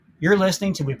You're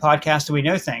listening to We Podcast Do We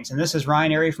Know Things, and this is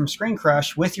Ryan Airy from Screen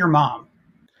Crush with your mom.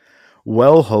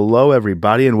 Well, hello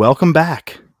everybody, and welcome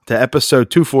back to episode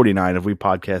 249 of We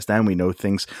Podcast and We Know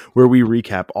Things, where we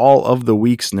recap all of the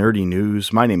week's nerdy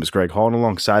news. My name is Greg Hall, and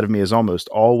alongside of me, as almost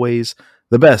always,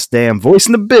 the best damn voice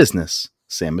in the business,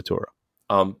 Sam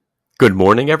Matura. Good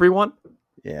morning, everyone.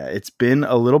 Yeah, it's been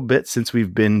a little bit since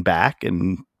we've been back,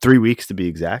 and 3 weeks to be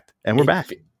exact, and we're back.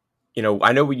 You know,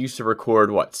 I know we used to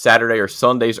record, Saturday or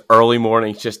Sundays, early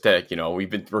mornings, just to, we've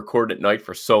been recording at night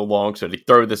for so long, so to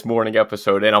throw this morning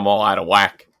episode in, I'm all out of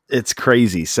whack. It's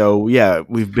crazy. So, yeah,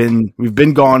 we've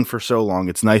been gone for so long.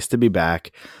 It's nice to be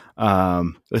back.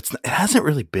 It hasn't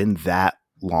really been that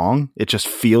long. It just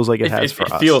feels like it has for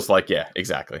us. It feels like, yeah,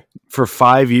 exactly. For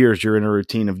 5 years, you're in a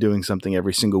routine of doing something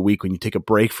every single week. When you take a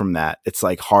break from that, it's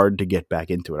like hard to get back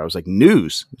into it. I was like,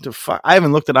 news? What the fuck? I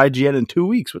haven't looked at IGN in 2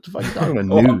 weeks. What the fuck are you talking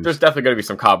about? News? There's definitely going to be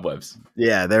some cobwebs.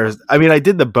 Yeah, I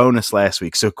did the bonus last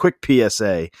week. So quick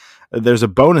PSA. There's a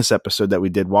bonus episode that we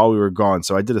did while we were gone.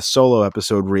 So I did a solo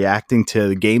episode reacting to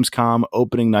the Gamescom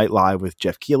opening night live with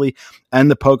Jeff Keighley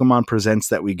and the Pokemon Presents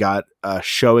that we got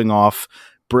showing off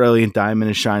Brilliant Diamond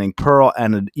and Shining Pearl,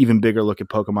 and an even bigger look at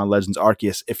Pokemon Legends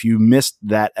Arceus. If you missed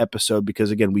that episode, because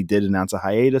again, we did announce a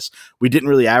hiatus, we didn't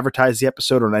really advertise the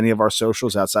episode on any of our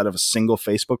socials outside of a single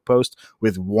Facebook post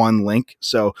with one link.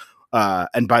 So,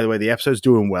 and by the way, the episode's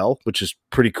doing well, which is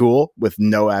pretty cool with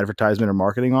no advertisement or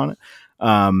marketing on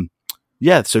it.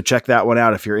 Yeah, so check that one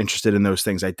out if you're interested in those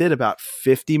things. I did about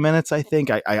 50 minutes, I think.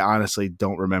 I honestly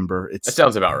don't remember. That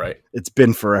sounds about right. It's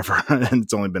been forever, and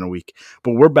it's only been a week.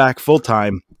 But we're back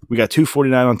full-time. We got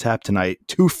 249 on tap tonight,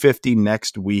 250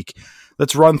 next week.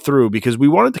 Let's run through, because we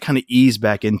wanted to kind of ease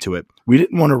back into it. We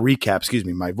didn't want to recap. Excuse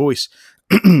me, my voice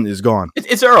is gone.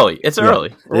 It's early. It's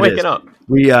early. We're waking up.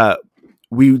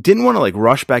 We didn't want to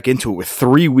rush back into it with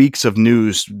 3 weeks of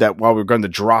news that while we're going to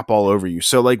drop all over you.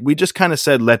 So we just kind of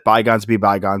said, let bygones be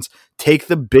bygones, take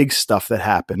the big stuff that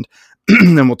happened,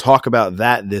 and we'll talk about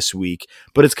that this week.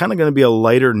 But it's kind of going to be a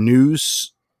lighter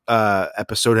news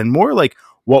episode and more like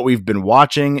what we've been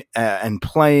watching and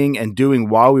playing and doing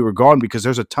while we were gone, because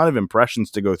there's a ton of impressions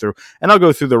to go through. And I'll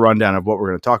go through the rundown of what we're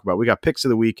going to talk about. We got picks of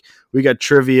the week. We got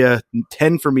trivia,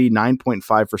 10 for me,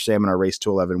 9.5 for Sam in our race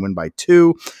to 11 win by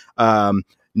 2.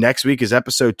 Next week is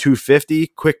episode 250.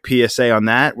 Quick PSA on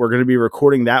that. We're going to be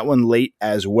recording that one late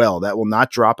as well. That will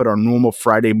not drop at our normal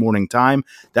Friday morning time.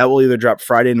 That will either drop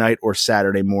Friday night or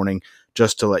Saturday morning,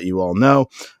 just to let you all know.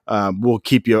 We'll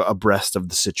keep you abreast of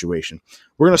the situation.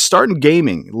 We're going to start in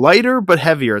gaming, lighter but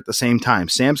heavier at the same time.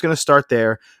 Sam's going to start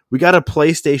there. We got a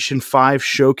PlayStation 5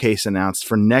 showcase announced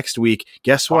for next week.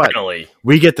 Guess what? Finally.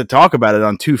 We get to talk about it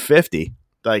on 250.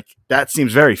 That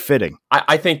seems very fitting.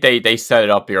 I think they set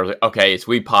it up here. Okay, it's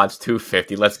WePod's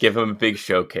 250. Let's give them a big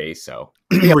showcase. So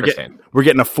we're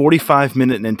getting a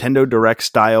 45-minute Nintendo Direct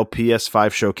style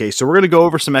PS5 showcase. So we're going to go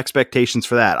over some expectations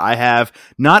for that. I have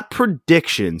not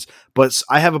predictions, but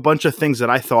I have a bunch of things that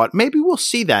I thought maybe we'll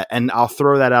see that, and I'll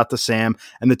throw that out to Sam,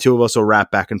 and the two of us will rap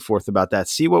back and forth about that.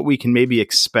 See what we can maybe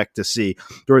expect to see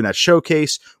during that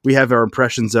showcase. We have our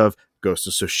impressions of Ghost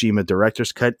of Tsushima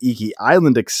Director's Cut, Iki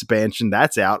Island expansion.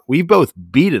 That's out. We both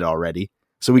beat it already,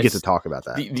 so we get to talk about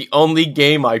that. The only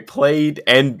game I played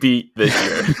and beat this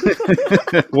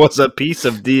year was a piece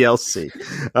of DLC.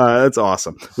 That's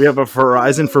awesome. We have a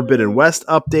Horizon Forbidden West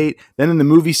update. Then in the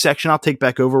movie section, I'll take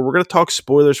back over. We're going to talk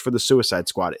spoilers for the Suicide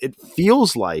Squad. It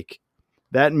feels like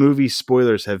that movie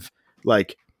spoilers have,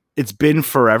 it's been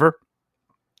forever.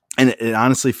 And it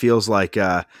honestly feels like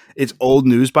it's old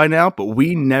news by now, but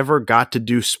we never got to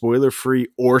do spoiler-free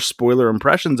or spoiler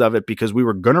impressions of it because we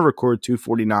were going to record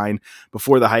 249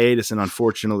 before the hiatus, and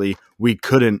unfortunately, we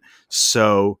couldn't.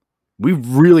 So we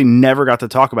really never got to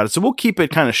talk about it. So we'll keep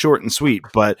it kind of short and sweet,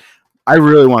 but I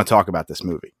really want to talk about this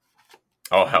movie.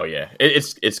 Oh, hell yeah.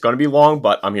 It's going to be long,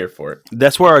 but I'm here for it.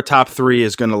 That's where our top 3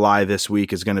 is going to lie this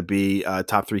week, is going to be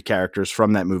top 3 characters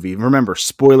from that movie. Remember,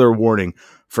 spoiler warning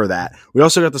for that. We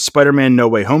also got the Spider-Man No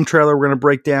Way Home trailer we're going to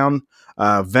break down.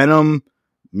 Venom,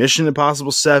 Mission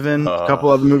Impossible 7, a couple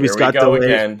other movies got delayed.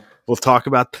 Again. We'll talk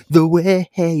about the way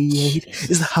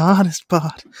is the hardest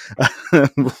part.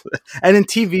 And then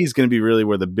TV is going to be really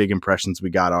where the big impressions we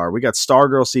got are. We got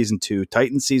Stargirl Season 2,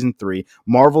 Titans Season 3,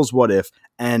 Marvel's What If,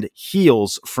 and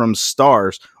Heels from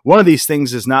Stars. One of these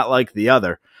things is not like the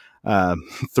other.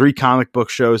 3 comic book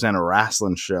shows and a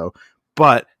wrestling show.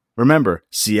 But remember,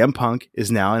 CM Punk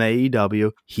is now in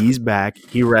AEW. He's back.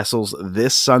 He wrestles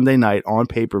this Sunday night on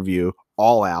pay-per-view.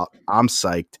 All Out. I'm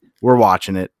psyched. We're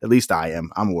watching it. At least I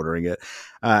am. I'm ordering it.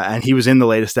 And he was in the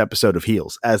latest episode of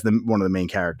Heels as one of the main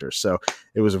characters. So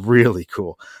it was really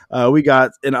cool. We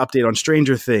got an update on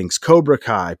Stranger Things, Cobra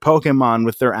Kai, Pokemon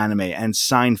with their anime, and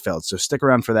Seinfeld. So stick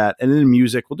around for that. And in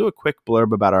music, we'll do a quick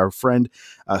blurb about our friend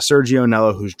Sergio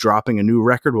Nello, who's dropping a new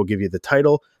record. We'll give you the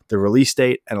title, the release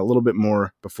date, and a little bit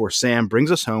more before Sam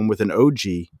brings us home with an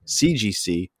OG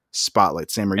CGC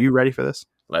Spotlight. Sam, are you ready for this?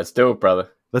 Let's do it, brother.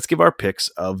 Let's give our picks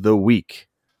of the week.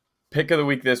 Pick of the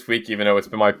week this week, even though it's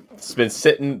been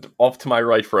sitting off to my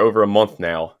right for over a month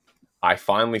now. I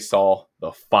finally saw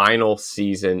the final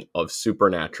season of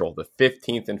Supernatural, the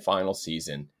 15th and final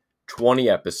season, 20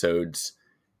 episodes.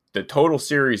 The total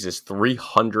series is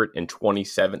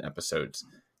 327 episodes.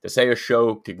 To say a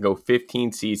show can go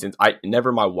 15 seasons,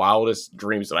 never my wildest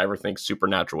dreams that I ever think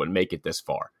Supernatural would make it this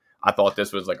far. I thought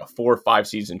this was like a 4 or 5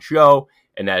 season show,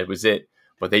 and that was it.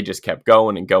 But they just kept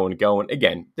going and going and going.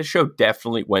 Again, the show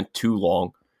definitely went too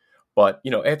long. But,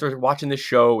 after watching this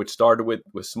show, it started with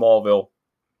Smallville.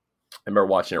 I remember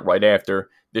watching it right after.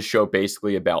 This show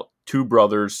basically about 2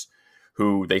 brothers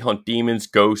who they hunt demons,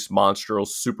 ghosts,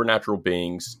 monsters, supernatural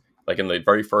beings. Like in the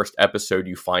very first episode,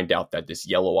 you find out that this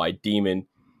yellow-eyed demon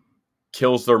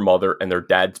kills their mother, and their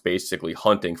dad's basically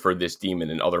hunting for this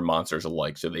demon and other monsters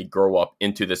alike. So they grow up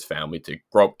into this family to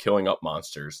grow up killing up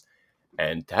monsters.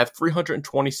 And to have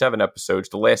 327 episodes,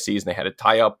 the last season, they had to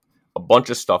tie up a bunch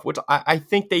of stuff, which I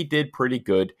think they did pretty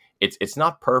good. It's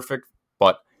not perfect,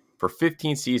 but for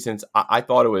 15 seasons, I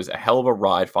thought it was a hell of a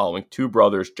ride following 2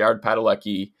 brothers, Jared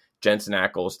Padalecki, Jensen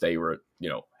Ackles. They were,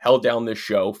 held down this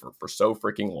show for so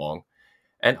freaking long.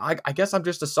 And I guess I'm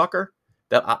just a sucker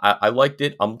that I liked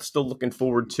it. I'm still looking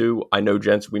forward to, I know,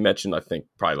 Jens, we mentioned, I think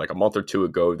probably like a month or 2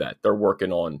 ago, that they're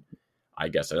working on, I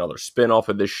guess, another spinoff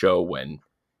of this show when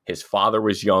his father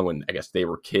was young, when I guess they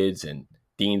were kids, and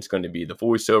Dean's going to be the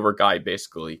voiceover guy,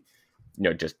 basically,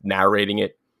 just narrating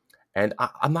it. And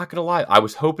I'm not going to lie, I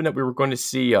was hoping that we were going to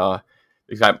see the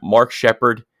guy Mark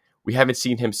Shepard. We haven't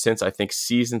seen him since, I think,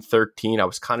 season 13. I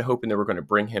was kind of hoping they were going to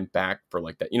bring him back for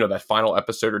like that, that final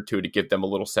episode or 2 to give them a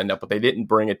little send up, but they didn't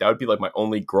bring it. That would be like my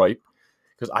only gripe,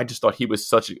 because I just thought he was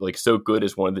so good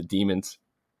as one of the demons,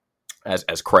 as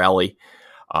Crowley.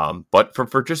 But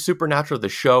for just Supernatural, the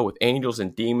show with angels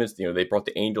and demons, they brought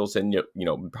the angels in,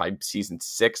 probably season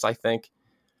 6, I think.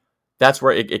 That's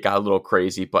where it got a little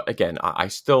crazy. But again, I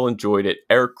still enjoyed it.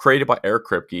 Created by Eric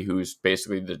Kripke, who's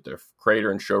basically the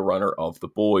creator and showrunner of The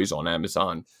Boys on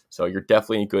Amazon. So you're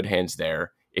definitely in good hands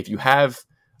there. If you have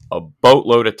a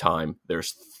boatload of time,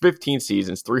 there's 15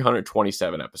 seasons,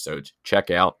 327 episodes.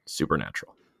 Check out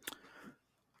Supernatural.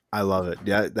 I love it.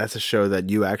 Yeah, that's a show that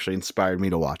you actually inspired me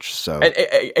to watch. So, and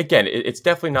again, it's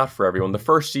definitely not for everyone. The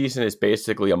first season is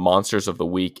basically a Monsters of the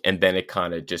Week, and then it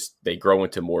kind of they grow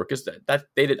into more, because that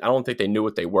they did. I don't think they knew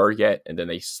what they were yet, and then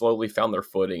they slowly found their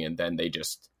footing, and then they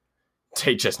just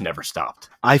never stopped.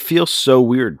 I feel so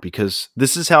weird because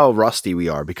this is how rusty we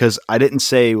are, because I didn't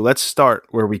say, let's start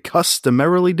where we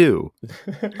customarily do.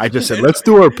 I just said, let's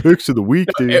do our picks of the week,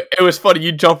 dude. It was funny.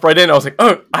 You jumped right in. I was like,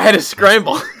 oh, I had to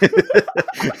scramble.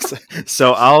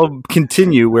 So I'll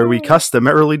continue where we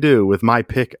customarily do with my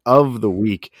pick of the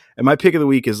week. And my pick of the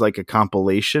week is like a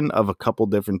compilation of a couple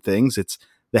different things. It's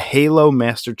the Halo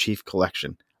Master Chief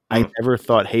Collection. I never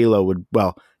thought Halo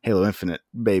Infinite,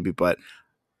 baby, but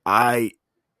I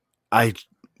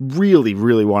really,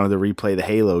 really wanted to replay the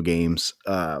Halo games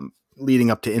leading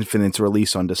up to Infinite's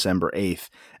release on December 8th.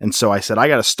 And so I said, I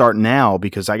got to start now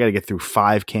because I got to get through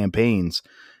 5 campaigns,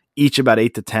 each about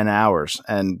 8 to 10 hours.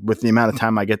 And with the amount of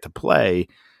time I get to play,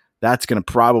 that's going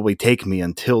to probably take me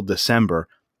until December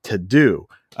to do.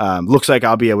 Looks like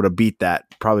I'll be able to beat that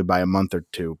probably by a month or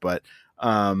 2. But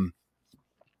I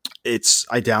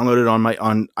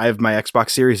downloaded I have my Xbox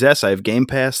Series S. I have Game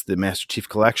Pass. The Master Chief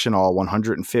Collection, all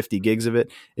 150 gigs of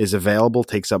it is available.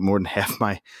 Takes up more than half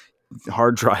my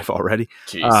hard drive already.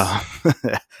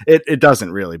 It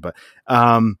doesn't really, but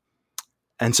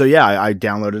and so yeah, I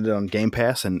downloaded it on Game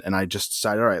Pass, and I just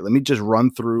decided, all right, let me just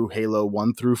run through Halo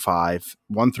 1 through 5.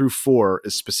 1 through 4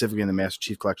 is specifically in the Master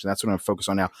Chief Collection. That's what I'm focused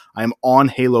on now. I am on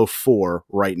Halo 4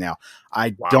 right now.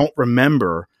 I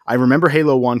remember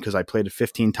Halo 1 because I played it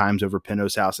 15 times over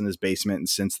Pinno's house in his basement, and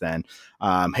since then.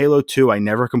 Halo 2, I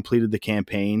never completed the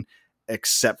campaign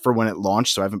except for when it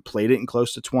launched, so I haven't played it in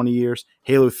close to 20 years.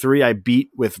 Halo 3, I beat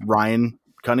with Ryan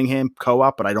Cunningham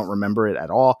co-op, but I don't remember it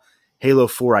at all. Halo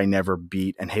 4, I never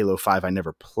beat, and Halo 5, I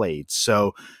never played.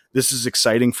 So this is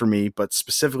exciting for me, but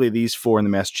specifically these 4 in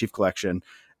the Master Chief Collection,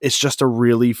 it's just a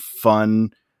really fun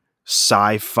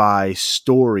sci-fi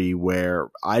story where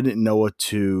I didn't know what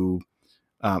to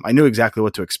I knew exactly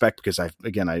what to expect because I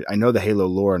know the Halo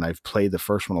lore and I've played the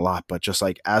first one a lot, but just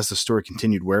like as the story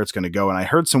continued, where it's going to go. And I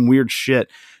heard some weird shit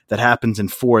that happens in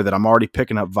 4 that I'm already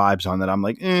picking up vibes on that I'm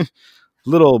like,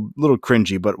 little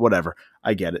cringy, but whatever.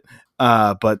 I get it.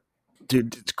 But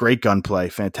dude, it's great gunplay,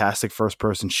 fantastic first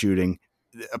person shooting,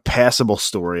 a passable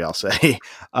story, I'll say.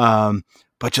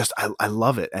 But just, I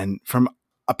love it. And from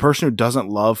a person who doesn't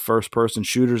love first person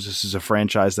shooters, this is a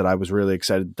franchise that I was really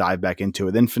excited to dive back into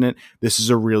with Infinite. This is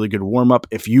a really good warm up.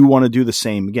 If you want to do the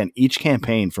same, again, each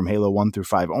campaign from Halo 1 through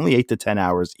 5, only 8 to 10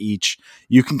 hours each,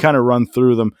 you can kind of run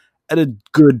through them at a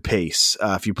good pace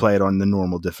if you play it on the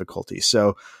normal difficulty.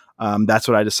 So that's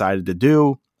what I decided to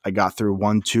do. I got through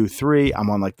 1, 2, 3. I'm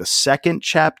on like the second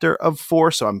chapter of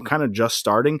 4, so I'm kind of just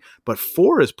starting. But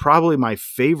 4 is probably my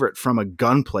favorite from a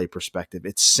gunplay perspective.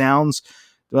 It sounds,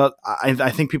 well,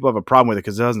 I think people have a problem with it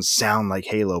because it doesn't sound like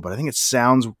Halo, but I think it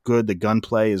sounds good. The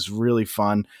gunplay is really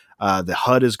fun. The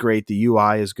HUD is great. The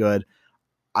UI is good.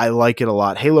 I like it a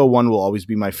lot. Halo 1 will always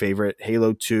be my favorite.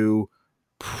 Halo 2,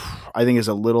 I think is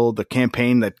the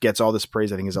campaign that gets all this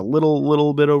praise, I think is a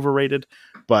little bit overrated,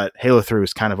 but Halo 3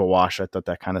 was kind of a wash. I thought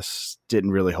that kind of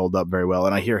didn't really hold up very well.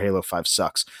 And I hear Halo 5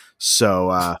 sucks.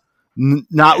 So,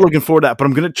 not looking forward to that, but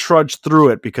I'm going to trudge through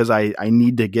it because I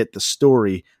need to get the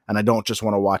story and I don't just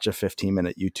want to watch a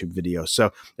 15-minute YouTube video.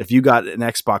 So if you got an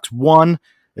Xbox One,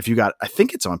 if you got, I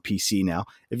think it's on PC now,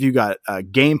 if you got a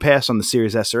Game Pass on the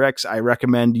Series S or X, I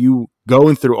recommend you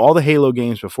going through all the Halo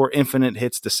games before Infinite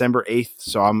hits December 8th.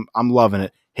 So I'm loving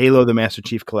it. Halo, the Master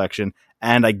Chief Collection,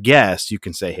 and I guess you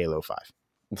can say Halo 5.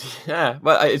 Yeah,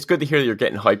 but it's good to hear that you're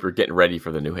getting hype. You're getting ready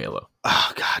for the new Halo.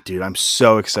 Oh, God, dude, I'm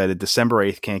so excited. December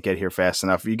 8th can't get here fast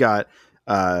enough. You got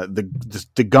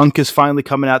the Gunk is finally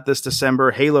coming out this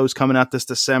December. Halo's coming out this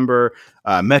December.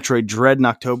 Metroid Dread in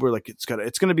October. Like it's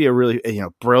going to be a really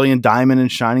Brilliant Diamond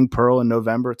and Shining Pearl in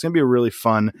November. It's going to be a really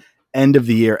fun end of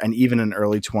the year and even in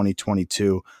early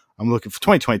 2022. I'm looking for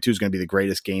 2022 is going to be the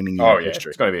greatest gaming year in history.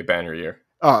 It's going to be a banner year.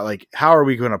 Oh, like how are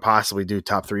we going to possibly do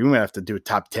top 3? We might have to do a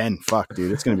top 10. Fuck,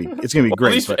 dude, it's gonna be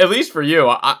great. At least for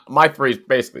you, my 3 is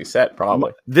basically set.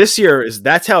 Probably this year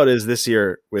that's how it is this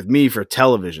year with me for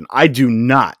television. I do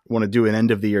not want to do an end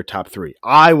of the year top 3.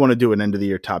 I want to do an end of the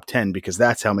year top 10 because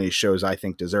that's how many shows I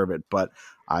think deserve it. But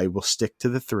I will stick to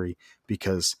the 3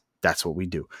 because that's what we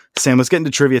do. Sam, let's get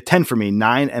into trivia. 10 for me,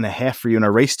 9.5 for you, in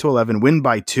a race to 11. Win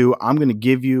by 2. I'm going to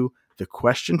give you the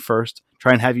question first.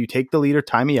 Try and have you take the lead or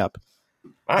tie me up.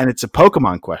 And it's a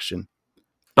Pokemon question,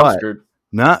 but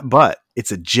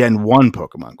it's a Gen 1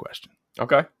 Pokemon question.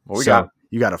 Okay. What we got?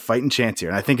 You got a fighting chance here.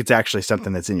 And I think it's actually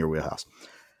something that's in your wheelhouse.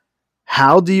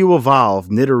 How do you evolve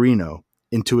Nidorino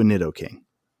into a Nidoking?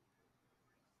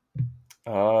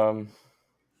 I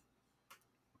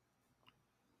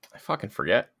fucking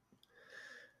forget.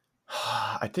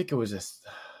 I think it was was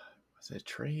it a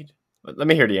trade? Let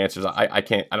me hear the answers. I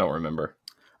don't remember.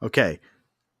 Okay.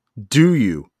 Do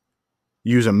you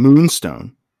use a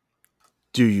Moonstone?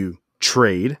 Do you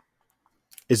trade?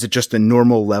 Is it just a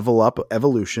normal level up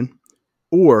evolution?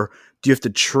 Or do you have to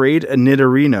trade a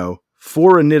Nidorino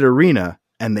for a Nidorina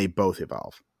and they both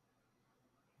evolve?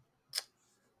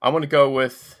 I'm going to go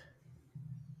with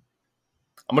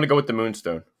the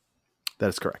Moonstone. That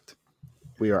is correct.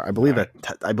 We are. I believe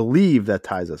that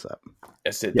ties us up.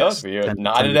 Yes, it does. We are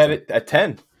nodded at it at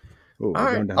 10. Ooh, all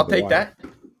right, I'll take that.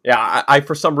 Yeah, I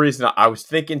for some reason I was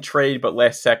thinking trade, but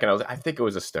last second I think it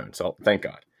was a stone. So thank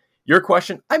God. Your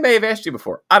question, I may have asked you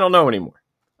before. I don't know anymore.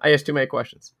 I asked too many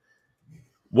questions.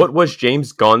 What was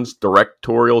James Gunn's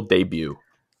directorial debut?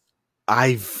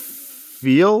 I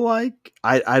feel like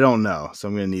I don't know, so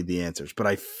I'm going to need the answers. But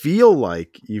I feel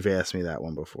like you've asked me that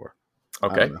one before.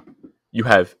 Okay, you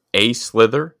have A.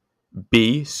 Slither,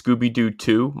 B. Scooby-Doo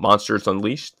 2: Monsters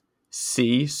Unleashed,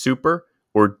 C. Super,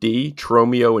 or D.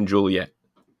 Tromeo and Juliet.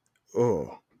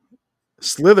 Oh,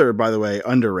 Slither, by the way,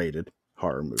 underrated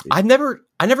horror movie. I never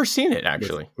seen it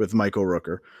actually with Michael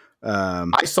Rooker.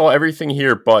 I saw everything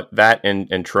here, but that and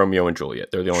Tromeo and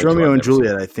Juliet. They're the only Tromeo and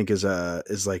Juliet. I think is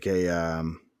like a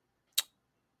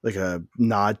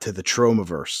nod to the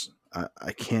Tromaverse.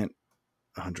 I can't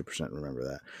 100% remember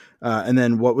that. And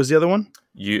then what was the other one?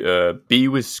 B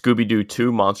was Scooby-Doo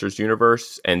 2: Monsters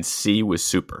Universe, and C was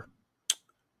Super.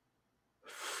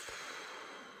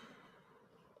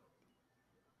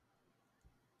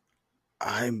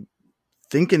 I'm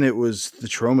thinking it was the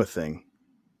Troma thing.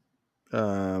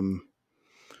 Or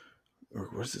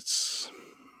was it?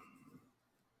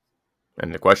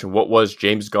 And the question, what was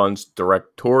James Gunn's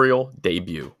directorial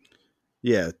debut?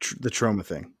 Yeah, the Troma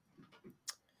thing.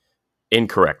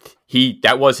 Incorrect.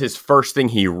 That was his first thing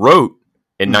he wrote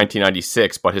in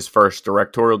 1996, but his first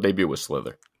directorial debut was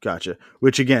Slither. Gotcha.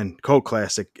 Which again, cult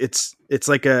classic. It's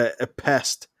like a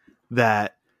pest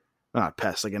that not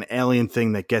pest, like an alien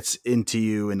thing that gets into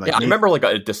you and like I remember like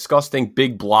a disgusting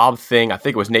big blob thing. I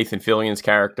think it was Nathan Fillion's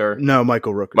character. No,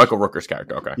 Michael Rooker. Michael Rooker's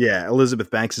character. Okay. Yeah, Elizabeth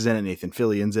Banks is in it. Nathan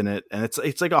Fillion's in it, and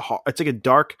it's like a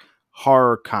dark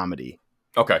horror comedy.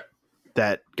 Okay.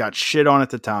 That got shit on at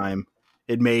the time.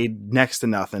 It made next to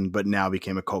nothing, but now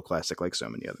became a cult classic like so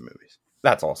many other movies.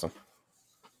 That's awesome.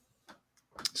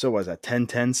 So was that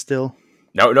 10-10 still?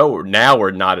 No, now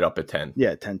we're knotted up at 10.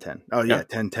 Yeah, 10-10. Oh, yeah,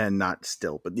 10-10, not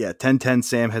still. But yeah, 10-10,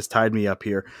 Sam has tied me up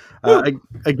here.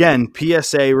 Again,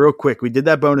 PSA, real quick. We did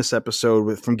that bonus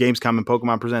episode from Gamescom and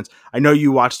Pokemon Presents. I know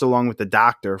you watched along with the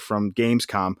doctor from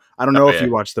Gamescom. I don't know if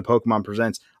you watched the Pokemon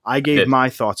Presents. I gave my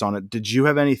thoughts on it. Did you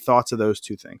have any thoughts of those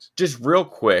two things? Just real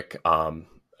quick.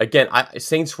 Again,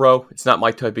 Saints Row, it's not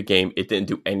my type of game. It didn't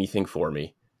do anything for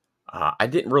me. I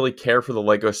didn't really care for the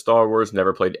Lego Star Wars.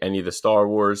 Never played any of the Star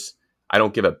Wars. I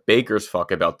don't give a baker's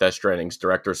fuck about Death Stranding's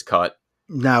director's cut.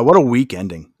 Nah, what a weak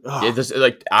ending. And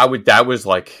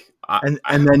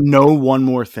then no one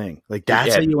more thing. Like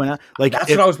that's how you went out. Like that's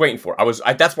what I was waiting for.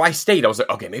 That's why I stayed. I was like,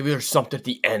 okay, maybe there's something at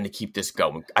the end to keep this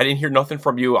going. I didn't hear nothing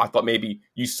from you. I thought maybe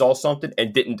you saw something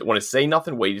and didn't want to say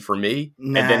nothing, waited for me.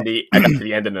 Nah. And then I got to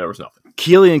the end and there was nothing.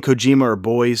 Keighley and Kojima are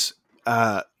boys.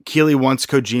 Keighley wants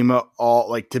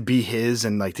Kojima to be his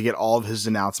and like to get all of his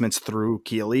announcements through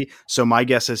Keighley. So my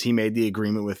guess is he made the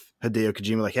agreement with Hideo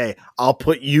Kojima, like, hey, I'll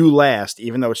put you last,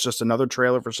 even though it's just another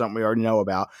trailer for something we already know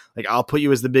about. Like, I'll put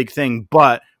you as the big thing,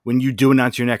 but when you do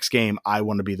announce your next game, I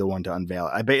want to be the one to unveil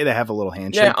it. I bet you they have a little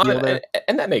handshake deal there.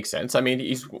 And that makes sense. I mean,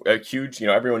 he's a huge,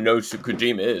 everyone knows who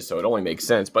Kojima is, so it only makes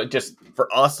sense. But just for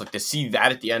us, like to see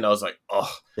that at the end, I was like,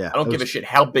 oh, yeah, I don't give a shit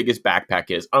how big his backpack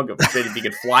is. I don't give a shit if he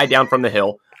could fly down from the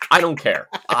hill. I don't care.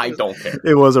 I don't care.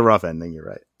 It was a rough ending. You're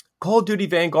right. Call of Duty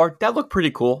Vanguard, that looked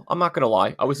pretty cool. I'm not going to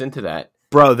lie. I was into that.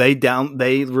 Bro,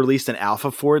 they released an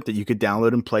alpha for it that you could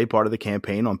download and play part of the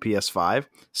campaign on PS5.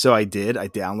 So I did. I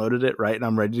downloaded it, right? And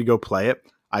I'm ready to go play it.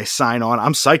 I sign on.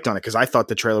 I'm psyched on it because I thought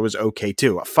the trailer was okay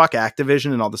too. Fuck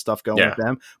Activision and all the stuff going with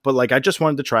them. But like, I just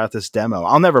wanted to try out this demo.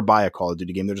 I'll never buy a Call of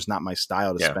Duty game. They're just not my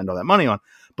style to spend all that money on.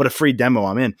 But a free demo,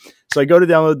 I'm in. So I go to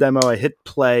download the demo. I hit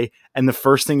play. And the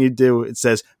first thing you do, it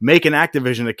says, make an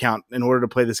Activision account in order to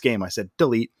play this game. I said,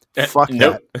 delete. Fuck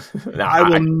that. No, I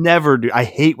will never do. I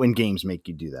hate when games make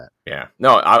you do that. Yeah.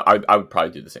 No, I would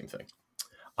probably do the same thing.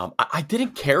 I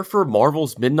didn't care for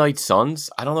Marvel's Midnight Suns.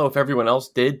 I don't know if everyone else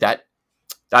did.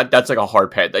 That's like a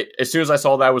hard pass. Like, as soon as I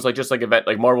saw that, it was like just like event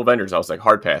like Marvel Avengers. I was like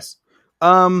hard pass.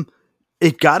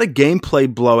 It got a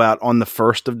gameplay blowout on the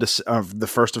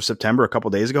 1st of September a couple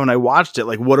days ago, and I watched it.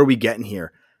 Like, what are we getting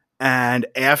here? And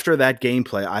after that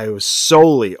gameplay, I was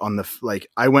solely on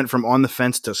I went from on the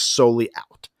fence to solely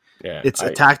out. Yeah, it's a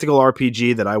tactical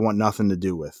RPG that I want nothing to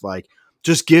do with. Like,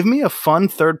 just give me a fun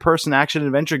third-person action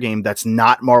adventure game that's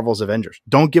not Marvel's Avengers.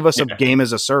 Don't give us a game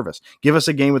as a service. Give us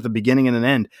a game with a beginning and an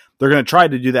end. They're going to try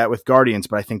to do that with Guardians,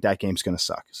 but I think that game's going to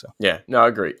suck. So yeah, no, I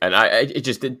agree. And it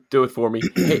just didn't do it for me.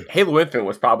 Halo Infinite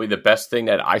was probably the best thing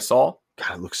that I saw.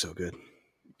 God, it looks so good.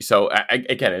 So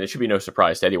again, and it should be no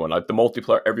surprise to anyone. Like the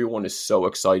multiplayer, everyone is so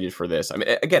excited for this. I mean,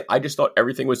 again, I just thought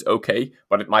everything was okay,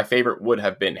 but my favorite would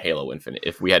have been Halo Infinite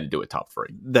if we had to do a top 3.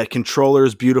 That controller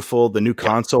is beautiful. The new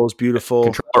console is beautiful.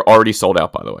 Controller already sold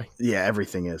out, by the way. Yeah,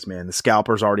 everything is, man. The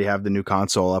scalpers already have the new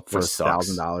console up for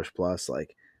 $1,000 plus.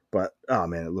 Like, but oh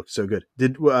man, it looks so good.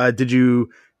 Did you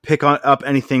pick up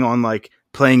anything on like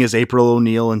playing as April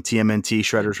O'Neil in TMNT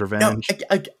Shredder's Revenge?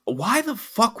 No, why the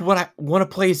fuck would I want to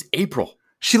play as April?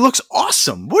 She looks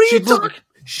awesome. What are you talking?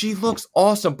 She looks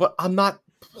awesome, but I'm not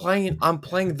playing. I'm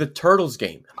playing the Turtles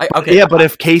game. But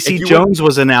if Casey Jones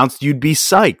was announced, you'd be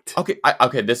psyched.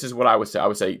 Okay. This is what I would say. I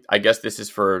would say, I guess this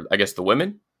is for, the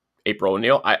women. April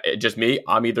O'Neil. Just me.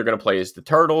 I'm either going to play as the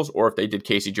Turtles, or if they did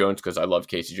Casey Jones, because I loved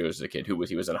Casey Jones as a kid. He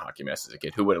was in a hockey mask as a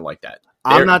kid. Who wouldn't like that?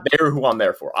 They're who I'm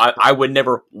there for. I would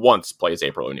never once play as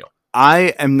April O'Neil.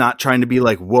 I am not trying to be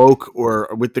like woke or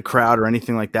with the crowd or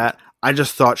anything like that. I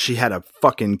just thought she had a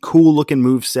fucking cool looking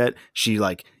moveset. She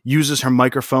like uses her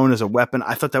microphone as a weapon.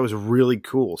 I thought that was really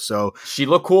cool. So she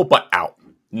looked cool, but out.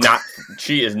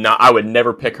 She is not. I would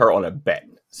never pick her on a bet.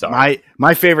 Sorry.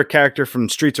 My favorite character from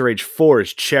Streets of Rage 4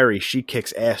 is Cherry. She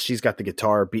kicks ass. She's got the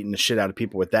guitar, beating the shit out of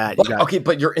people with that.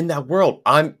 But you're in that world.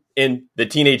 I'm in the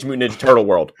Teenage Mutant Ninja Turtle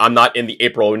world. I'm not in the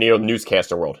April O'Neil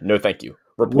newscaster world. No, thank you.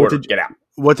 Reporter, get out.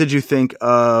 What did you think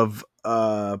of?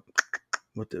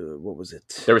 What was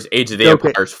it? There was Age of the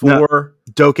Empires 4. No,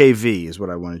 Doke V is what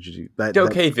I wanted you to do.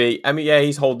 Doke V. I mean, yeah,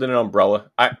 he's holding an umbrella.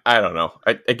 I don't know.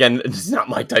 Again, it's not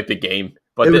my type of game.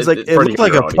 But it looked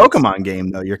like a Pokemon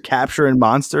game though. You're capturing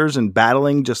monsters and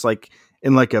battling just like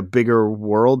in like a bigger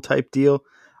world type deal.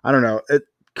 I don't know. It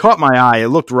caught my eye. It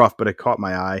looked rough, but it caught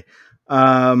my eye.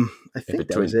 I think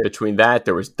that was it. Between that,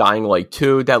 there was Dying Light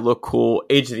 2 that looked cool.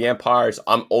 Age of the Empires.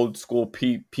 I'm old school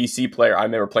PC player. I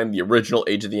remember playing the original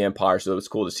Age of the Empire, so it was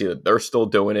cool to see that they're still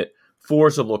doing it.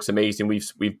 Forza looks amazing.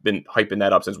 We've been hyping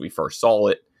that up since we first saw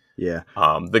it. Yeah.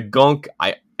 The Gunk,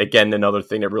 again, another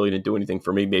thing that really didn't do anything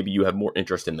for me. Maybe you have more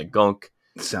interest in the Gunk.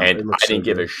 I didn't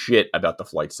give a shit about the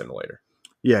flight simulator.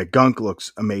 Yeah, Gunk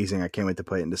looks amazing. I can't wait to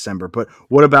play it in December. But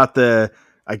what about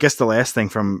I guess the last thing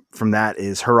from that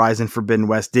is Horizon Forbidden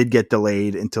West did get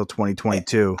delayed until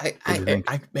 2022.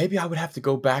 Maybe I would have to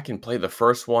go back and play the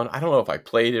first one. I don't know if I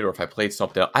played it or if I played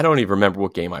something else. I don't even remember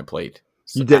what game I played.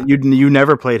 So you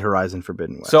never played Horizon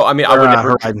Forbidden West. So I mean, I would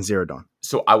never Horizon Zero Dawn.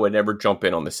 So I would never jump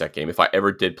in on the second game. If I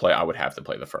ever did play, I would have to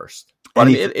play the first. But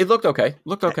it looked okay.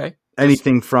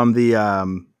 Anything from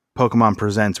the Pokemon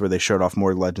Presents where they showed off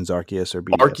more Legends Arceus or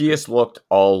BDSP? Arceus looked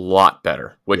a lot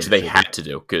better, which they had to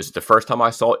do because the first time I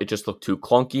saw it, it just looked too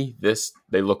clunky.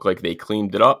 They look like they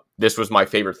cleaned it up. This was my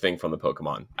favorite thing from the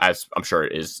Pokemon, as I'm sure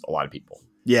it is a lot of people.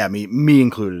 Yeah, me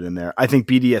included in there. I think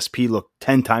BDSP looked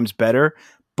 10 times better,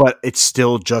 but it's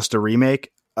still just a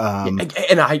remake. And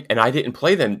I didn't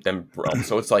play them realms,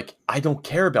 so it's like I don't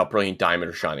care about Brilliant Diamond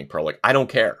or Shining Pearl. Like I don't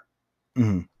care.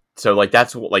 Mm-hmm. So like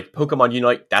that's like Pokemon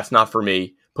Unite. That's not for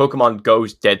me. Pokemon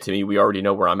Go's dead to me. We already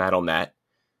know where I'm at on that.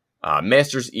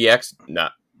 Masters EX, no,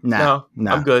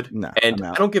 I'm good. And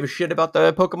I don't give a shit about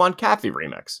the Pokemon Cathy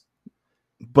remix.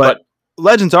 But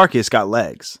Legends Arceus got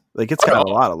legs. Like it's got a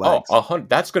lot of legs.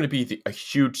 That's going to be a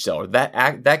huge seller.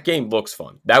 That game looks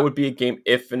fun. That would be a game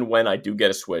if and when I do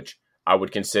get a Switch, I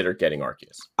would consider getting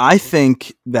Arceus. I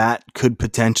think that could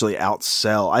potentially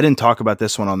outsell. I didn't talk about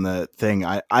this one on the thing.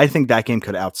 I think that game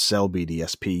could outsell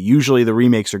BDSP. Usually the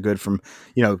remakes are good from,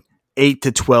 8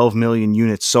 to 12 million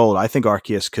units sold. I think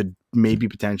Arceus could maybe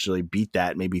potentially beat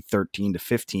that, maybe 13 to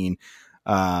 15,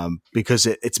 because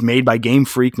it's made by Game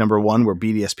Freak, number one, where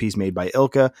BDSP is made by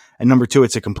Ilka, and number two,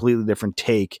 it's a completely different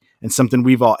take and something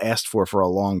we've all asked for a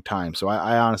long time. So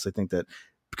I honestly think that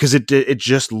because it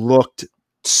just looked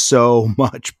so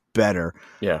much better.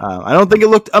 Yeah. I don't think it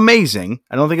looked amazing.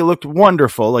 I don't think it looked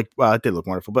wonderful. It did look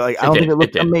wonderful, but I don't think it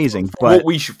looked amazing.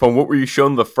 From what were you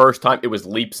shown the first time, it was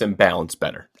leaps and bounds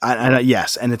better.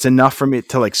 Yes, and it's enough for me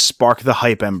to spark the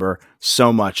hype ember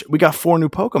so much. We got 4 new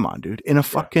Pokemon, dude, in a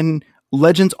fucking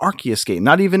Legends Arceus game.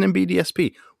 Not even in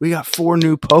BDSP. We got 4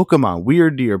 new Pokemon: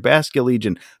 Weirdeer,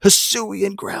 Basculegion,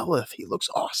 Hisuian, Growlithe. He looks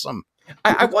awesome.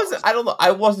 I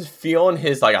wasn't feeling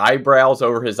his eyebrows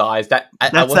over his eyes. But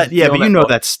you know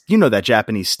that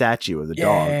Japanese statue of the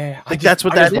dog. That's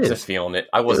what that is. I wasn't feeling it.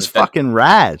 It was fucking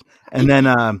rad. And then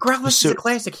Growlithe is a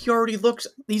classic. He already looks.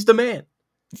 He's the man.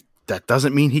 That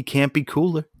doesn't mean he can't be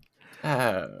cooler.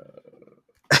 I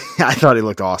thought he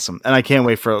looked awesome, and I can't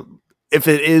wait for if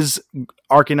it is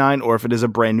Arcanine or if it is a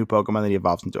brand new Pokemon that he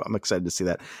evolves into. I'm excited to see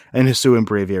that. And Hisuian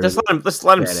Braviary. Let's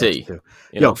let him see.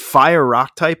 Fire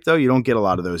Rock type, though, you don't get a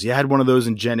lot of those. You had one of those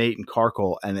in Gen 8 and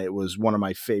Carkol, and it was one of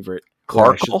my favorite.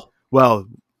 Carkol? Well,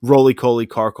 Roly-Poly,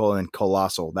 Carkol, and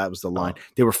Colossal. That was the line.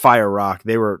 They were Fire Rock.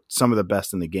 They were some of the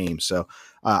best in the game. So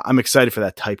I'm excited for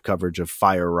that type coverage of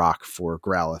Fire Rock for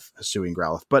Growlithe, Hisuian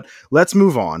Growlithe. But let's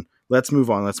move on.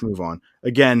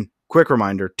 Again, quick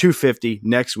reminder, 250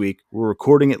 next week. We're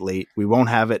recording it late. We won't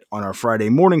have it on our Friday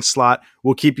morning slot.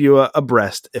 We'll keep you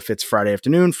abreast if it's Friday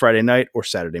afternoon, Friday night, or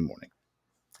Saturday morning.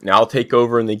 Now I'll take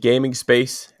over in the gaming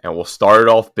space, and we'll start it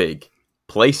off big.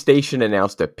 PlayStation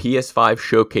announced a PS5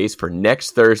 showcase for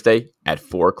next Thursday at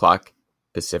 4 o'clock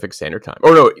Pacific Standard Time.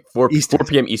 Or no, 4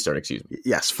 p.m. Eastern, excuse me.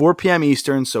 Yes, 4 p.m.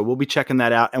 Eastern, so we'll be checking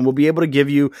that out, and we'll be able to give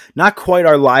you not quite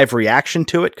our live reaction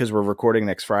to it, because we're recording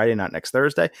next Friday, not next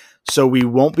Thursday, so we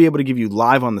won't be able to give you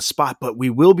live on the spot, but we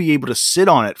will be able to sit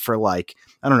on it for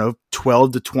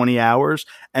 12 to 20 hours,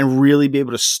 and really be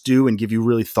able to stew and give you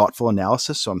really thoughtful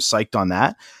analysis, so I'm psyched on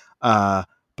that.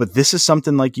 But this is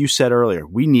something, like you said earlier,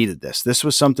 we needed this. This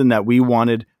was something that we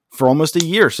wanted for almost a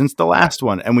year since the last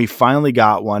one, and we finally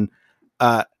got one.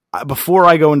 Before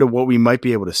I go into what we might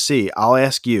be able to see, I'll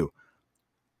ask you,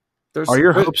 are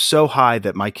your hopes so high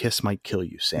that my kiss might kill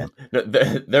you, Sam?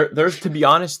 There's to be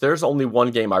honest, there's only one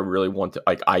game I really want to,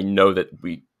 I know that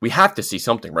we have to see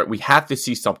something, right? We have to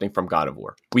see something from God of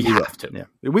War. We have to. Yeah,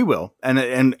 we will.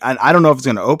 And I don't know if it's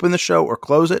going to open the show or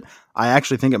close it. I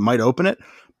actually think it might open it.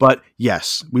 But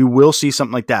yes, we will see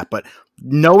something like that. But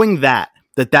knowing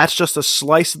that's just a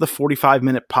slice of the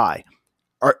 45-minute pie,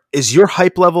 is your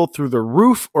hype level through the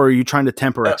roof, or are you trying to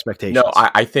temper expectations? No,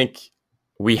 I think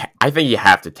you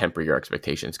have to temper your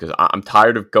expectations, because I'm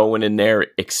tired of going in there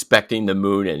expecting the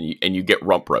moon and you get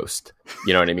rump roast.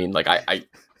 You know what I mean?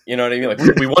 You know what I mean?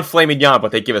 Like we want Flaming Yon,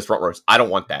 but they give us front rows. I don't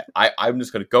want that. I'm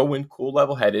just going to go in cool,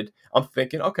 level headed. I'm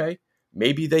thinking, okay,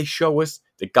 maybe they show us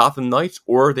the Gotham Knights,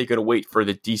 or are they going to wait for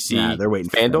the DC they're waiting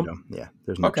fandom? For fandom. Yeah,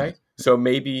 there's no okay. chance. So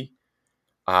maybe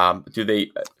do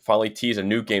they finally tease a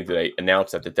new game? Do they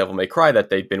announce that the Devil May Cry that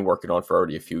they've been working on for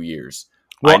already a few years?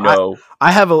 Well,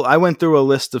 I know. I went through a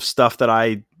list of stuff that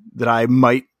I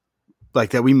might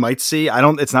like that we might see.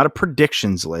 It's not a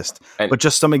predictions list, but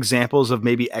just some examples of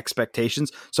maybe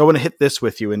expectations. So I want to hit this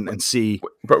with you and see.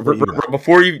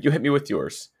 Before you hit me with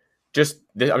yours,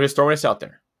 I'm just throwing this out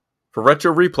there. For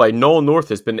Retro Replay, Nolan North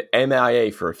has been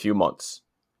MIA for a few months.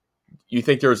 You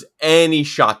think there's any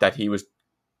shot that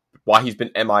why he's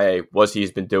been MIA was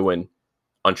he's been doing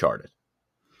Uncharted?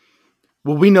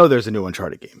 Well, we know there's a new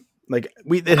Uncharted game. Like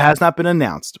it has not been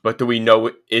announced. But do we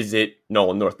know, is it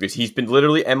Nolan North? Because he's been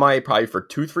literally MIA probably for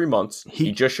 2-3 months.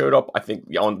 He just showed up, I think,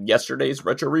 on yesterday's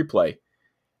Retro Replay.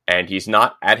 And he's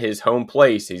not at his home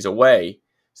place. He's away.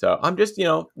 So I'm just,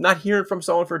 not hearing from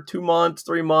someone for 2 months,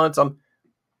 3 months.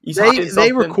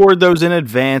 They record those in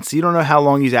advance. You don't know how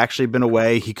long he's actually been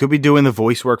away. He could be doing the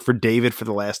voice work for David for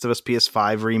the Last of Us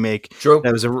PS5 remake. True.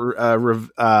 That was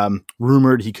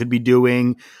rumored he could be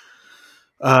doing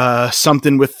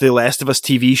something with the Last of Us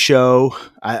TV show.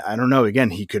 I don't know. Again,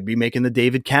 he could be making the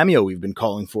David cameo we've been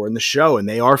calling for in the show, and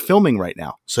they are filming right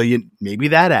now. So maybe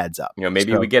that adds up.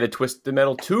 Maybe we get a Twisted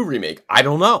Metal 2 remake. I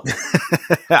don't know.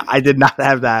 I did not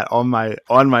have that on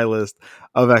my list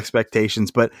of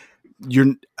expectations, but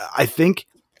I think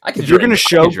if you're going to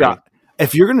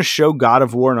show God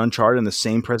of War and Uncharted in the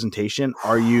same presentation,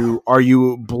 are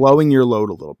you blowing your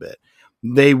load a little bit?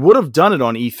 They would have done it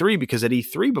on E3 because at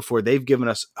E3 before they've given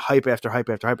us hype after hype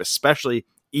after hype, especially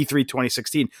E3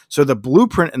 2016. So the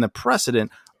blueprint and the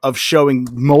precedent of showing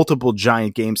multiple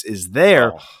giant games is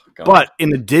there. But in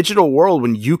the digital world,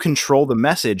 when you control the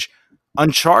message,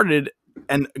 Uncharted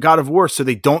and God of War, so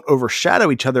they don't overshadow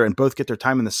each other and both get their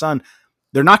time in the sun,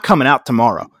 they're not coming out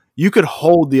tomorrow. You could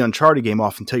hold the Uncharted game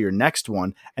off until your next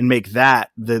one and make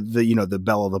that the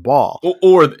belle of the ball.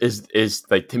 Or is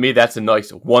like, to me, that's a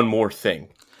nice one more thing,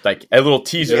 like a little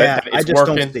teaser. Yeah, that it's I just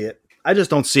working. don't see it. I just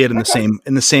don't see it in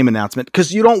the same announcement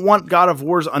because you don't want God of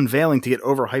War's unveiling to get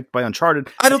overhyped by Uncharted.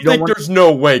 I don't think there's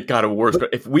no way God of War.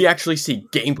 But if we actually see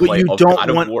gameplay of God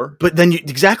of War, but then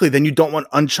you don't want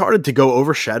Uncharted to go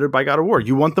overshadowed by God of War.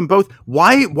 You want them both.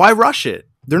 Why rush it?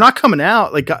 They're not coming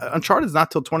out. Like Uncharted's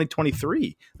not till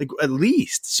 2023, like at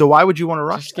least. So why would you want to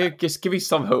rush? Just give me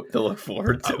some hope to look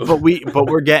forward to. But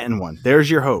we're getting one. There's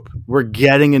your hope. We're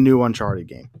getting a new Uncharted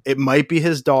game. It might be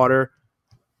his daughter,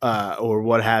 or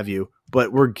what have you.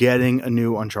 But we're getting a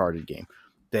new Uncharted game.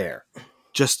 There.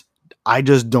 I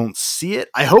just don't see it.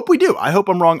 I hope we do. I hope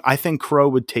I'm wrong. I think Crow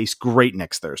would taste great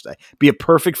next Thursday. Be a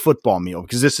perfect football meal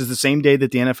because this is the same day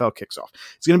that the NFL kicks off.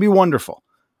 It's going to be wonderful.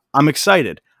 I'm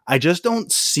excited. I just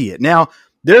don't see it. Now,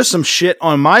 there's some shit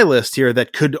on my list here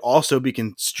that could also be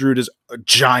construed as a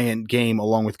giant game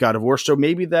along with God of War. So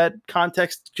maybe that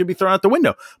context should be thrown out the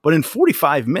window. But in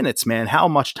 45 minutes, man, how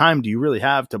much time do you really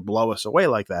have to blow us away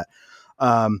like that?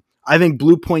 I think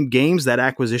Blue Point Games, that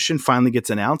acquisition finally gets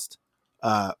announced.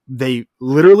 They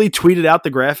literally tweeted out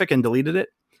the graphic and deleted it,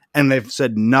 and they've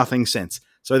said nothing since.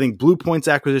 So I think Blue Point's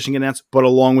acquisition gets announced, but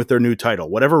along with their new title,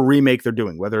 whatever remake they're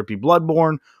doing, whether it be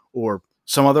Bloodborne or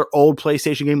some other old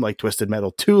PlayStation game like Twisted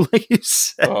Metal 2, like you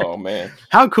said. Oh, man.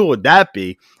 How cool would that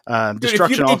be? Dude,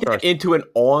 Destruction if you All-Stars. get into an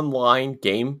online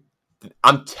game,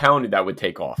 I'm telling you that would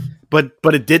take off. But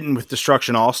it didn't with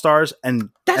Destruction All-Stars.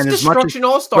 That's Destruction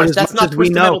All-Stars. That's not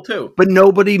Twisted Metal 2. But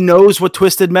nobody knows what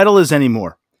Twisted Metal is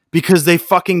anymore because they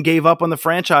fucking gave up on the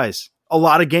franchise. A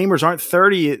lot of gamers aren't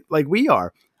 30 like we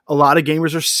are. A lot of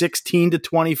gamers are 16 to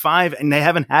 25, and they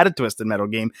haven't had a Twisted Metal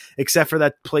game except for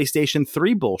that PlayStation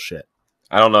 3 bullshit.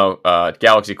 I don't know.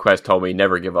 Galaxy Quest told me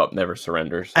never give up, never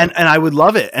surrender. So. And I would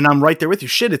love it. And I'm right there with you.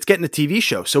 Shit, it's getting a TV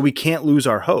show, so we can't lose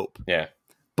our hope. Yeah.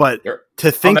 But to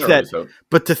think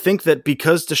that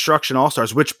because Destruction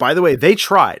All-Stars, which, by the way, they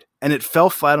tried, and it fell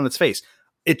flat on its face.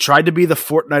 It tried to be the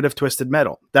Fortnite of Twisted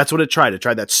Metal. That's what it tried. It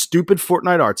tried that stupid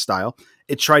Fortnite art style.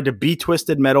 It tried to be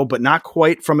Twisted Metal, but not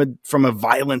quite from a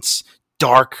violence,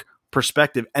 dark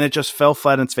perspective, and it just fell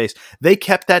flat on its face. They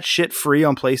kept that shit free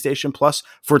on PlayStation Plus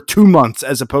for 2 months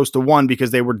as opposed to 1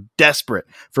 because they were desperate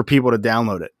for people to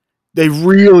download it. They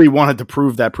really wanted to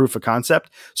prove that proof of concept.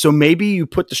 So maybe you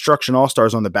put Destruction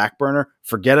All-Stars on the back burner,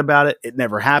 forget about it. It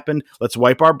never happened. Let's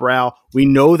wipe our brow. We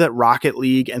know that Rocket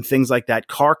League and things like that,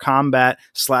 car combat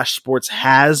 / sports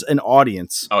has an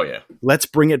audience. Oh yeah. Let's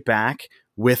bring it back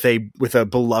with a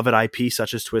beloved IP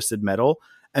such as Twisted Metal,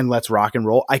 and let's rock and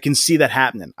roll. I can see that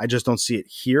happening. I just don't see it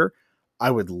here.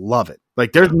 I would love it.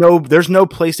 Like there's no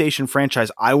PlayStation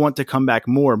franchise I want to come back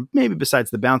more, maybe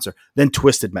besides the Bouncer, than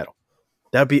Twisted Metal.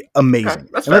 That'd be amazing.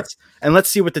 Okay, let's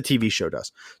see what the TV show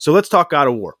does. So let's talk God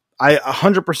of War. I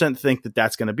 100% think that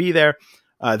that's going to be there.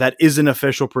 That is an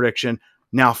official prediction.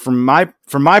 Now, from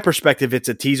my perspective, it's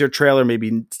a teaser trailer,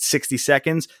 maybe 60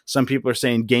 seconds. Some people are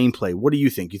saying gameplay. What do you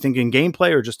think? You thinking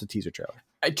gameplay or just a teaser trailer?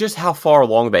 Just how far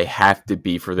along they have to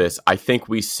be for this. I think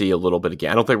we see a little bit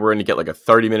again. I don't think we're going to get like a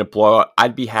 30-minute blowout.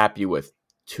 I'd be happy with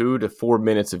 2 to 4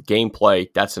 minutes of gameplay.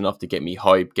 That's enough to get me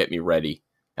hyped, get me ready.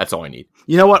 That's all I need.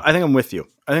 You know what? I think I'm with you.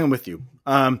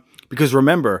 Because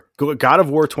remember, God of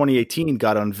War 2018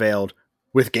 got unveiled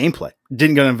with gameplay.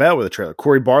 Didn't get unveiled with a trailer.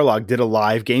 Cory Barlog did a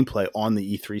live gameplay on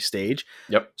the E3 stage.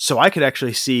 Yep. So I could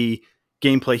actually see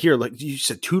gameplay here. Like you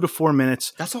said, 2 to 4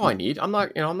 minutes. That's all I need. I'm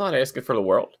not asking for the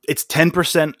world. It's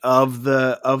 10% of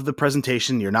the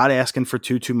presentation. You're not asking for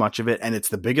too much of it. And it's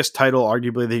the biggest title,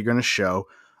 arguably, that you're going to show.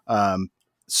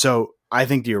 So I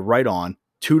think you're right on.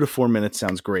 2 to 4 minutes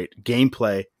sounds great.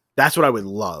 Gameplay. That's what I would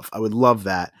love. I would love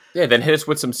that. Yeah. Then hit us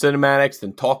with some cinematics,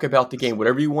 then talk about the game.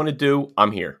 Whatever you want to do,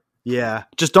 I'm here. Yeah,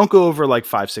 just don't go over like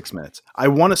 5-6 minutes. I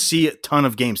want to see a ton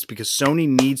of games because Sony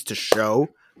needs to show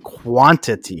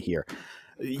quantity here.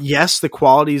 Yes, the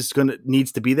quality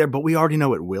needs to be there, but we already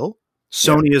know it will.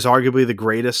 Sony is arguably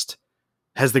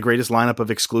has the greatest lineup of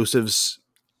exclusives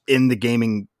in the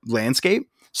gaming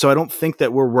landscape. So I don't think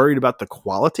that we're worried about the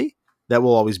quality. That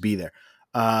will always be there.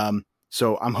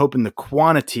 So I'm hoping the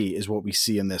quantity is what we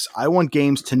see in this. I want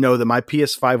games to know that my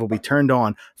PS5 will be turned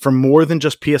on for more than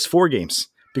just PS4 games.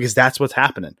 Because that's what's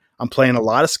happening. I'm playing a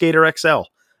lot of Skater XL,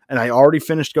 and I already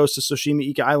finished Ghost of Tsushima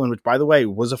Ika Island, which, by the way,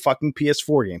 was a fucking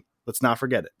PS4 game. Let's not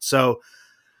forget it. So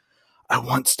I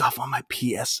want stuff on my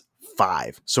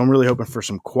PS5. So I'm really hoping for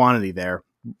some quantity there.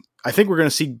 I think we're going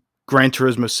to see Gran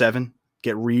Turismo 7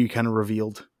 get kind of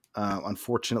revealed,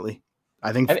 unfortunately.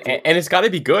 I think, and it's got to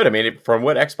be good. I mean, from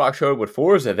what Xbox showed with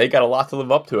Forza, they got a lot to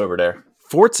live up to over there.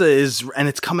 Forza and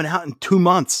it's coming out in 2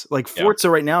 months. Like Forza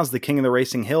right now is the king of the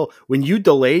racing hill. When you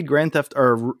delayed Gran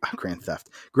Turismo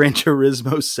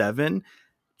 7,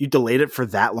 you delayed it for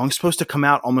that long. It's supposed to come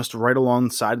out almost right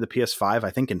alongside of the PS5, I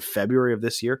think in February of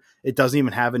this year. It doesn't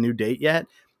even have a new date yet.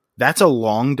 That's a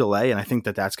long delay, and I think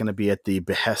that that's going to be at the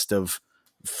behest of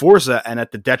Forza and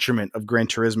at the detriment of Gran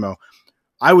Turismo.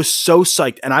 I was so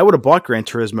psyched, and I would have bought Gran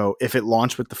Turismo if it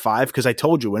launched with the 5, because I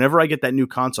told you, whenever I get that new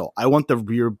console, I want the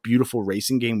real beautiful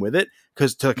racing game with it,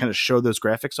 because to kind of show those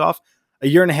graphics off. A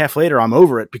year and a half later, I'm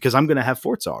over it, because I'm going to have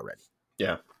Forza already.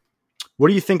 Yeah. What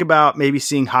do you think about maybe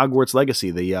seeing Hogwarts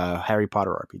Legacy, the Harry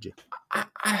Potter RPG?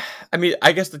 I mean,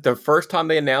 I guess the first time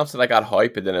they announced it, I got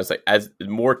hyped, and then it's like, as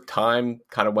more time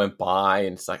kind of went by,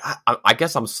 and it's like, I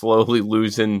guess I'm slowly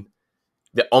losing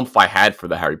the oomph I had for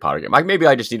the Harry Potter game. Like maybe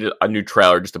I just needed a new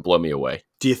trailer just to blow me away.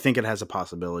 Do you think it has a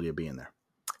possibility of being there?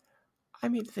 I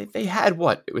mean, they had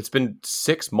what? It's been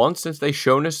 6 months since they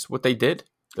shown us what they did.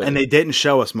 And they didn't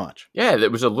show us much. Yeah, it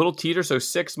was a little teeter, so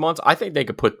 6 months. I think they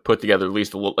could put together at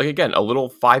least a little, like again, a little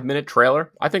 5-minute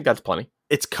trailer. I think that's plenty.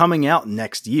 It's coming out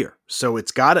next year, so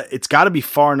it's gotta be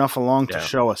far enough along to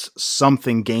show us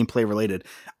something gameplay related.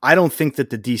 I don't think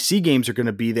that the DC games are going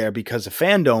to be there because of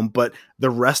fandom, but the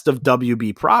rest of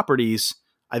WB properties,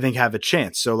 I think, have a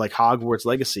chance. So like Hogwarts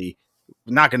Legacy,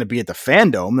 not going to be at the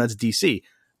fandom, that's DC,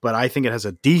 but I think it has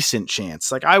a decent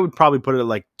chance. Like I would probably put it at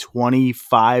like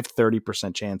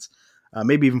 25-30% chance,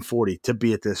 maybe even 40 to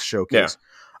be at this showcase.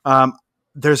 Yeah.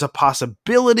 There's a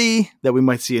possibility that we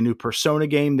might see a new Persona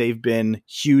game. They've been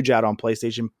huge out on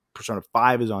PlayStation. Persona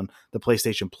 5 is on the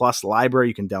PlayStation Plus library.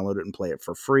 You can download it and play it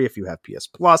for free if you have PS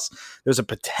Plus. There's a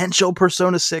potential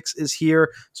Persona 6 is here.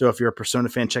 So if you're a Persona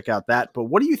fan, check out that. But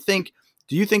what do you think?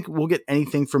 Do you think we'll get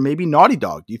anything from maybe Naughty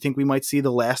Dog? Do you think we might see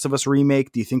The Last of Us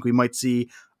remake? Do you think we might see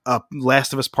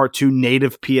Last of Us Part 2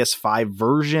 native PS5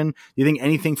 version? Do you think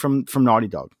anything from Naughty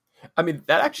Dog? I mean,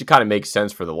 that actually kind of makes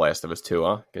sense for The Last of Us 2,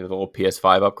 huh? Get a little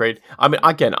PS5 upgrade. I mean,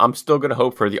 again, I'm still going to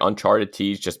hope for the Uncharted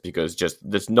tease just because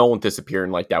there's no one disappearing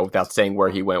like that without saying where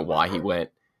he went, why he went.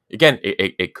 Again,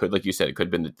 it could, like you said, it could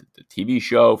have been the TV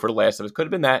show for The Last of Us. Could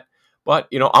have been that. But,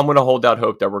 I'm going to hold out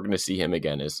hope that we're going to see him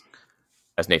again as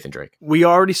Nathan Drake. We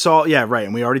already saw,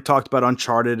 and we already talked about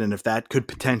Uncharted and if that could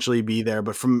potentially be there.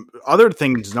 But from other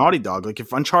things, Naughty Dog, like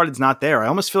if Uncharted's not there, I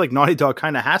almost feel like Naughty Dog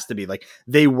kind of has to be. Like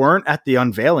they weren't at the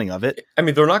unveiling of it. I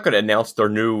mean, they're not going to announce the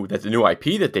new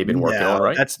IP that they've been working on,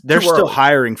 right? They're still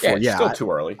hiring for. It's still too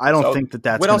early. I don't think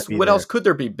that's what else. What else could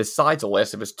there be besides The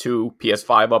Last of Us 2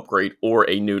 PS5 upgrade or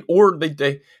a new? Or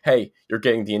they hey, you're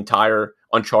getting the entire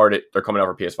Uncharted. They're coming out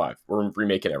for PS5. We're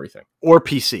remaking everything. Or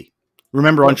PC.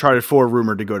 Remember, Uncharted 4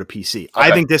 rumored to go to PC. Okay.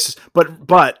 I think this is,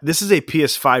 but this is a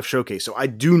PS5 showcase, so I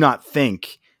do not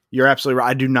think you're absolutely right.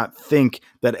 I do not think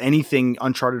that anything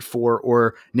Uncharted 4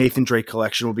 or Nathan Drake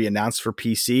Collection will be announced for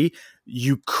PC.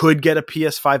 You could get a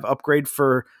PS5 upgrade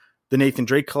for the Nathan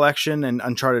Drake Collection and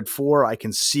Uncharted 4. I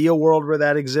can see a world where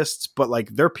that exists, but like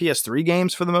they're PS3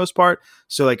 games for the most part.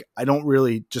 So like, I don't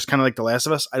really, just kind of like The Last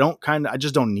of Us, I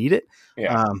just don't need it.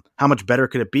 Yeah. How much better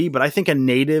could it be? But I think a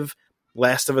native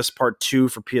Last of Us Part 2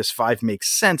 for PS5 makes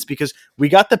sense because we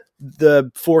got the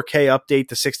 4K update,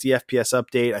 the 60 FPS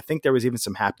update. I think there was even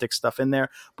some haptic stuff in there,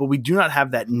 but we do not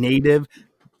have that native,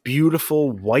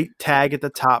 beautiful white tag at the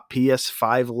top,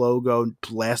 PS5 logo,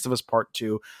 Last of Us Part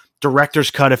 2. Director's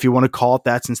cut, if you want to call it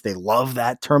that, since they love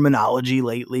that terminology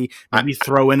lately. Maybe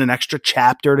throw in an extra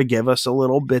chapter to give us a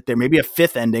little bit there. Maybe a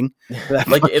fifth ending.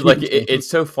 It's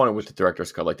so funny with the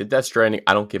director's cut. Like the Death Stranding,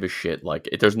 I don't give a shit. Like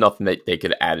there's nothing that they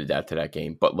could have added that to that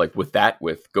game. But like with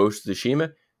Ghost of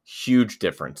Tsushima, huge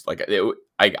difference. Like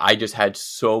I just had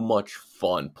so much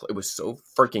fun. It was so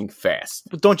freaking fast.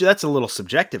 But don't you? That's a little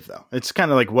subjective though. It's kind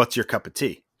of like, what's your cup of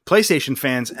tea? PlayStation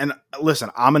fans, and listen,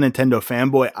 I'm a Nintendo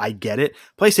fanboy. I get it.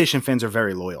 PlayStation fans are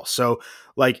very loyal. So,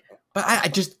 like, but I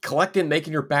just collecting,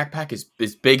 making your backpack as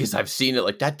big as I've seen it.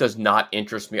 Like that does not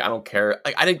interest me. I don't care.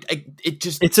 Like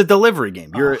it's a delivery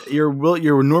game. You're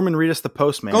Norman Reedus, the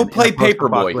postman. Go play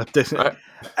Paperboy.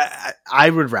 I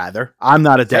would rather. I'm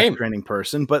not a Death Stranding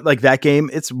person, but like that game,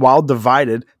 it's well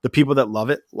divided. The people that love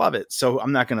it. So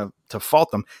I'm not going to fault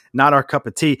them. Not our cup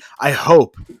of tea. I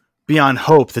hope. Beyond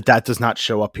hope that does not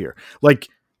show up here. Like,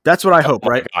 that's what I hope,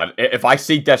 right? God. If I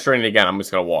see Death Stranding again, I'm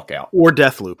just going to walk out. Or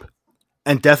Deathloop.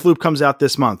 And Deathloop comes out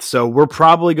this month, so we're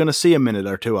probably going to see a minute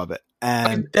or two of it.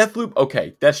 And Deathloop,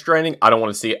 okay. Death Stranding, I don't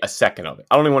want to see a second of it.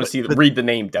 I don't even want to read the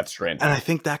name Death Stranding. And I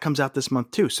think that comes out this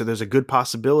month too. So there's a good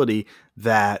possibility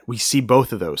that we see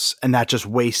both of those, and that just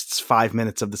wastes 5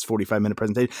 minutes of this 45-minute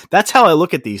presentation. That's how I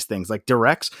look at these things, like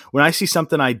directs. When I see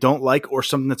something I don't like or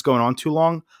something that's going on too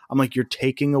long, I'm like, you're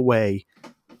taking away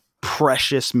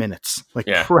precious minutes,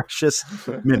 precious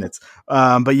minutes.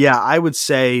 But yeah, I would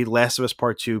say Last of Us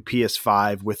Part 2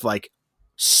 PS5 with like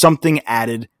something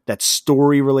added that's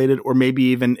story related, or maybe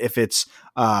even if it's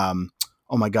oh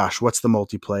my gosh, what's the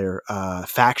multiplayer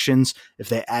factions? If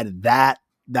they added that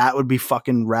would be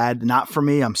fucking rad. Not for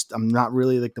me. I'm not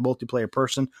really like the multiplayer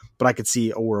person, but I could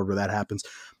see a world where that happens.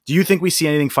 Do you think we see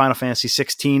anything Final Fantasy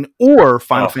 16 or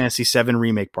Final Fantasy 7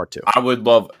 Remake Part 2? I would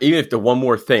love, even if the one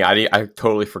more thing, I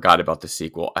totally forgot about the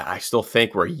sequel. I still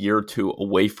think we're a year or two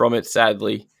away from it,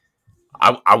 sadly.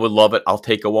 I would love it. I'll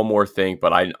take a one more thing,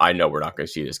 but I know we're not going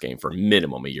to see this game for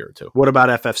minimum a year or two. What about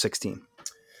FF16?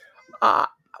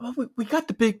 We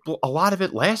got a lot of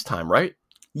it last time, right?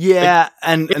 Yeah,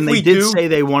 and they did say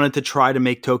they wanted to try to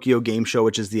make Tokyo Game Show,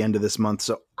 which is the end of this month.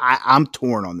 So I'm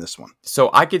torn on this one. So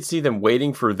I could see them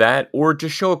waiting for that, or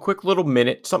just show a quick little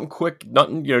minute, something quick.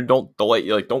 Nothing, don't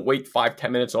delay. Don't wait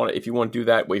 5-10 minutes on it. If you want to do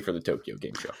that, wait for the Tokyo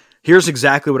Game Show. Here's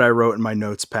exactly what I wrote in my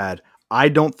notes pad. I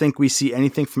don't think we see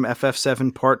anything from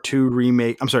FF7 Part 2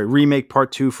 remake. I'm sorry, Remake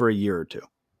Part 2 for a year or two.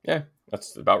 Yeah,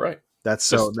 that's about right.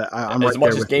 That's I'm as right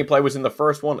much as gameplay was in the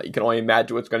first one, you can only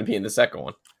imagine what's going to be in the second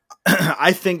one.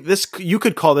 I think you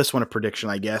could call this one a prediction,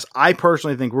 I guess. I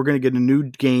personally think we're going to get a new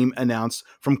game announced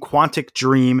from Quantic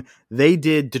Dream. They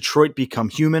did Detroit Become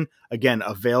Human, again,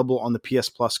 available on the PS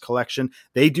Plus collection.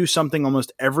 They do something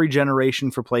almost every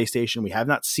generation for PlayStation. We have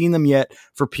not seen them yet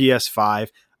for PS5.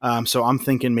 So I'm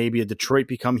thinking maybe a Detroit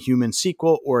Become Human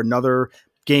sequel or another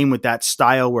game with that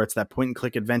style where it's that point and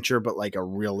click adventure, but like a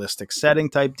realistic setting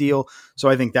type deal. So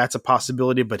I think that's a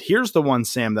possibility. But here's the one,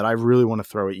 Sam, that I really want to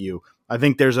throw at you. I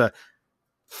think there's a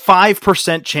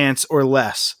 5% chance or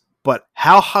less, but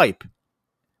how hype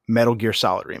Metal Gear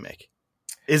Solid Remake?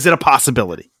 Is it a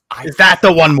possibility? Is that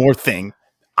the one more thing?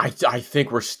 I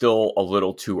think we're still a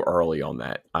little too early on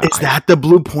that. Is that the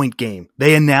Blue Point game?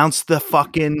 They announced the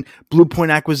fucking Blue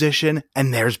Point acquisition,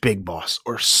 and there's Big Boss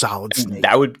or Solid Snake.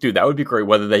 That would be great.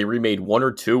 Whether they remade one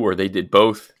or two, or they did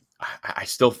both, I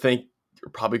still think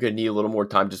you're probably going to need a little more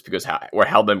time, just because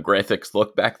how them graphics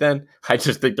looked back then. I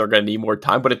just think they're going to need more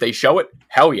time. But if they show it,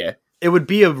 hell yeah. It would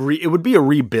be a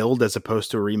rebuild as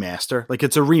opposed to a remaster. Like,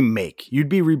 it's a remake. You'd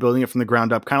be rebuilding it from the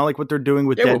ground up, kind of like what they're doing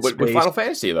with Dead Space, with Final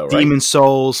Fantasy, though, right? Demon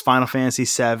Souls, Final Fantasy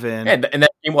 7, and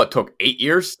that game took 8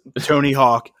 years. Tony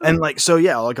Hawk, and like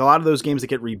a lot of those games that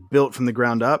get rebuilt from the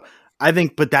ground up. I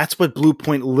think, but that's what Blue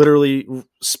Point literally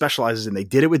specializes in. They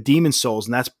did it with Demon Souls,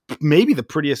 and that's maybe the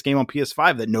prettiest game on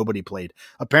PS5 that nobody played,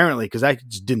 apparently, because that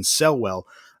just didn't sell well.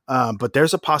 But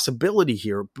there's a possibility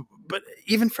here. But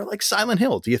even for like Silent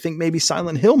Hill, do you think maybe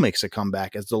Silent Hill makes a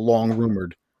comeback as the long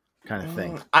rumored kind of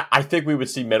thing. I think we would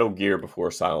see Metal Gear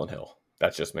before Silent Hill.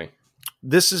 That's just me.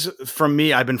 This is from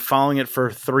me. I've been following it for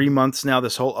 3 months now.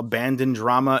 This whole abandoned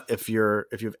drama. If you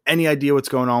have any idea what's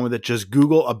going on with it, just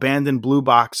Google abandoned Blue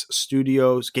Box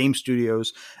Studios, game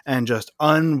studios, and just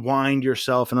unwind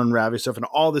yourself and unravel yourself and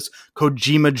all this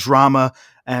Kojima drama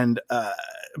and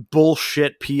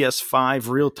bullshit PS5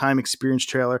 real-time experience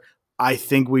trailer. I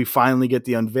think we finally get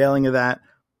the unveiling of that.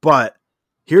 But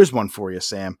here's one for you,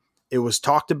 Sam. It was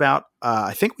talked about.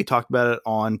 I think we talked about it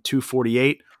on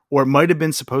 248. Or it might have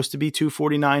been supposed to be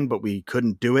 249, but we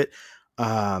couldn't do it.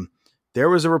 There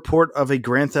was a report of a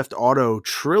Grand Theft Auto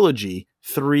trilogy,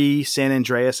 3, San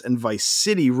Andreas, and Vice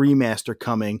City remaster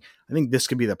coming. I think this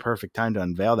could be the perfect time to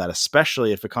unveil that,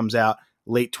 especially if it comes out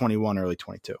late 21, early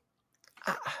 22.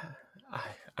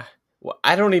 Well,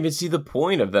 I don't even see the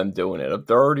point of them doing it.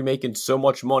 They're already making so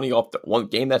much money off the one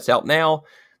game that's out now.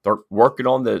 They're working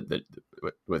on the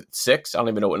with 6. I don't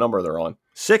even know what number they're on.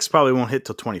 6 probably won't hit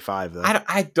till 25 though.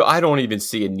 I don't even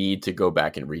see a need to go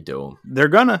back and redo them. They're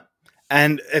gonna.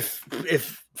 And if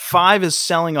 5 is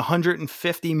selling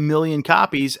 150 million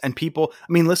copies and people,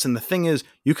 I mean, listen, the thing is,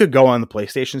 you could go on the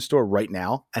PlayStation Store right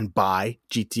now and buy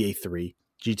GTA 3,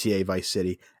 GTA Vice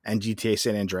City, and GTA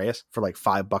San Andreas for like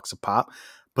 $5 a pop.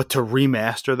 But to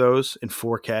remaster those in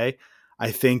 4K,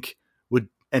 I think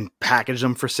and package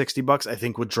them for $60, I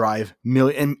think would drive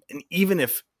million. And even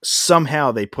if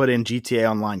somehow they put in GTA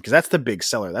Online, because that's the big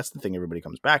seller, that's the thing everybody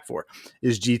comes back for,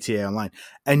 is GTA Online,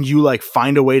 and you like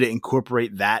find a way to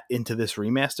incorporate that into this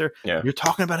remaster, you're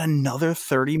talking about another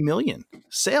 30 million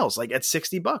sales, like at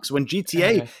 $60 when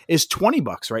GTA is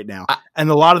 $20 right now, and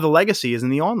a lot of the legacy is in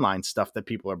the online stuff that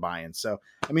people are buying. So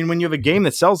I mean, when you have a game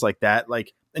that sells like that,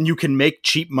 like, and you can make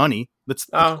cheap money, let's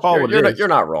call it what it is. You're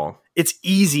not wrong. It's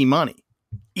easy money.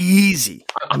 Easy.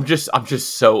 I'm just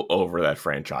so over that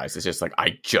franchise. It's just like,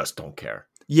 I just don't care.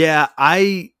 Yeah,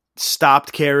 I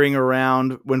stopped carrying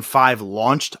around when 5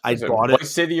 launched. I bought it.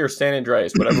 Vice City or San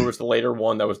Andreas, whatever was the later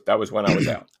one. That was when I was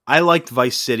out. I liked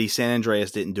Vice City. San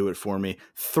Andreas didn't do it for me.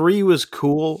 3 was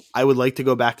cool. I would like to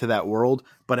go back to that world,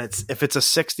 but if it's a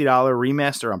 $60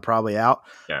 remaster, I'm probably out.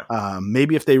 Yeah.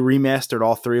 Maybe if they remastered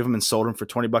all 3 of them and sold them for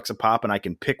 $20 a pop, and I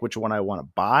can pick which one I want to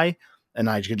buy, and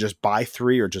I could just buy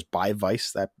 3 or just buy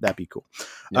Vice, that'd be cool.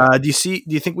 Yeah. Do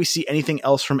you think we see anything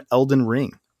else from Elden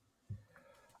Ring?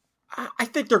 I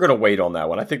think they're going to wait on that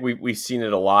one. I think we've seen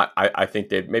it a lot. I think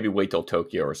they'd maybe wait till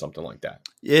Tokyo or something like that.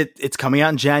 It's coming out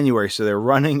in January, so they're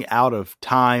running out of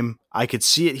time. I could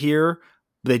see it here.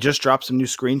 They just dropped some new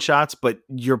screenshots, but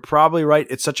you're probably right.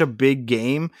 It's such a big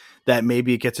game that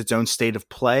maybe it gets its own state of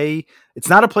play. It's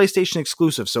not a PlayStation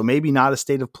exclusive, so maybe not a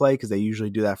state of play, because they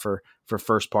usually do that for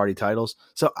first party titles.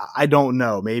 So I don't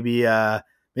know. Maybe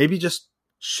just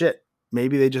shit.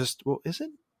 Maybe they just, well, is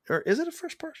it a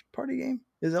first party game?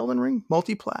 Is Elden Ring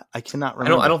multi-plat? I cannot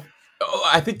remember.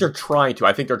 I think they're trying to.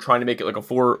 I think they're trying to make it like a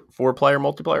four player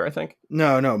multiplayer, I think.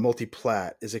 No,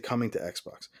 multi-plat. Is it coming to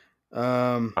Xbox?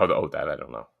 That I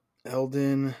don't know.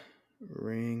 Elden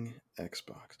Ring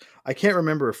Xbox. I can't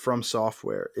remember if From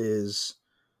Software is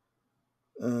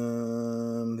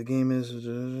the game is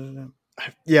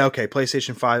okay,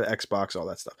 PlayStation 5, Xbox, all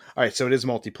that stuff. All right, so it is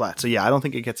multi-plat. So yeah, I don't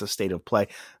think it gets a state of play.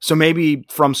 So maybe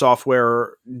From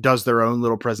Software does their own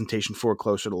little presentation for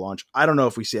closer to launch. I don't know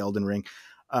if we see Elden Ring.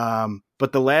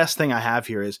 But the last thing I have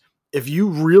here is, if you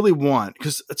really want,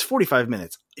 because it's 45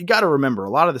 minutes, you got to remember, a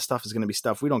lot of the stuff is going to be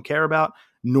stuff we don't care about,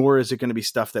 nor is it going to be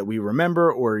stuff that we remember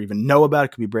or even know about. It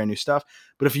could be brand new stuff.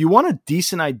 But if you want a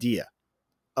decent idea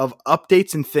of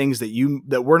updates and things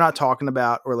that we're not talking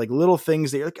about, or like little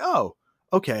things that you're like, oh,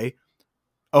 okay.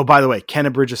 Oh, by the way, Ken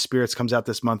of Bridge of Spirits comes out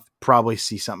this month. Probably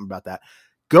see something about that.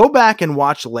 Go back and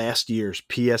watch last year's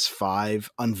PS5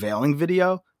 unveiling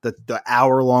video, the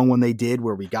hour-long one they did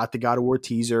where we got the God of War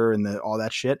teaser and all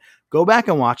that shit. Go back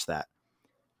and watch that.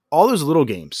 All those little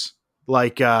games,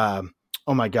 like, oh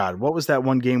my God, what was that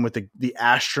one game with the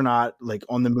astronaut like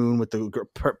on the moon with the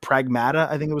Pragmata,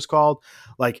 I think it was called?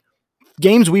 Like,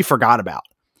 games we forgot about.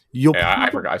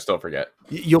 I still forget.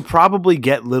 You'll probably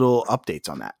get little updates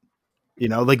on that. You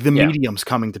know, like the Medium's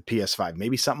coming to PS5,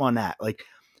 maybe something on that. Like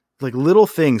little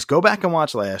things. Go back and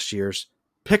watch last year's.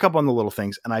 Pick up on the little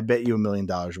things, and I bet you $1 million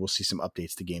we'll see some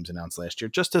updates to games announced last year,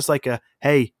 just as like a,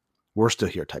 hey, we're still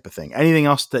here type of thing. Anything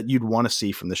else that you'd want to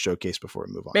see from the showcase before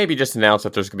we move on? Maybe just announce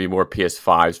that there's going to be more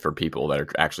PS5s for people that are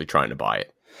actually trying to buy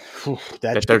it.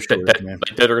 They're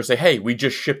going to say, hey, we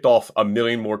just shipped off 1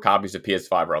 million more copies of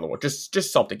PS5 around the world.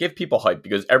 Just something. Give people hype,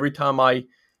 because every time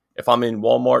if I'm in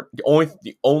Walmart,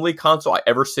 the only console I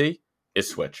ever see is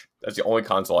Switch. That's the only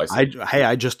console I see.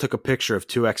 I just took a picture of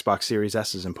 2 Xbox Series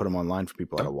S's and put them online for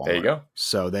people at Walmart. There you go.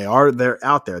 So they're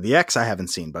out there. The X I haven't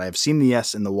seen, but I've seen the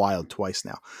S in the wild twice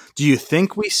now. Do you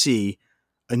think we see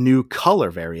a new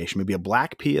color variation, maybe a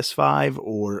black PS5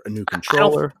 or a new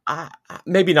controller?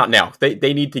 Maybe not now.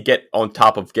 They need to get on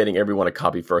top of getting everyone a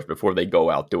copy first before they go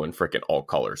out doing freaking all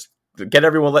colors. Get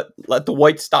everyone, let the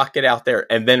white stock get out there,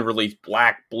 and then release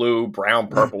black, blue, brown,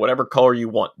 purple, whatever color you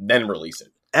want, then release it.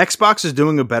 Xbox is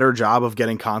doing a better job of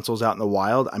getting consoles out in the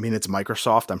wild. I mean, it's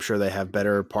Microsoft. I'm sure they have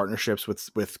better partnerships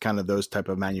with kind of those type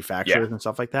of manufacturers and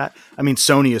stuff like that. I mean,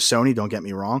 Sony is Sony, don't get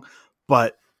me wrong,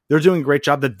 but they're doing a great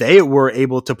job that they were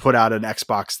able to put out an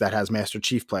Xbox that has Master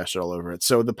Chief plastered all over it.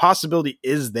 So the possibility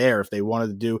is there if they wanted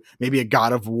to do maybe a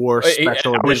God of War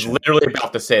special edition. I was literally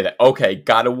about to say that. Okay,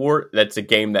 God of War, that's a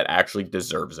game that actually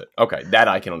deserves it. Okay, that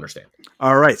I can understand.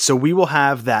 All right, so we will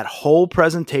have that whole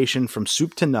presentation from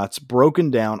soup to nuts broken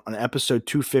down on episode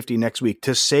 250 next week.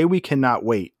 To say we cannot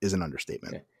wait is an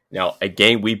understatement. Okay. Now, a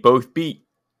game we both beat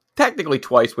technically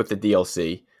twice with the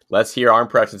DLC. Let's hear our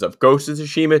impressions of Ghost of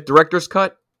Tsushima Director's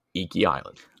Cut, Iki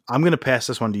Island. I'm going to pass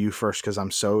this one to you first because I'm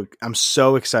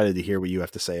so excited to hear what you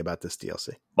have to say about this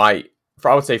DLC. I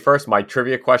would say first, my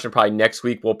trivia question probably next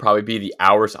week will probably be the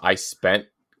hours I spent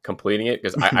completing it,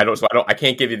 because I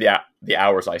can't give you the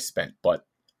hours I spent, but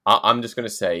I'm just going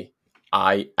to say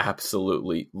I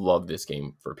absolutely love this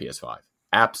game for PS5.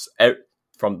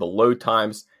 From the load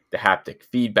times, the haptic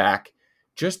feedback,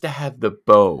 just to have the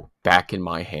bow back in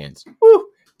my hands. Woo!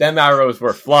 Them arrows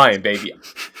were flying, baby.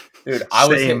 Dude,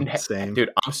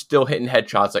 I'm still hitting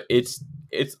headshots.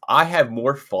 Like I have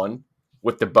more fun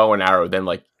with the bow and arrow than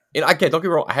don't get me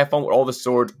wrong, I have fun with all the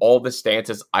swords, all the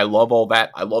stances. I love all that.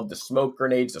 I love the smoke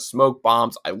grenades, the smoke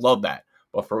bombs. I love that.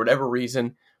 But for whatever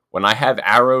reason, when I have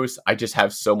arrows, I just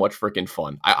have so much freaking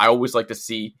fun. I always like to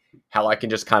see how I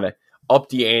can just kind of up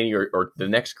the ante or the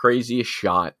next craziest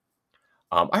shot.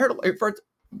 I heard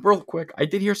real quick, I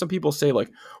did hear some people say like,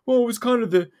 well, it was kind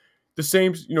of the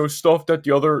same, stuff that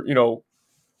the other,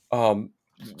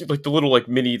 like the little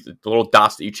the little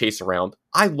dots that you chase around.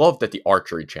 I love that the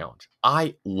archery challenge.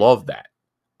 I love that.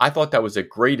 I thought that was a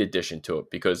great addition to it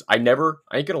because I ain't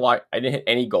gonna lie, I didn't hit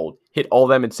any gold. Hit all of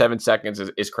them in 7 seconds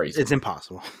is crazy. It's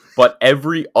impossible. But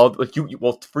every other,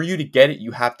 for you to get it,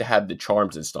 you have to have the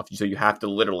charms and stuff. So you have to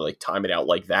literally time it out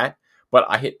like that. But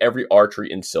I hit every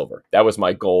archery in silver. That was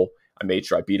my goal. I made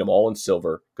sure I beat them all in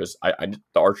silver because the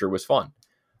archery was fun.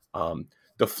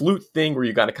 The flute thing where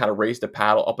you got to kind of raise the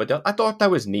paddle up and down, I thought that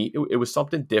was neat. It was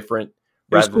something different.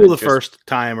 It was cool the first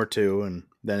time or two, and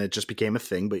then it just became a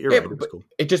thing. But you're right, it was cool.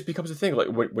 It just becomes a thing, like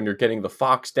when you're getting the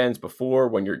fox dens before,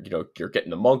 when you're getting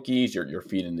the monkeys, you're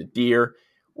feeding the deer,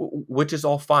 which is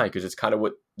all fine because it's kind of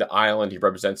what the island he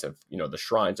represents of the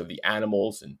shrines of the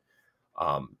animals, and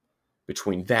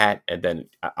between that and then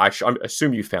I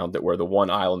assume you found that where the one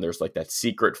island there's like that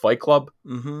secret fight club.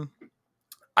 Mm-hmm.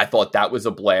 I thought that was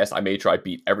a blast. I made sure I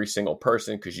beat every single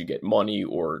person because you get money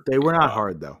or they were not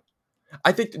hard though.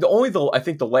 I think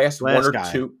the last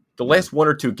one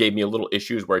or two gave me a little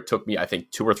issues where it took me, I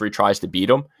think, 2 or 3 tries to beat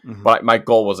them. Mm-hmm. But my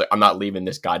goal was I'm not leaving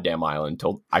this goddamn island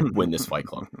until I win this fight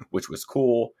club, which was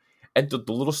cool. And the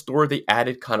little story they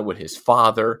added kind of with his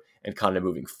father and kind of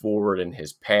moving forward in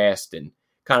his past and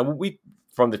kind of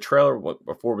from the trailer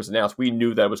before it was announced, we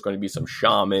knew that it was going to be some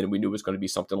shaman. We knew it was going to be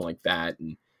something like that.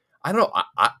 And I don't know.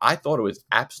 I thought it was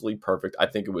absolutely perfect. I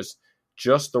think it was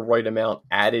just the right amount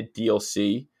added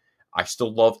DLC. I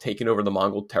still love taking over the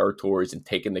Mongol territories and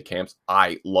taking the camps.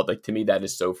 I love that. To me, that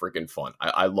is so freaking fun.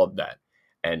 I love that.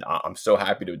 And I'm so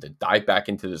happy to dive back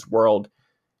into this world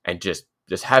and just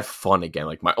have fun again.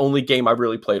 Like my only game I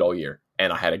really played all year,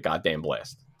 and I had a goddamn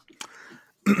blast.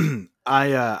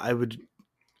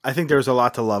 I think there's a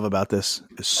lot to love about this.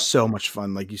 It's so much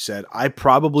fun. Like you said, I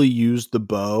probably used the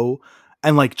bow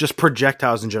and like just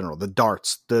projectiles in general, the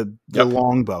darts, the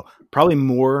long bow, probably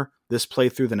more this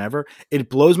playthrough than ever. It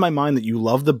blows my mind that you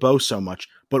love the bow so much,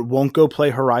 but won't go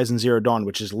play Horizon Zero Dawn,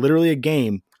 which is literally a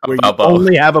game where you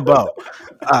only have a bow.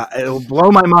 It'll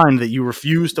blow my mind that you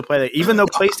refuse to play that. Even though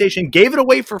PlayStation gave it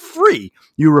away for free,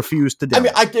 you refuse to do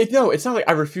it. I mean, no, it's not like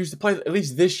I refuse to play it. At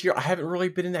least this year, I haven't really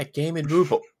been in that gaming mood.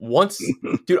 But once,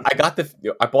 dude, I bought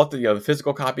the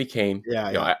physical copy came.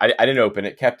 Yeah. I didn't open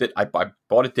it, kept it. I bought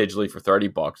it digitally for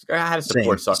 $30. I had to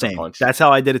support Sucker Punch. That's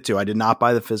how I did it too. I did not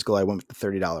buy the physical. I went with the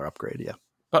 $30 upgrade. Yeah.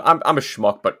 But I'm a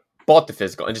schmuck. But bought the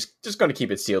physical and just going to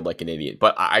keep it sealed like an idiot.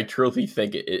 But I truly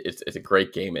think it's a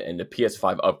great game, and the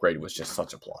PS5 upgrade was just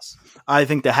such a plus. I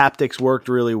think the haptics worked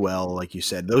really well. Like you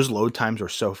said, those load times were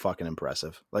so fucking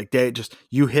impressive. Like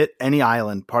you hit any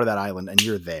island, part of that island, and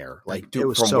you're there. Like dude, it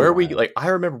was from so where wild. I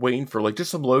remember waiting for like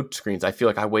just some load screens. I feel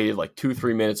like I waited like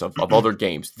 2-3 minutes of other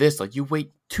games. This, like, you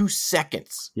wait 2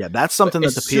 seconds. Yeah, that's something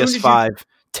that the PS5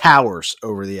 towers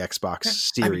over the Xbox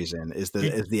Series is the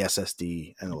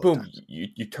SSD and the load boom, times.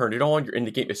 you turn it on, you're in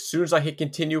the game. As soon as I hit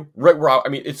continue, right where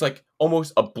it's like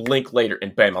almost a blink later,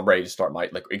 and bam, I'm ready to start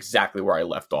exactly where I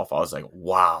left off. I was like,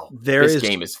 wow, this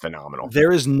game is phenomenal.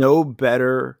 There is no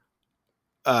better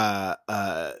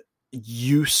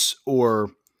use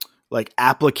or like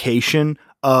application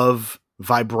of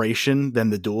vibration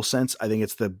than the DualSense. I think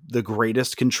it's the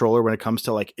greatest controller when it comes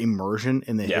to like immersion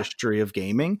in the history of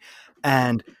gaming.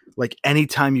 And like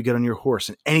anytime you get on your horse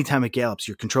and anytime it gallops,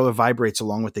 your controller vibrates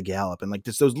along with the gallop. And like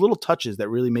it's those little touches that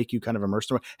really make you kind of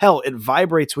immersed. Hell, it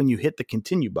vibrates when you hit the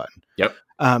continue button. Yep.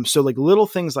 So like little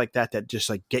things like that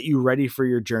just like get you ready for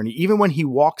your journey. Even when he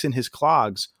walks in his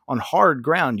clogs on hard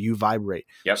ground, you vibrate.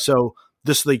 Yep. So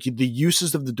this, like the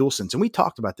uses of the DualSense, and we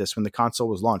talked about this when the console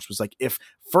was launched, was like if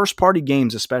first party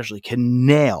games especially can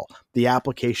nail the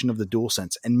application of the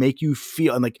DualSense and make you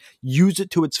feel and like use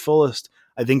it to its fullest,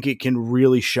 I think it can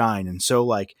really shine. And so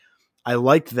like, I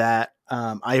liked that.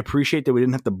 I appreciate that we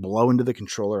didn't have to blow into the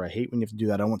controller. I hate when you have to do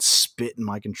that. I don't want spit in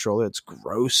my controller. It's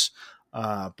gross.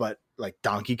 But like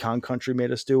Donkey Kong Country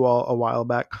made us do a while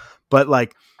back. But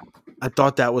like, I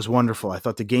thought that was wonderful. I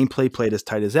thought the gameplay played as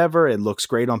tight as ever. It looks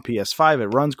great on PS5. It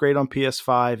runs great on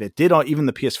PS5. It did even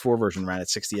the PS4 version ran at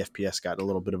 60 FPS, got a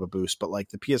little bit of a boost. But like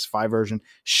the PS5 version,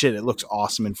 shit, it looks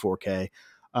awesome in 4K.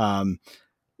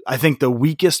 I think the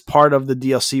weakest part of the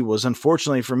DLC was,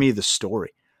 unfortunately for me, the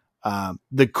story.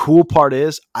 The cool part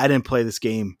is I didn't play this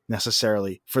game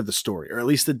necessarily for the story, or at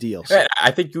least the DLC. I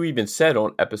think you even said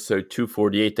on episode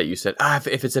 248 that you said,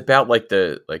 if it's about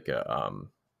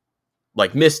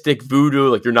like mystic voodoo,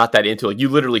 like you're not that into, like you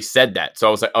literally said that. So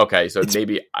I was like, okay, so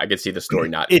maybe I could see the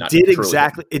story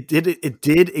It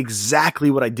did exactly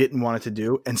what I didn't want it to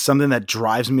do, and something that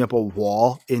drives me up a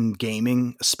wall in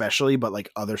gaming, especially, but like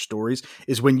other stories,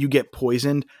 is when you get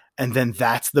poisoned. And then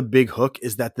that's the big hook,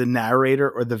 is that the narrator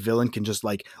or the villain can just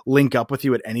like link up with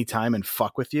you at any time and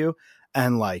fuck with you.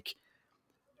 And like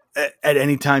at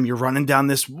any time you're running down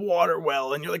this water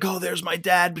well and you're like, oh, there's my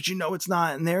dad, but you know, it's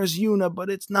not. And there's Yuna, but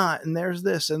it's not. And there's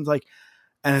this. And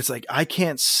it's like, I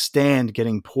can't stand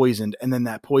getting poisoned. And then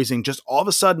that poison just all of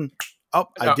a sudden,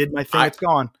 I did my thing. It's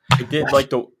gone.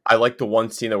 I like the one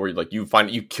scene where like you find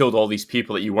you killed all these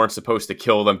people that you weren't supposed to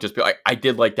kill them. Just be like, I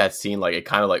did like that scene. Like it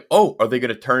kind of like, oh, are they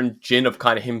going to turn Jin of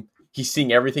kind of him? He's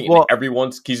seeing everything, and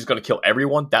he's just going to kill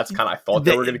everyone. That's kind of, I thought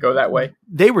they were going to go that way.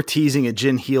 They were teasing a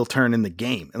Jin heel turn in the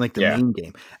game, and like the main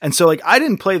game. And so like, I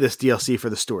didn't play this DLC for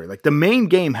the story. Like the main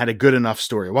game had a good enough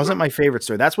story. It wasn't my favorite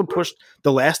story. That's what pushed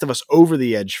The Last of Us over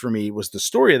the edge for me, was the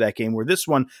story of that game, where this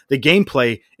one, the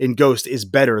gameplay in Ghost is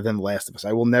better than The Last of Us.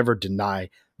 I will never deny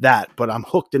that, but I'm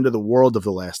hooked into the world of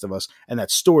The Last of Us and that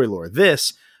story lore.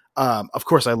 This, of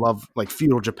course, I love like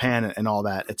feudal Japan and all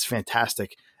that. It's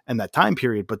fantastic. And that time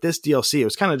period, but this DLC, it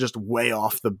was kind of just way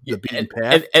off the beaten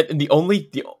path. And the only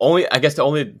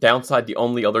downside, the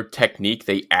only other technique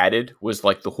they added was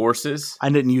like the horses. I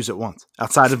didn't use it once,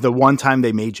 outside of the one time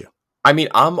they made you. I mean,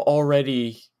 I was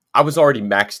already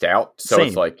maxed out, so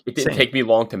it's like it didn't take me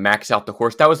long to max out the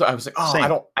horse. I was like,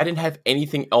 oh, I didn't have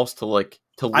anything else to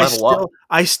level up.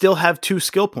 I still have 2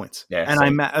 skill points,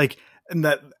 and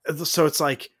so it's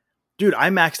like, dude, I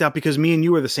maxed out because me and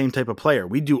you are the same type of player.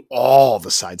 We do all the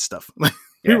side stuff.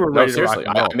 We were ready to rock and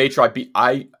roll. I made sure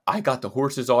I got the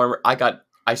horse's armor.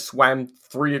 I swam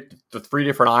the 3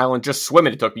 different islands, just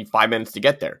swimming. It took me 5 minutes to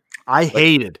get there. I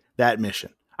hated that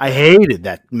mission. I hated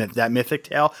that mythic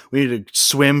tale. We needed to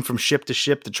swim from ship to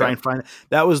ship to try and find it.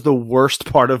 That was the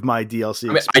worst part of my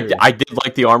DLC experience. I did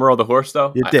like the armor of the horse,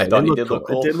 though. It did. I thought it did look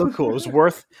cool. It did look cool. It was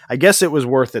worth. I guess it was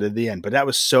worth it at the end, but that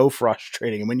was so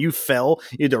frustrating. And when you fell,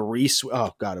 you had to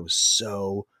oh god, it was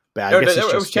so bad.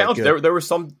 It was challenging. There were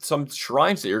some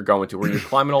shrines that you're going to where you're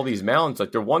climbing all these mountains.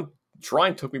 Like the one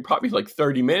shrine took me probably like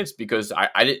 30 minutes because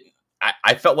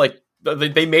I felt like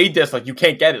they made this like you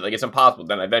can't get it, like it's impossible.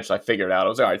 Then eventually I figured it out. I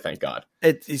was like, all right, thank God.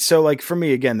 So like for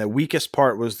me, again, the weakest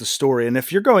part was the story. And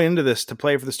if you're going into this to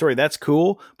play for the story, that's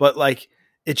cool. But like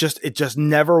it just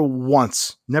never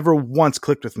once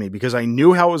clicked with me, because I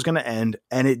knew how it was going to end,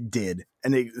 and it did.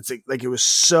 And it's like it was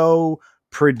so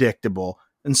predictable.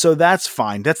 And so that's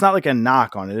fine. That's not like a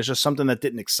knock on it. It's just something that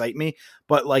didn't excite me.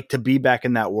 But like to be back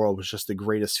in that world was just the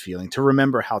greatest feeling. To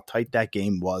remember how tight that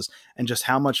game was and just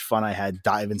how much fun I had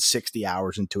diving 60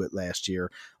 hours into it last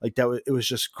year. Like it was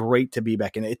just great to be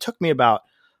back in it. It took me about,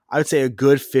 I would say, a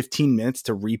good 15 minutes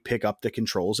to re-pick up the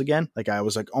controls again. Like I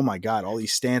was like, oh my God, all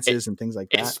these stances and things like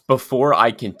that. It's before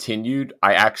I continued,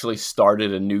 I actually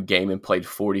started a new game and played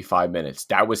 45 minutes.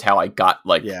 That was how I got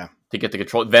to get the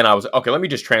control. Then I was okay, let me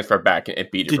just transfer back and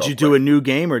beat it. Did you do a new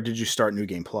game or did you start New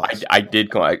Game Plus? I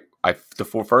did.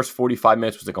 First 45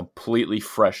 minutes was a completely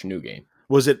fresh new game.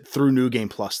 Was it through New Game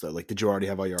Plus though? Like, did you already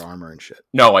have all your armor and shit?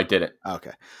 No, I didn't.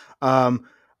 Okay.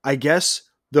 I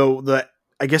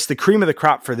guess the cream of the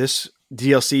crop for this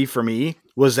DLC for me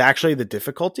was actually the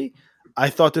difficulty. I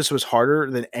thought this was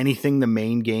harder than anything. The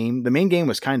main game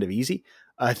was kind of easy.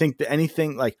 I think that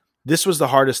anything like this was the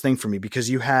hardest thing for me because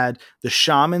you had the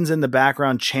shamans in the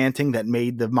background chanting that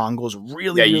made the Mongols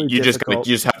really difficult.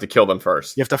 You just have to kill them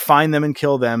first. You have to find them and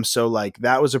kill them. So like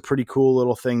that was a pretty cool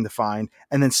little thing to find.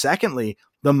 And then secondly,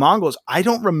 the Mongols, I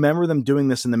don't remember them doing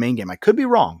this in the main game. I could be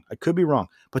wrong,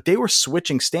 but they were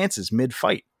switching stances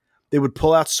mid-fight. They would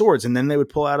pull out swords, and then they would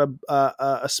pull out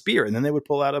a spear, and then they would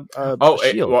pull out a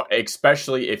shield.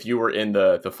 Especially if you were in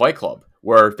the Fight Club,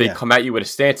 where they come at you with a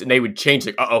stance, and they would change.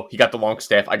 Like, he got the long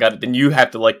staff. I got it. Then you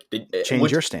have to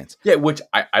change your stance. Yeah, which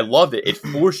I loved it. It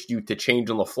forced you to change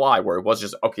on the fly, where it was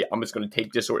just okay. I'm just going to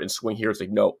take this sword and swing here. It's like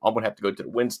no, I'm going to have to go to the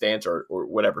wind stance or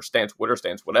whatever stance, water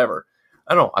stance, whatever.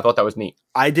 I don't know. I thought that was neat.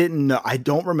 I didn't know. I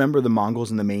don't remember the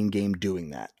Mongols in the main game doing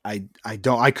that. I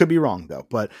don't. I could be wrong though,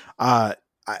 but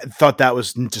I thought that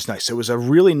was just nice. It was a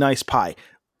really nice pie.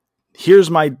 Here's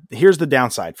the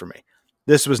downside for me.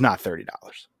 This was not $30.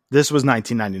 This was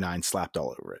 $19.99 slapped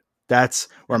all over it. That's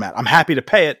where I'm at. I'm happy to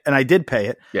pay it, and I did pay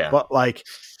it. Yeah. But like,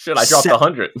 should I dropped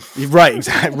 $100? Right,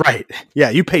 exactly. Right.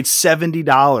 Yeah, you paid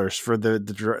 $70 for the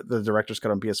director's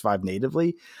cut on PS5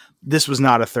 natively. This was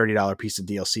not a $30 piece of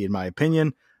DLC, in my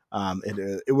opinion.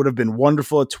 It would have been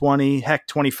wonderful at 20, heck,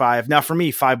 25. Now for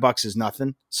me, $5 is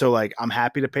nothing. So like, I'm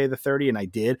happy to pay the 30 and I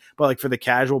did, but like for the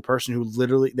casual person who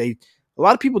literally a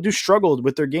lot of people do struggle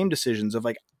with their game decisions of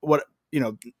like,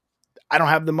 I don't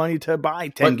have the money to buy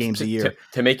 10 games a year.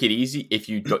 To make it easy, if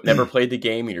you never played the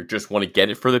game and you just want to get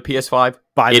it for the PS5,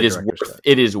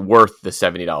 it is worth the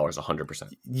 $70 100%.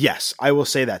 Yes, I will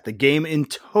say that. The game in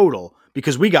total,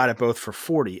 because we got it both for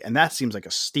 $40, and that seems like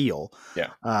a steal. Yeah.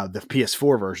 The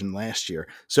PS4 version last year.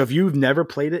 So if you've never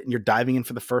played it and you're diving in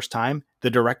for the first time, the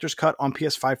director's cut on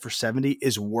PS5 for $70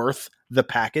 is worth the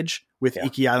package with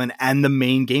Iki Island and the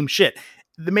main game. Shit.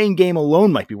 The main game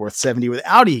alone might be worth $70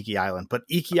 without Iki Island, but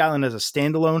Iki Island as a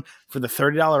standalone for the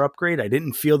 $30 upgrade, I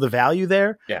didn't feel the value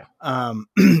there. Yeah. I'm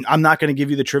not going to give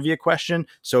you the trivia question.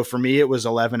 So for me, it was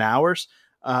 11 hours.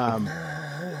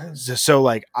 So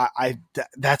like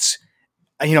that's,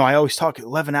 I always talk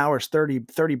 11 hours,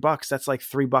 $30. That's like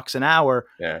 $3 an hour.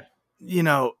 Yeah.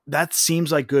 That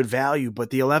seems like good value, but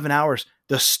the 11 hours,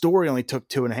 the story only took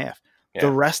 2.5. Yeah.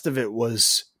 The rest of it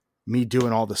was me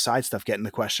doing all the side stuff, getting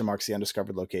the question marks, the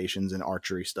undiscovered locations and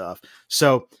archery stuff.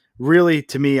 So really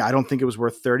to me, I don't think it was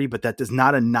worth 30, but that does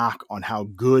not a knock on how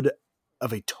good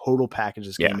of a total package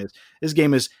this game is. This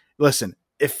game is, listen,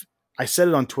 if I said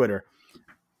it on Twitter,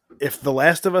 if The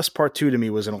Last of Us Part 2 to me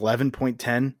was an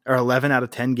 11.10 or 11 out of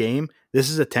 10 game,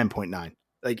 this is a 10.9.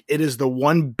 Like it is the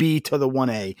 1B to the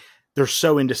 1A. They're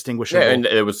so indistinguishable. Yeah, and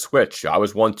it was switch. I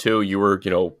was 1-2. You were,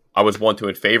 I was 1-2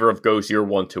 in favor of Ghost. You were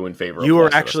 1-2 in favor of You were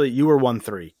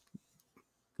 1-3.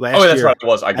 That's year, right. It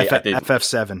was. I did.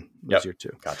 FF7 was your 2.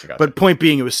 Gotcha. But point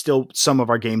being, it was still some of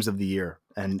our games of the year.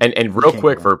 And real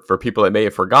quick, for people that may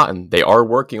have forgotten, they are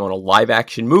working on a live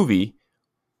action movie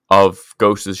of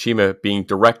Ghost of Tsushima being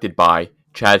directed by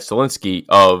Chad Stahelski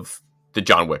of the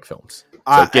John Wick films.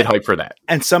 So get hyped for that.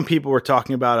 And some people were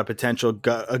talking about a potential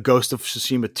a Ghost of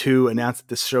Tsushima 2 announced at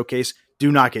this showcase.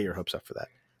 Do not get your hopes up for that.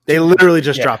 They literally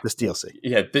just dropped this DLC.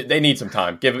 Yeah, they need some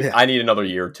time. I need another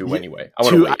year or two anyway.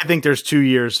 I think there's 2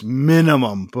 years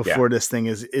minimum before this thing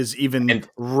is even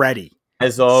ready.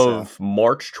 As of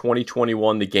March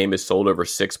 2021, the game has sold over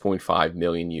 6.5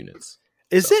 million units.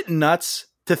 Is it nuts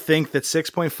to think that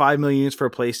 6.5 million units for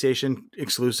a PlayStation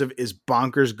exclusive is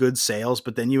bonkers good sales,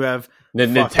 but then you have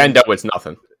Nintendo, it's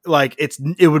nothing. Like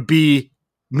it would be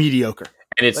mediocre.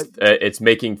 And it's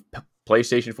making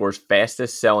PlayStation 4's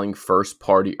fastest selling first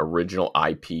party original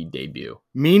IP debut.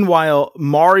 Meanwhile,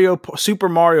 Super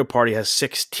Mario Party has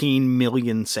 16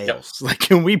 million sales. Yep. Like,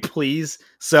 can we please?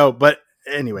 But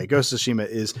anyway, Ghost of Tsushima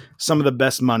is some of the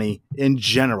best money in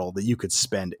general that you could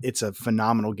spend. It's a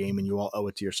phenomenal game, and you all owe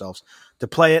it to yourselves to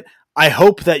play it. I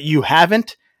hope that you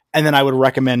haven't, And then I would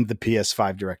recommend the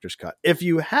PS5 Director's Cut. If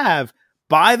you have,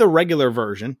 buy the regular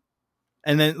version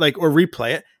and then or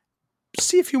replay it.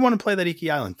 See if you want to play that Iki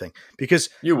Island thing, because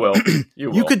you will.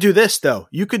 You could do this though.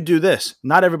 You could do this.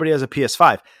 Not everybody has a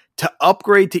PS5. To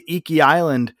upgrade to Iki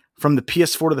Island from the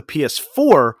PS4 to the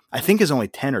PS4, I think is only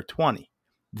 10 or 20.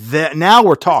 Now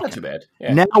we're talking. That's not too bad.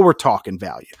 Yeah. Now we're talking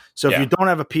value. So if you don't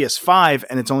have a PS5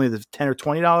 and it's only the $10 or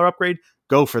 $20 upgrade,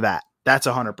 go for that. That's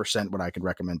 100% what I could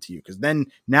recommend to you, because then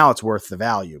now it's worth the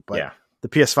value. But the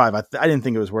PS5, I didn't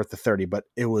think it was worth the 30, but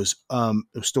it was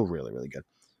still really, really good.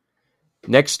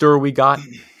 Next story we got,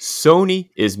 Sony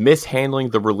is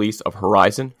mishandling the release of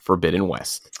Horizon Forbidden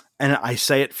West. And I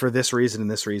say it for this reason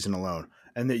and this reason alone.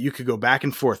 And that you could go back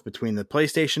and forth between the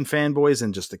PlayStation fanboys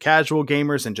and just the casual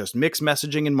gamers and just mixed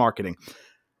messaging and marketing.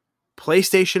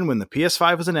 PlayStation, when the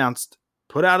PS5 was announced,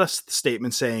 put out a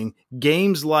statement saying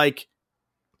games like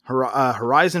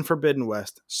Horizon Forbidden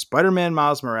West, Spider-Man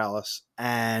Miles Morales,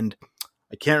 and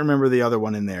I can't remember the other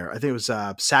one in there. I think it was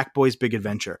Sackboy's Big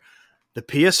Adventure. The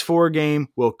PS4 game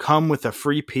will come with a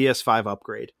free PS5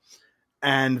 upgrade.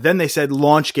 And then they said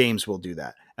launch games will do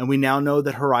that. And we now know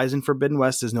that Horizon Forbidden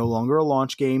West is no longer a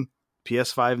launch game.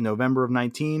 PS5 November of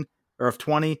 19 or of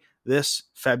 20, this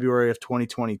February of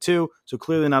 2022. So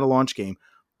clearly not a launch game.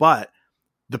 But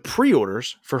the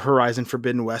pre-orders for Horizon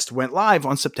Forbidden West went live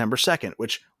on September 2nd,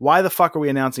 which why the fuck are we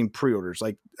announcing pre-orders?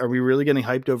 Like, are we really getting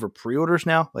hyped over pre-orders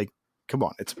now? Like, come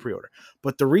on, it's a pre-order.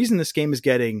 But the reason this game is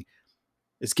getting,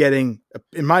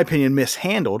 in my opinion,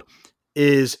 mishandled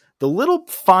is the little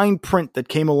fine print that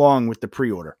came along with the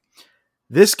pre-order.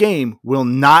 This game will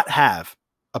not have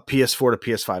a PS4 to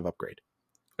PS5 upgrade.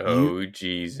 Oh,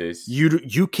 Jesus.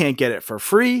 You can't get it for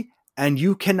free, and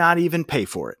you cannot even pay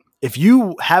for it. If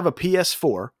you have a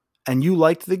PS4 and you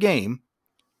liked the game,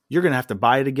 you're going to have to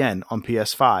buy it again on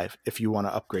PS5 if you want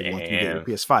to upgrade once you get your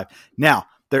PS5. Now,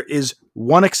 there is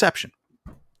one exception.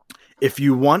 If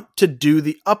you want to do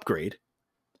the upgrade,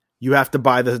 you have to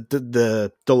buy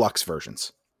the deluxe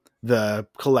versions, the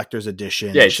collector's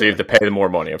edition. Yeah, so you have to pay them more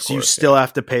money, of course. So you still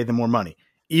have to pay them more money,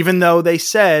 even though they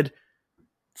said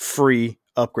free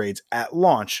upgrades at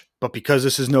launch. But because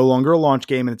this is no longer a launch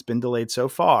game and it's been delayed so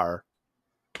far,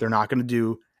 they're not going to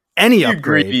do any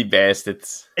upgrade. Greedy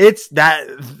bastards. It's that,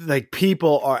 like,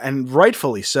 people are, and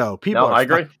rightfully so. People are. I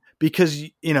agree. Because,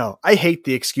 I hate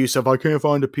the excuse of I can't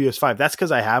find a PS5. That's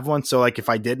because I have one. So, like, if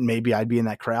I didn't, maybe I'd be in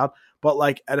that crowd. But,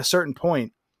 like, at a certain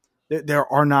point, there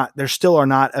still are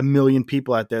not a million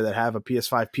people out there that have a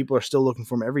PS5. People are still looking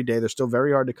for them every day. They're still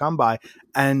very hard to come by.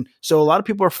 And so a lot of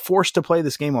people are forced to play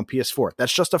this game on PS4.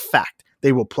 That's just a fact.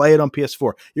 They will play it on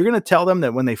PS4. You're going to tell them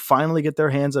that when they finally get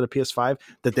their hands on a PS5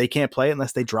 that they can't play it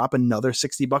unless they drop another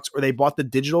 $60 or they bought the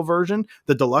digital version,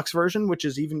 the deluxe version, which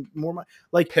is even more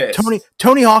like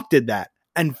Tony Hawk did that,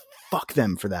 and fuck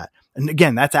them for that. And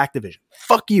again, that's Activision.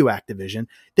 Fuck you, Activision.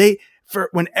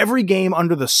 When every game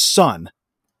under the sun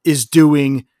is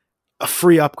doing a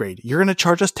free upgrade, you're going to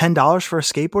charge us $10 for a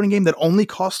skateboarding game that only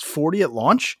costs $40 at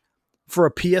launch for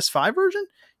a PS5 version?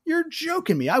 You're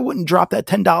joking me. I wouldn't drop that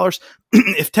 $10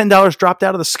 if $10 dropped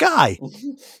out of the sky.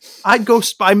 I'd go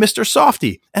buy Mr.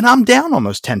 Softy, and I'm down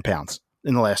almost 10 pounds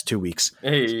in the last 2 weeks.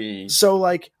 Hey. So,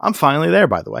 like, I'm finally there,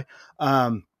 by the way.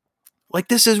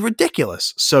 This is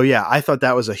ridiculous. So, yeah, I thought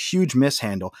that was a huge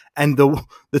mishandle. And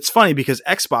that's funny because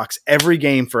Xbox, every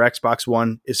game for Xbox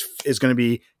One is going to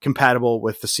be compatible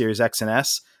with the Series X and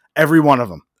S. Every one of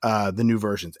them, the new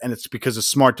versions. And it's because of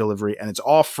smart delivery, and it's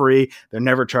all free. They're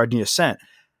never charging you a cent.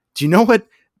 Do you know what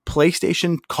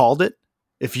PlayStation called it?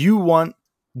 If you want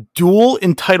dual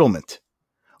entitlement.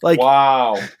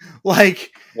 Wow.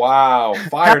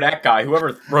 Fire that guy.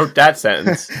 Whoever wrote that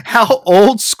sentence. How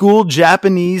old school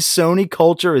Japanese Sony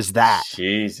culture is that?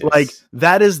 Jesus.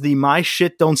 That is the my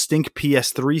shit don't stink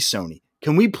PS3 Sony.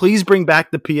 Can we please bring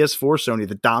back the PS4 Sony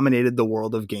that dominated the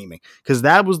world of gaming? Because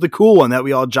that was the cool one that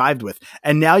we all jived with.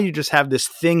 And now you just have this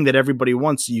thing that everybody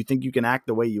wants, so you think you can act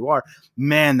the way you are.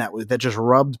 Man, that just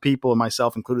rubbed people, and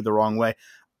myself included, the wrong way.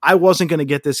 I wasn't going to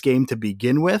get this game to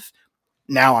begin with.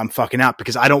 Now I'm fucking out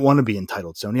because I don't want to be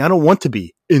entitled, Sony. I don't want to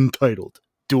be entitled.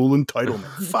 Dual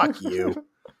entitlement. Fuck you.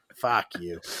 Fuck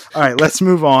you. All right, let's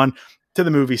move on to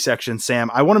the movie section.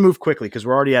 Sam, I want to move quickly because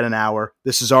we're already at an hour.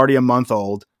 This is already a month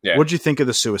old. Yeah. What'd you think of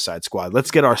the Suicide Squad?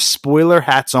 Let's get our spoiler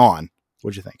hats on.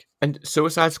 What'd you think? And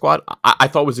Suicide Squad, I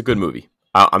thought was a good movie.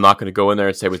 I'm not going to go in there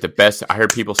and say it was the best. I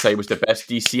heard people say it was the best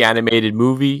DC animated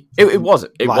movie. It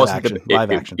wasn't. It wasn't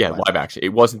live action. Live action.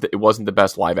 It wasn't the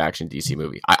best live action DC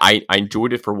movie. I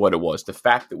enjoyed it for what it was. The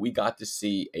fact that we got to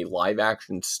see a live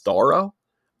action Starro,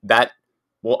 that's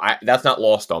not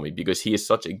lost on me because he is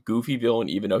such a goofy villain.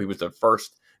 Even though he was the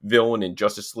first villain in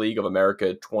Justice League of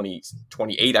America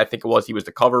 2028, I think it was. He was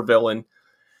the cover villain.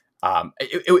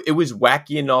 It was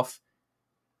wacky enough.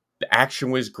 The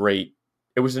action was great.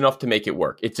 It was enough to make it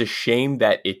work. It's a shame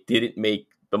that it didn't make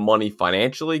the money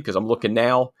financially, because I'm looking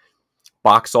now.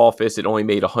 Box office, it only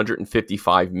made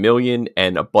 $155 million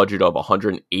and a budget of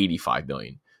 $185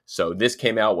 million. So this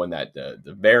came out when that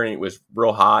the variant was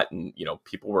real hot, and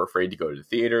people were afraid to go to the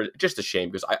theater. Just a shame,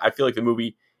 because I feel like the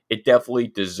movie, it definitely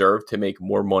deserved to make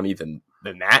more money than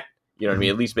that. You know what I mean?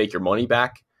 At least make your money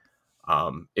back.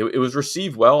 It was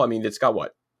received well. I mean, it's got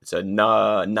what? It's a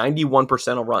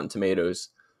 91% on Rotten Tomatoes.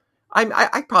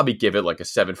 I probably give it like a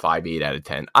 7.58 out of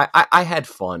 10. I had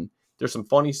fun. There's some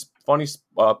funny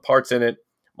parts in it.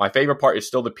 My favorite part is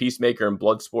still the Peacemaker and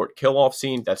Bloodsport kill-off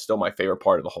scene. That's still my favorite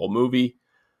part of the whole movie.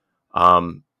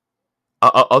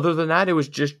 Other than that, it was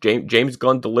just James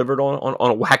Gunn delivered on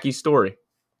a wacky story.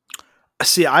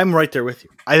 See, I'm right there with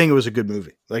you. I think it was a good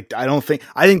movie. I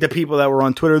think the people that were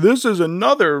on Twitter, this is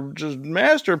another just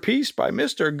masterpiece by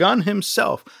Mr. Gunn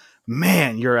himself.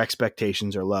 Man, your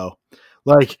expectations are low.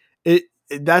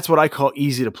 That's what I call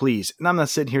easy to please. And I'm not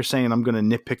sitting here saying I'm going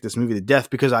to nitpick this movie to death,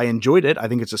 because I enjoyed it. I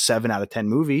think it's a 7 out of 10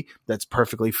 movie. That's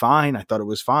perfectly fine. I thought it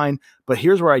was fine. But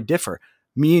here's where I differ.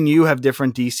 Me and you have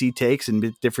different DC takes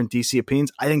and different DC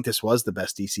opinions. I think this was the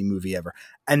best DC movie ever.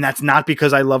 And that's not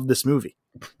because I love this movie.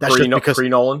 That's just because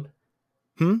pre-Nolan?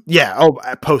 Yeah. Oh,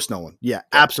 post Nolan. Yeah,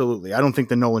 absolutely. I don't think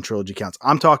the Nolan trilogy counts.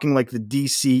 I'm talking like the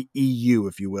DC EU,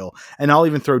 if you will. And I'll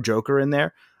even throw Joker in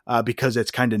there because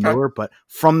it's kind of newer. But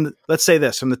let's say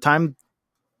this, from the time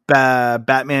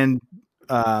Batman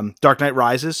Dark Knight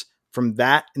Rises, from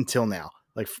that until now,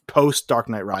 like post Dark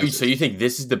Knight Rises. So you think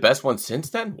this is the best one since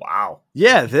then? Wow.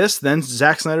 Yeah, then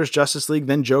Zack Snyder's Justice League,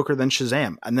 then Joker, then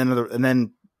Shazam, and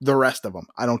then the rest of them.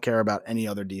 I don't care about any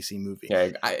other DC movie.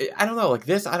 Yeah, I don't know. Like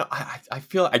this, I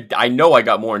feel I know I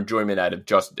got more enjoyment out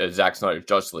of Zack Snyder's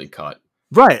Justice League cut.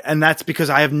 Right, and that's because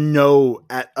I have no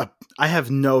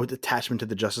attachment to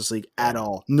the Justice League at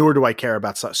all. Nor do I care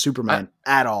about Superman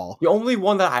at all. The only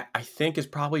one that I think is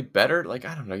probably better, like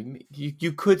I don't know,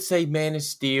 you could say Man of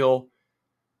Steel,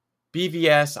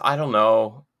 BVS. I don't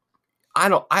know. I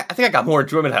think I got more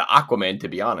enjoyment out of Aquaman, to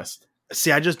be honest.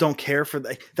 See, I just don't care for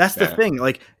that's the thing.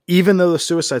 Like, even though the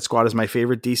Suicide Squad is my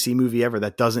favorite DC movie ever,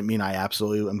 that doesn't mean I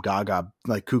absolutely am gaga,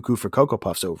 like cuckoo for Cocoa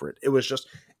Puffs over it. It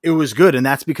was good. And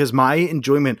that's because my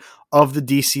enjoyment of the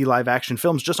DC live action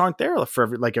films just aren't there for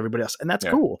everybody else. And that's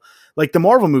cool. Like, the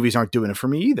Marvel movies aren't doing it for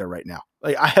me either right now.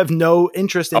 Like, I have no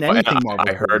interest in anything Marvel.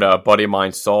 I heard a buddy of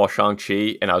mine saw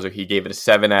Shang-Chi, and he gave it a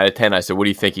 7 out of 10. I said, what do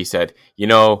you think? He said,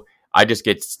 I just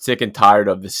get sick and tired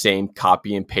of the same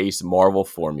copy and paste Marvel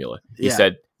formula. He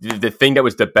said the thing that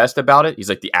was the best about it, he's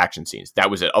like, the action scenes. That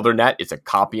was it. Other than that, it's a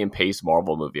copy and paste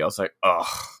Marvel movie. I was like, ugh.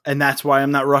 And that's why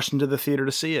I'm not rushing to the theater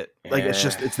to see it. Like,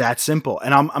 it's that simple.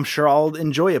 And I'm sure I'll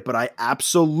enjoy it, but I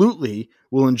absolutely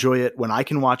will enjoy it when I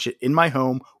can watch it in my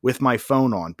home with my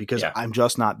phone on, because I'm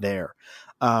just not there.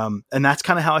 And that's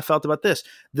kind of how I felt about this.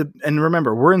 And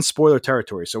remember, we're in spoiler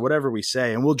territory, so whatever we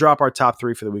say, and we'll drop our top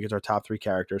 3 for the week as our top 3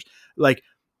 characters. Like,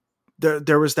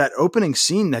 there was that opening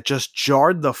scene that just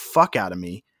jarred the fuck out of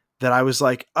me, that I was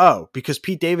like, oh, because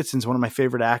Pete Davidson's one of my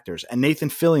favorite actors, and Nathan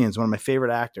Fillion's one of my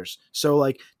favorite actors. So,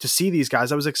 like, to see these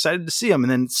guys, I was excited to see them.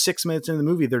 And then 6 minutes into the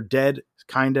movie, they're dead,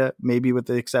 kind of, maybe with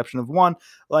the exception of one.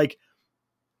 Like,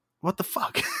 what the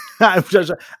fuck?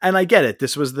 And I get it.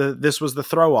 This was the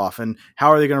throw off. And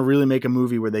how are they going to really make a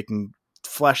movie where they can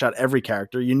flesh out every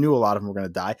character? You knew a lot of them were going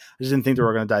to die. I just didn't think they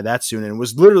were going to die that soon. And it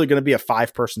was literally going to be a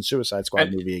 5-person Suicide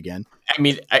Squad movie again. I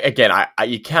mean,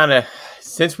 you kind of,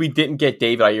 since we didn't get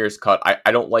David Ayer's cut,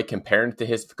 I don't like comparing it to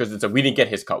his, because we didn't get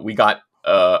his cut. We got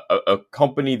a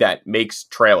company that makes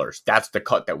trailers. That's the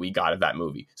cut that we got of that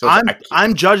movie. So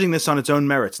I'm judging this on its own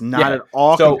merits, not at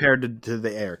all compared to the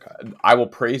Ayer cut. I will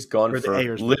praise Gunn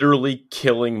for literally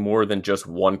killing more than just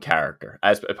one character,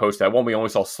 as opposed to that one we only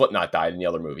saw Slipknot died in the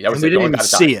other movie. We didn't even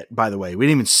see it, by the way. We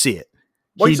didn't even see it.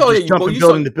 He just jumped from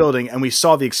building to building, and we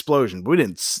saw the explosion, but we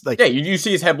didn't like. Yeah, you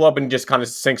see his head blow up and just kind of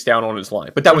sinks down on his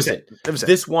line. But that was it.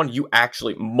 This one, you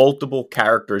actually, multiple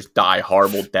characters die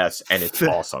horrible deaths, and it's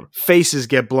awesome. Faces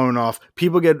get blown off.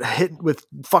 People get hit with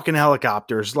fucking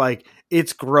helicopters. Like,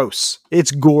 it's gross.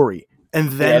 It's gory. And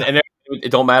then and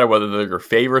it don't matter whether they're your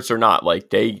favorites or not. Like,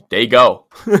 they go.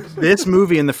 This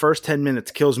movie in the first 10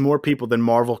 minutes kills more people than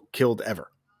Marvel killed ever.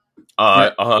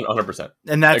 100%.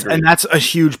 And that's a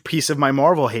huge piece of my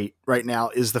Marvel hate right now,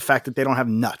 is the fact that they don't have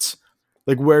nuts.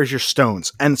 Like, where's your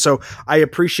stones? And so I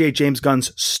appreciate James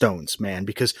Gunn's stones, man,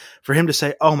 because for him to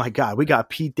say, oh my God, we got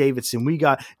Pete Davidson, we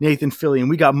got Nathan Fillion,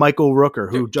 we got Michael Rooker,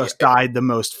 who just died the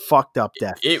most fucked up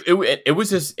death. It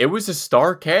was a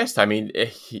star cast. I mean,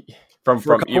 from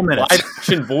live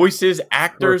action voices,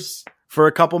 actors. For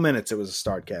a couple minutes, it was a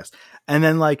star cast. And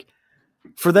then like,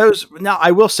 for those, now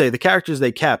I will say the characters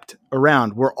they kept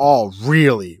around were all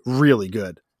really, really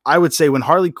good. I would say when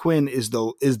Harley Quinn is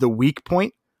the weak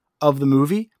point of the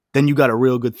movie, then you got a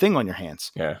real good thing on your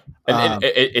hands. Yeah. And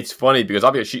it's funny because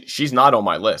obviously she's not on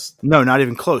my list. No, not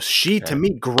even close. To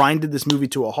me, grinded this movie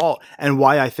to a halt. And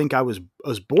why I think I was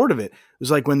bored of it was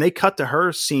like when they cut to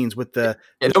her scenes with the...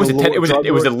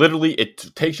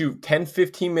 It takes you 10,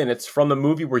 15 minutes from the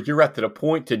movie where you're at to the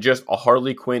point to just a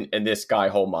Harley Quinn and this guy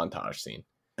whole montage scene.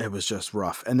 It was just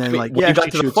rough. And then when you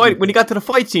got to the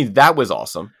fight scenes, that was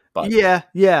awesome. But. Yeah.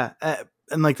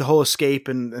 And like the whole escape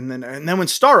and then when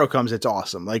Starro comes, it's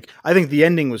awesome. Like, I think the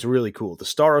ending was really cool. The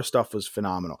Starro stuff was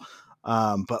phenomenal.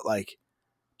 But like,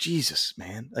 Jesus,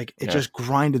 man, like it just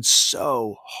grinded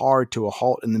so hard to a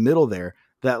halt in the middle there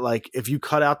that like, if you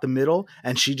cut out the middle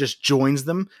and she just joins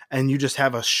them and you just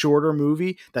have a shorter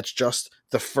movie, that's just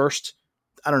the first,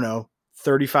 I don't know,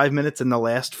 35 minutes and the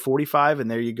last 45. And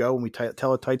there you go. When we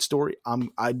tell a tight story,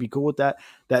 I'd be cool with that.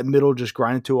 That middle just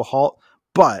grinded to a halt.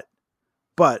 But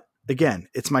again,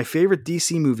 it's my favorite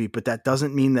DC movie, but that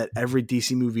doesn't mean that every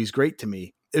DC movie is great to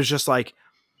me. It's just like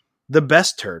the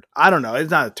best turd. I don't know.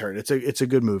 It's not a turd. It's a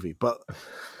good movie, but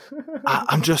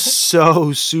I'm just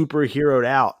so superheroed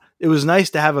out. It was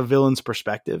nice to have a villain's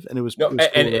perspective, and it was cool.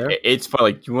 It's funny.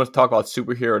 Like, you want to talk about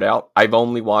superheroed out? I've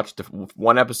only watched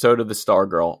one episode of The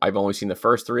Stargirl. I've only seen the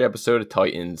first 3 episodes of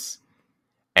Titans,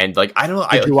 and like, I don't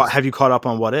know. Have you caught up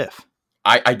on What If?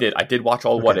 I did watch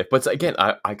all What If, but again,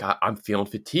 I'm feeling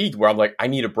fatigued where I'm like, I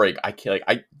need a break. I can't,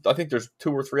 like, I think there's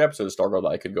 2 or 3 episodes of Stargirl that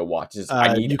I could go watch.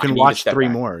 You can watch 3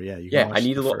 more. I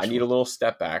need a little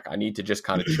step back. I need to just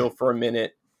kind of chill for a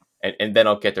minute, and then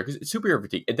I'll get there because it's superhero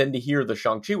fatigue. And then to hear the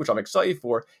Shang-Chi, which I'm excited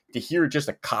for, to hear just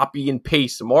a copy and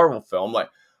paste Marvel film, like,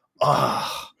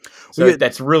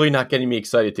 that's really not getting me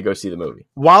excited to go see the movie.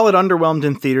 While it underwhelmed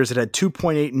in theaters, it had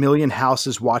 2.8 million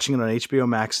houses watching it on HBO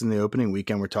Max in the opening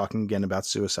weekend. We're talking again about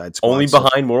Suicide Squad. Only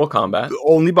behind Mortal Kombat.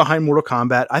 Only behind Mortal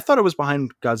Kombat. I thought it was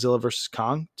behind Godzilla vs.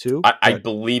 Kong, too. I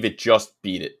believe it just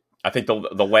beat it. I think the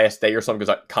last day or something,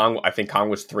 because I think Kong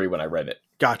was 3 when I read it.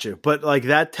 Gotcha. But like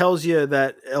that tells you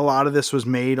that a lot of this was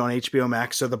made on HBO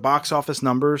Max. So the box office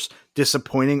numbers,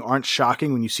 disappointing, aren't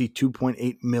shocking when you see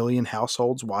 2.8 million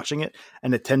households watching it.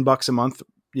 And at $10 a month,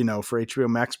 for HBO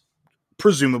Max,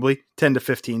 presumably 10 to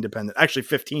 15, dependent. Actually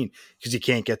 15, because you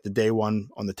can't get the day one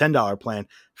on the $10 plan.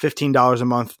 $15 a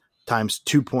month times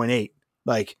 2.8.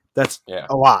 Like, that's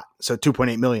a lot. So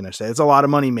 2.8 million, I say. It's a lot of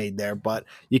money made there, but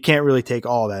you can't really take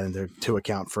all that into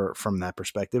account from that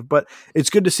perspective. But it's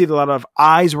good to see that a lot of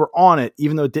eyes were on it,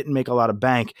 even though it didn't make a lot of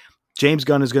bank. James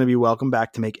Gunn is going to be welcome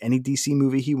back to make any DC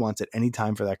movie he wants at any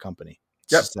time for that company.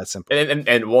 It's just that simple.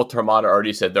 And Walter Hamada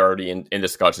already said they're already in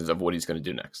discussions of what he's going to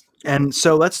do next. And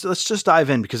so let's just dive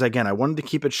in, because again, I wanted to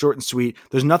keep it short and sweet.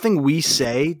 There's nothing we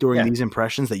say during these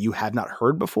impressions that you had not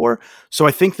heard before. So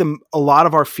I think a lot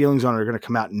of our feelings on it are going to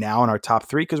come out now in our top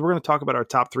 3, because we're going to talk about our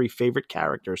top 3 favorite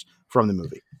characters from the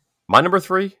movie. My number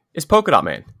 3 is Polka Dot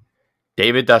Man.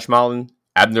 David Dastmalin,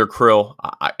 Abner Krill.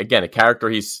 Again, a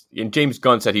character James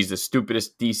Gunn said he's the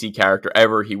stupidest DC character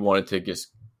ever. He wanted to just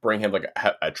bring him like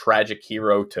a tragic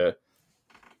hero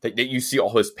that you see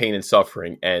all his pain and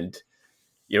suffering. And,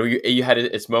 you had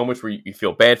its moments where you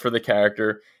feel bad for the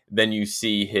character. Then you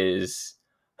see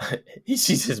he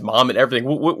sees his mom and everything,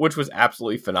 which was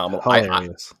absolutely phenomenal.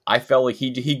 I felt like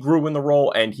he grew in the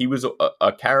role, and he was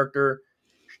a character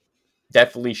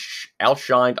definitely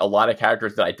outshined a lot of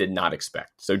characters that I did not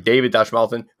expect. So David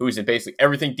Dastmalin, who's in basically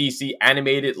everything DC,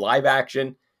 animated, live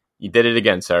action, you did it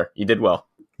again, sir. You did well.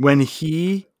 When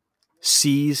he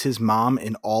sees his mom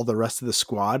and all the rest of the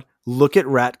squad, look at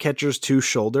Ratcatcher's 2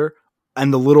 shoulder,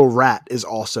 and the little rat is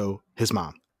also his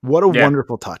mom. What a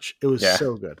wonderful touch. It was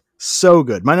so good. So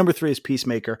good. My number 3 is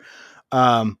Peacemaker.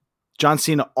 John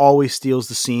Cena always steals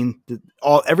the scene.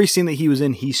 Every scene that he was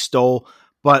in, he stole.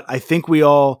 But I think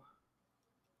the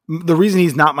reason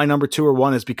he's not my number 2 or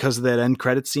 1 is because of that end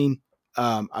credit scene.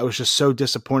 I was just so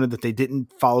disappointed that they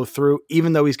didn't follow through,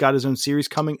 even though he's got his own series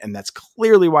coming, and that's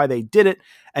clearly why they did it.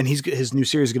 And his new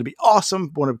series is going to be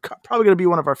awesome. Probably going to be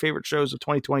one of our favorite shows of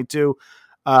 2022.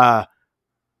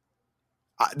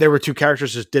 There were 2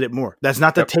 characters just did it more. That's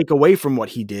not to take away from what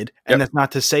he did, and that's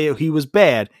not to say he was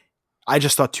bad. I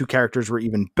just thought 2 characters were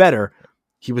even better.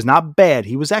 He was not bad.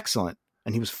 He was excellent,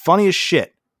 and he was funny as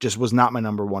shit. Just was not my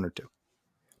number 1 or 2.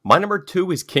 My number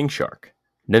 2 is King Shark,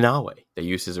 Nanaue. They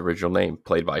used his original name,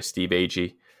 played by Steve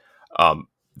Agee,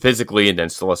 physically, and then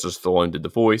Sylvester Stallone did the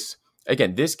voice.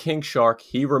 Again, this King Shark,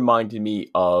 he reminded me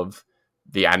of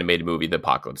the animated movie The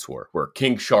Apocalypse War, where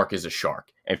King Shark is a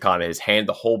shark, and kind of his hand,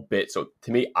 the whole bit. So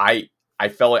to me, I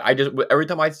felt like every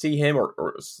time I see him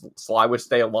or Sly would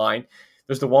stay a line,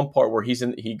 there's the one part where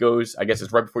he goes, I guess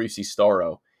it's right before you see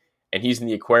Starro, and he's in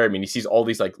the aquarium and he sees all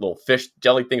these like little fish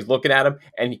jelly things looking at him,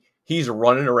 and he's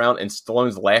running around and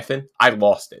Stallone's laughing. I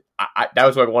lost it. That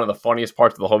was like one of the funniest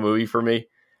parts of the whole movie for me.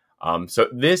 So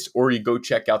this, or you go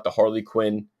check out the Harley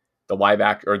Quinn, the live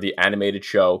act or the animated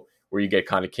show, where you get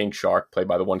kind of King Shark played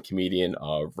by the one comedian,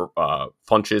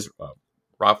 Funches,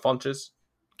 Rob Funches.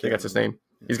 I think that's his name.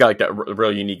 He's got like that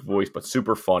real unique voice, but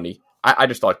super funny. I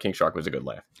just thought King Shark was a good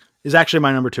laugh. Is actually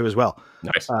my number 2 as well.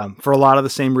 Nice. For a lot of the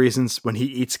same reasons. When he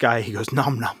eats guy, he goes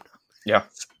nom nom. Yeah.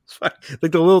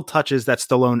 Like the little touches that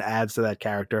Stallone adds to that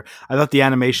character. I thought the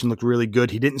animation looked really good.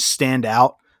 He didn't stand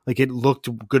out. Like it looked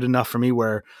good enough for me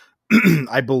where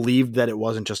I believed that it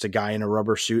wasn't just a guy in a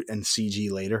rubber suit and CG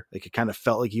later. Like it kind of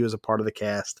felt like he was a part of the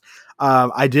cast.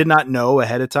 I did not know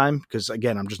ahead of time, because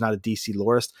again, I'm just not a DC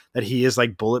lorist, that he is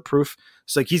like bulletproof.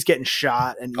 So like he's getting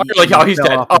shot and he's dead.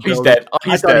 He's dead.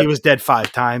 I thought he was dead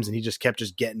 5 times and he just kept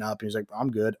getting up. And he's like,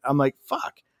 I'm good. I'm like,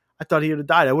 fuck. I thought he would have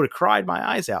died. I would have cried my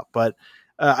eyes out, but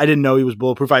I didn't know he was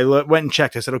bulletproof. I went and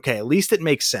checked. I said, okay, at least it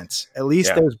makes sense. At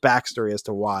least there's backstory as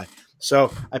to why.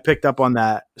 So I picked up on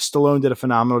that. Stallone did a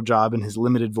phenomenal job in his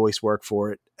limited voice work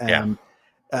for it. And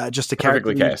just a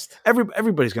perfectly cast.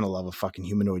 Everybody's going to love a fucking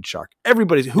humanoid shark.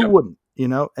 Who wouldn't, you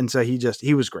know? And so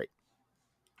he was great.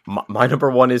 My number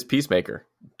 1 is Peacemaker.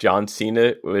 John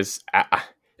Cena was,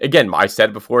 again, I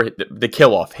said before, the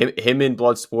kill off, him in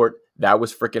Bloodsport. That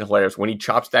was freaking hilarious when he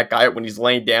chops that guy up when he's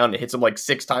laying down and hits him like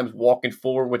 6 times walking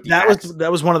forward with the axe.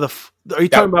 That was one of the. Are you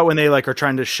talking about when they like are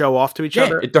trying to show off to each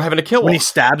other? They're having a kill when off. he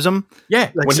stabs him.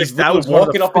 Yeah, like, when he's that was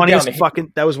walking up and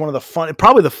down. That was one of the fun,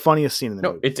 probably the funniest scene in the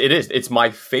movie. It is. It's my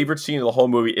favorite scene of the whole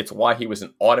movie. It's why he was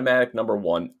an automatic number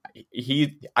 1.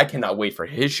 I cannot wait for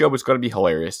his show. It's going to be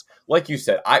hilarious. Like you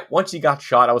said, once he got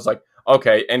shot, I was like,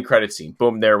 okay, end credit scene.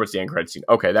 Boom, there was the end credit scene.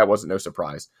 Okay, that wasn't no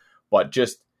surprise, but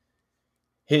just.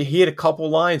 He had a couple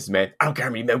lines, man. I don't care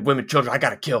how many men, women, children I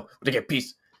gotta kill to get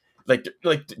peace. Like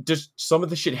just some of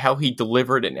the shit, how he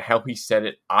delivered it and how he said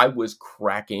it. I was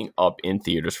cracking up in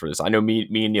theaters for this. I know me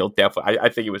and Neil definitely. I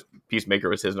think it was Peacemaker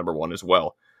was his number 1 as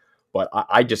well. But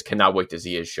I just cannot wait to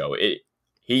see his show.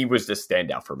 He was the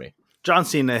standout for me. John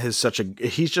Cena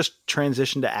he's just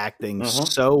transitioned to acting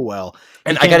so well.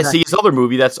 And I got to see his other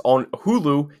movie that's on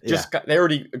Hulu. They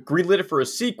already greenlit it for a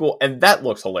sequel, and that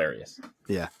looks hilarious.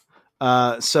 Yeah.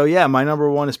 So yeah, my number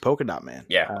 1 is Polka Dot Man.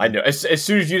 Yeah, I know. As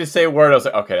soon as you just say a word, I was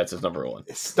like, okay, that's his number 1.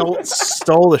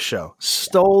 Stole the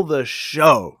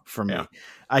show from me.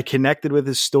 I connected with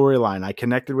his storyline. I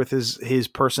connected with his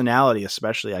personality,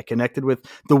 especially. I connected with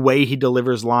the way he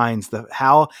delivers lines,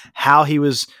 how he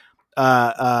was,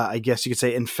 I guess you could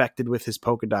say, infected with his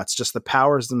polka dots, just the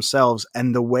powers themselves,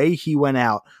 and the way he went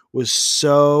out was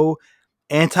so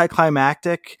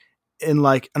anticlimactic.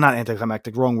 Not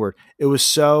anticlimactic, wrong word. It was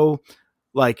so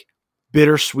like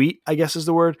bittersweet, I guess is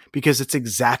the word, because it's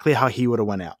exactly how he would have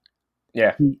went out.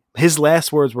 Yeah. His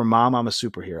last words were, "Mom, I'm a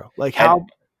superhero." Like how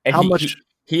much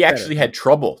he actually had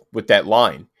trouble with that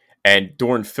line. And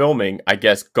during filming, I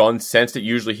guess Gunn sensed it.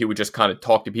 Usually he would just kind of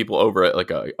talk to people over like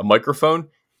a microphone.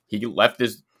 He left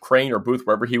his crane or booth,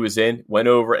 wherever he was in, went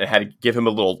over and had to give him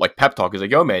a little like pep talk. He's like,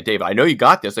 "Yo, man, Dave, I know you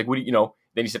got this. Like, what do you know?"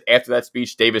 Then he said after that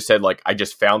speech, David said, like, I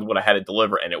just found what I had to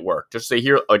deliver and it worked. Just to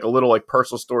hear like a little like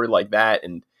personal story like that,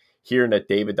 and hearing that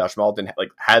David Dashmalton like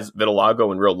has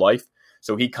vitiligo in real life.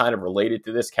 So he kind of related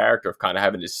to this character of kind of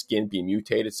having his skin be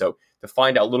mutated. So to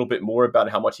find out a little bit more about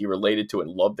how much he related to it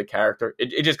and loved the character,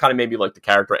 it just kind of made me like the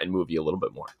character and movie a little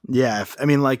bit more. Yeah. I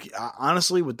mean, like,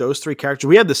 honestly, with those 3 characters,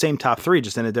 we had the same top 3,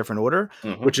 just in a different order,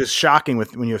 which is shocking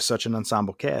when you have such an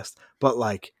ensemble cast. But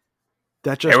like,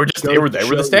 that just they were the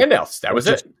standouts. That was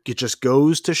it. It just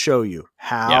goes to show you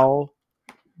how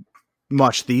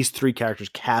much these 3 characters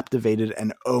captivated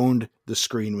and owned the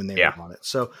screen when they were on it.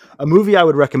 So a movie I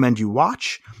would recommend you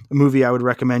watch, a movie I would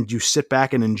recommend you sit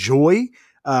back and enjoy,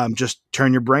 just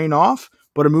turn your brain off,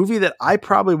 but a movie that I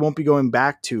probably won't be going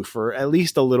back to for at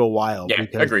least a little while. Yeah,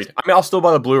 agreed. I mean, I'll still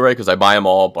buy the Blu-ray because I buy them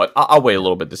all, but I'll wait a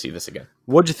little bit to see this again.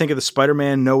 What'd you think of the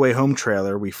Spider-Man No Way Home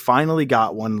trailer? We finally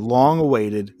got one, long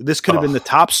awaited. This could have been the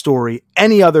top story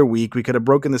any other week. We could have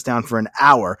broken this down for an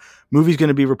hour. Movie's going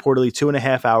to be reportedly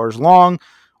 2.5 hours long.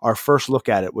 Our first look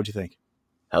at it. What'd you think?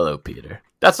 Hello, Peter.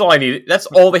 That's all I needed. That's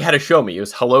all they had to show me. It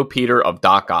was Hello, Peter of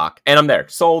Doc Ock. And I'm there.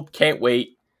 Sold. Can't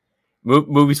wait.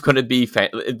 movies couldn't be.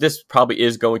 This probably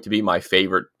is going to be my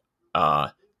favorite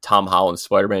Tom Holland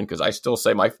Spider-Man, because I still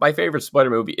say my favorite Spider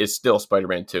movie is still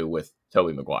Spider-Man 2 with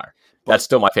Tobey Maguire. That's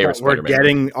still my favorite Spider-Man. We're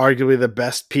getting arguably the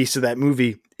best piece of that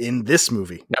movie in this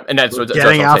movie. Yeah, and that's what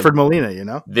getting Alfred Molina, you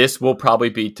know? This will probably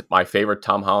be my favorite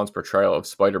Tom Holland's portrayal of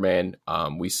Spider-Man.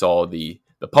 We saw the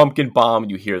pumpkin bomb.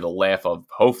 You hear the laugh of,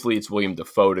 hopefully it's William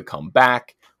Dafoe to come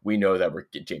back. We know that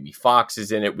Jamie Foxx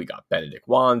is in it. We got Benedict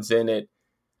Wong's in it.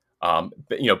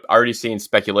 Already seeing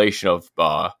speculation of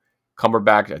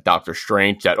Cumberbatch, Doctor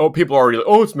Strange, that, people are already like,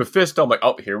 it's Mephisto. I'm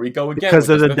like, here we go again. Because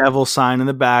of the devil sign in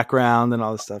the background and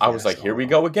all this stuff. I was like, here we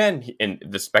go again. And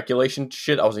the speculation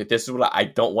shit, I was like, this is what I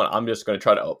don't want. I'm just going to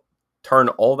try to turn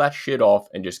all that shit off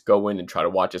and just go in and try to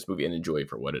watch this movie and enjoy it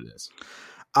for what it is.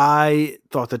 I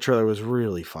thought the trailer was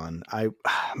really fun.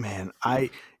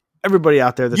 Everybody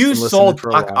out there that's you been saw listening for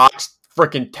a Doc while, Ock's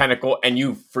freaking tentacle and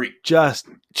you freaked. Just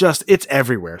it's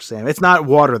everywhere, Sam. It's not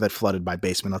water that flooded my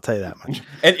basement, I'll tell you that much.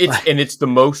 And it's the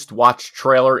most watched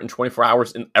trailer in 24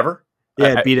 hours ever.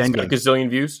 Yeah, it beat Endgame. A gazillion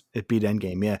views. It beat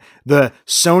Endgame, yeah. The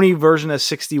Sony version has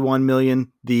 61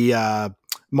 million. The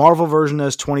Marvel version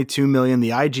has 22 million.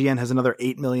 The IGN has another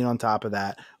 8 million on top of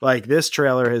that. Like, this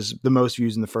trailer has the most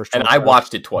views in the first. And I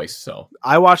watched it twice, so.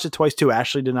 I watched it twice too.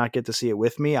 Ashley did not get to see it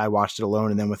with me. I watched it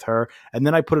alone and then with her. And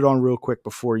then I put it on real quick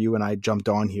before you and I jumped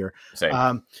on here.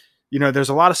 Same. There's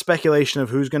a lot of speculation of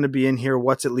who's going to be in here,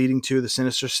 what's it leading to, the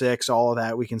Sinister Six, all of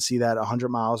that. We can see that 100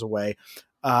 miles away.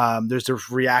 There's a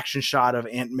reaction shot of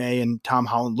Aunt May and Tom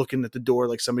Holland looking at the door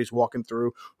like somebody's walking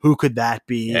through. Who could that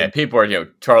be? And people are,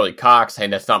 Charlie Cox saying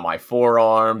that's not my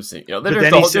forearms. And,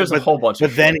 there's a whole bunch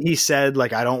of shit. Then he said,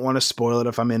 like, I don't want to spoil it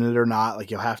if I'm in it or not.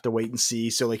 Like, you'll have to wait and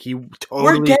see. So, like, he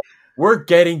totally... We're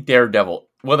getting Daredevil.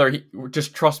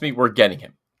 Just trust me, we're getting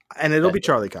him. And it'll be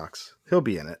Charlie Cox. He'll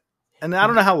be in it. And I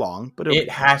don't know how long, but it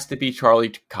has to be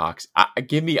Charlie Cox. I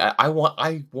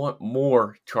want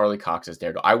more Charlie Cox as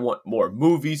Daredevil. I want more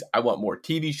movies. I want more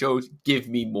TV shows. Give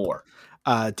me more.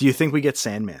 Do you think we get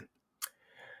Sandman?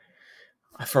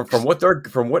 From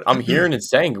what I'm hearing and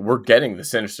saying, we're getting the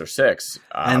Sinister Six.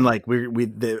 And like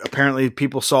apparently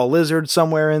people saw Lizard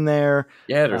somewhere in there.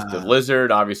 Yeah, there's the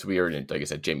Lizard. Obviously, we already, like I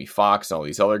said, Jamie Foxx and all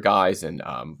these other guys, and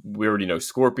we already know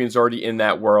Scorpion's already in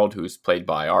that world, who's played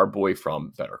by our boy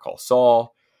from Better Call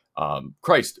Saul.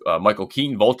 Michael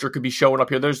Keaton, Vulture could be showing up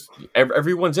here. There's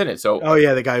everyone's in it. So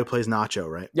the guy who plays Nacho,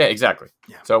 right? Yeah, exactly.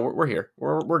 Yeah. So we're here.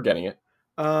 We're getting it.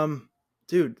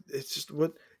 Dude, it's just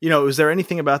what. Is there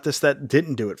anything about this that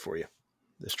didn't do it for you,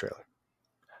 this trailer?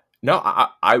 No,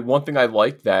 I one thing I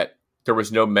liked that there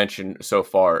was no mention so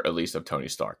far, at least, of Tony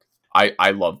Stark.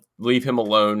 I love leave him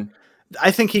alone. I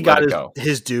think he got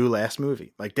his due last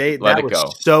movie. Like that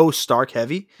was so Stark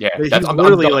heavy. Yeah, he's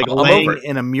literally laying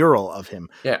in a mural of him.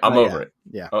 Yeah, I'm over it.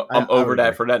 Yeah, I'm over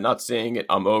that for that. Not seeing it,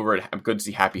 I'm over it. I'm good to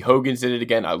see Happy Hogan's in it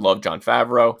again. I love Jon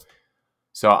Favreau.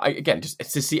 So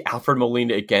just to see Alfred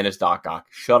Molina again as Doc Ock.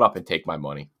 Shut up and take my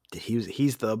money.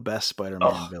 He's the best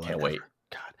Spider-Man villain. Can't wait.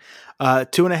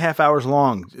 God, 2.5 hours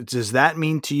long. Does that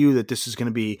mean to you that this is going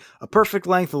to be a perfect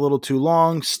length, a little too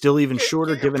long, still even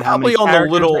shorter, given how many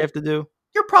characters they have to do?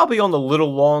 You're probably on the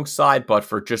little long side, but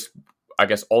for just, I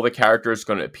guess, all the characters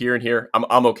going to appear in here,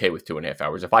 I'm okay with 2.5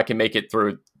 hours. If I can make it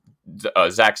through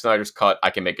Zack Snyder's cut, I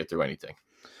can make it through anything.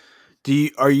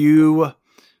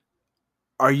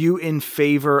 Are you in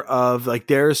favor of, like,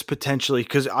 there's potentially,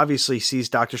 because obviously sees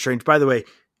Doctor Strange, by the way,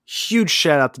 huge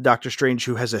shout out to Doctor Strange,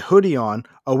 who has a hoodie on,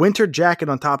 a winter jacket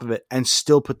on top of it, and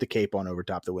still put the cape on over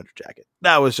top the winter jacket.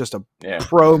 That was just a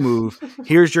pro move.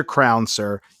 Here's your crown,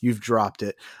 sir. You've dropped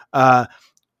it.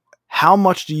 How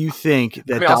much do you think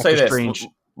that Doctor Strange...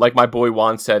 Like my boy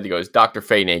Juan said, he goes, Dr.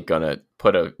 Fate ain't going to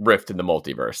put a rift in the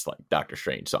multiverse like Doctor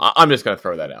Strange. So I'm just going to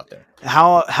throw that out there.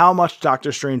 How much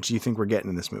Doctor Strange do you think we're getting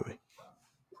in this movie?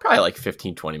 Probably like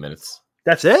 15, 20 minutes.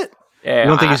 That's it? Yeah, you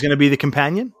don't think he's going to be the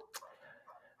companion?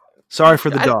 Sorry for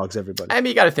the dogs, everybody. I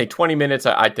mean, you got to think 20 minutes.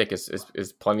 I think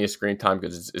is plenty of screen time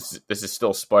because this is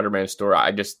still a Spider-Man story.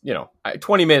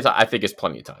 20 minutes. I think is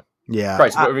plenty of time. Yeah,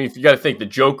 Christ, I mean, if you got to think the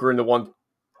Joker and the one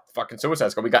fucking Suicide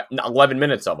Squad, we got 11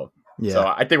 minutes of them. Yeah, so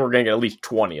I think we're going to get at least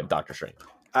 20 of Doctor Strange.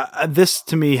 This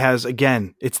to me has,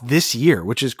 again, it's this year,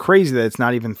 which is crazy that it's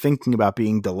not even thinking about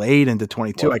being delayed into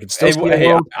 22. Well, I could still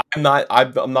see I'm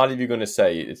not even going to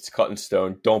say it's cut in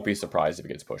stone. Don't be surprised if it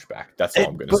gets pushed back. That's all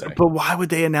I'm going to say. But why would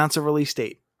they announce a release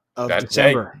date of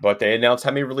December? But they announced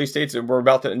how many release dates, and we're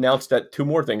about to announce that 2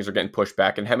 more things are getting pushed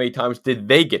back. And how many times did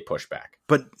they get pushed back?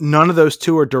 But none of those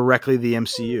 2 are directly the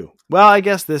MCU. Well, I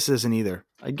guess this isn't either.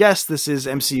 I guess this is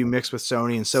MCU mixed with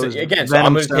Sony, and so is again. So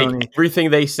I'm going to take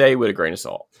everything they say with a grain of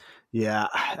salt. Yeah,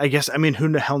 I guess. I mean,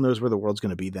 who the hell knows where the world's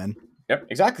going to be then? Yep,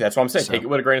 exactly. That's what I'm saying. So, take it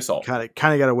with a grain of salt. Kind of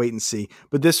got to wait and see.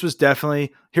 But this was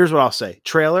definitely, here's what I'll say.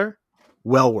 Trailer,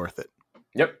 well worth it.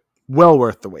 Yep. Well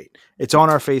worth the wait. It's on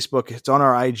our Facebook. It's on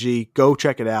our IG. Go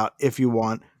check it out if you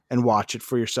want and watch it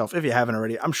for yourself. If you haven't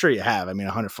already, I'm sure you have. I mean,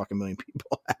 100 fucking million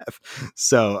people have.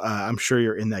 So I'm sure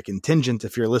you're in that contingent.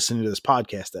 If you're listening to this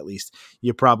podcast, at least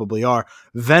you probably are.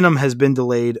 Venom has been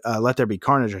delayed. Let There Be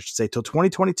Carnage, I should say, till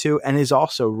 2022 and is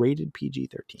also rated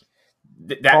PG-13.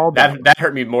 That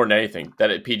hurt me more than anything.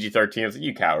 That at PG-13, I was like,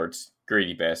 you cowards,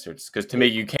 greedy bastards. Because to me,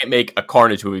 you can't make a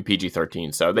Carnage movie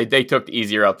PG-13. So they took the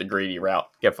easier out the greedy route.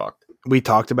 Get fucked. We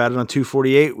talked about it on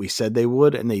 248. We said they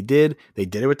would, and they did. They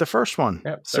did it with the first one.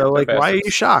 Yep, so, like, why are you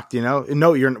shocked? You know,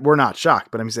 no, we're not shocked.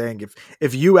 But I'm saying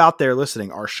if you out there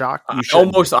listening are shocked, you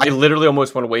should. I literally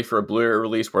almost want to wait for a Blu-ray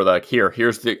release where like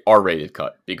here's the R-rated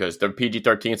cut because the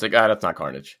PG-13 is like that's not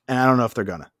Carnage. And I don't know if they're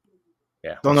gonna.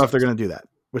 Yeah, don't know if they're gonna do that,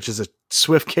 which is a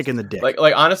swift kick in the dick.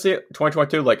 Like honestly,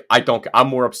 2022. Like I'm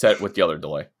more upset with the other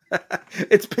delay.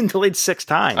 It's been delayed 6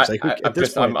 times.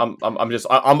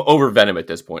 I'm over Venom at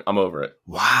this point. I'm over it.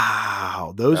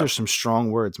 Wow, those are some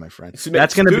strong words, my friend.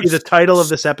 That's going to be the title of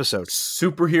this episode.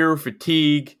 Superhero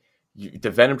fatigue. The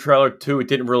Venom trailer too. It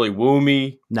didn't really woo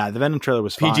me. Nah, the Venom trailer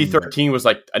was PG-13 was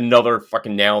like another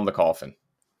fucking nail in the coffin.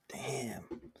 Damn.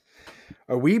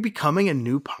 Are we becoming a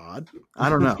new pod? I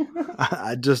don't know.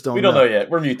 I just don't know. We don't know yet.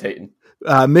 We're mutating.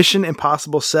 Mission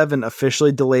Impossible 7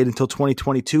 officially delayed until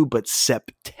 2022, but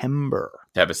September.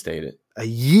 Devastated. A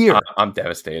year. I'm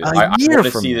devastated. I want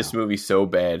to see this movie so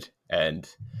bad. And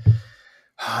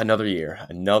another year.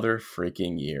 Another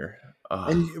freaking year.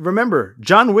 And remember,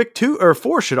 John Wick 2 or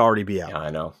 4 should already be out.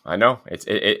 Yeah, I know.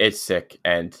 It's sick.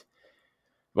 And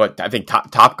what I think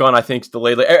Top Gun, I think, is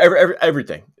delayed. Like,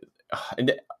 everything.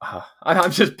 And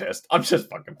I'm just pissed. I'm just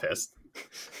fucking pissed.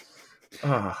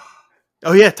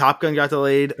 Oh yeah, Top Gun got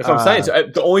delayed. That's what I'm saying. So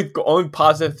the only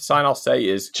positive sign I'll say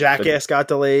is Jackass got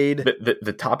delayed.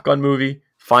 The Top Gun movie,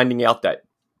 finding out that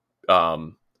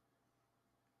Tom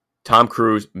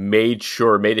Cruise made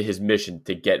it his mission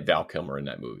to get Val Kilmer in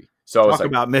that movie. So talk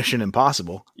about Mission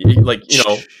Impossible. Like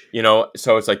you know.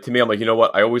 So it's like to me, I'm like, you know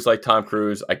what? I always like Tom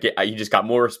Cruise. He just got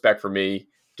more respect for me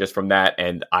just from that,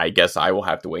 and I guess I will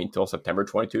have to wait until September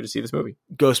 22 to see this movie.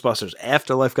 Ghostbusters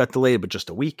Afterlife got delayed, but just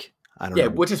a week. I don't know.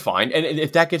 Which is fine. And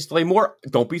if that gets delayed more,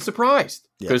 don't be surprised.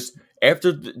 Because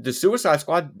after the Suicide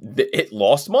Squad, it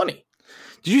lost money.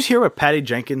 Did you hear what Patty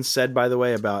Jenkins said, by the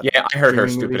way, about... Yeah, I heard her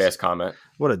stupid-ass comment.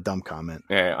 What a dumb comment.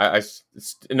 Yeah, it's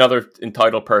another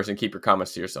entitled person. Keep your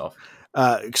comments to yourself.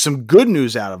 Some good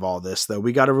news out of all this, though.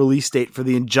 We got a release date for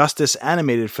the Injustice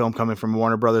animated film coming from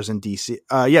Warner Brothers in DC.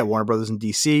 Warner Brothers in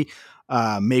DC.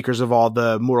 Makers of all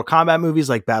the Mortal Kombat movies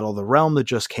like Battle of the Realm that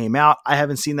just came out. I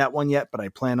haven't seen that one yet, but I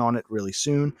plan on it really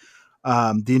soon.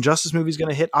 The Injustice movie is going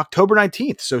to hit October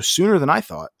 19th, so sooner than I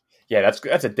thought. Yeah,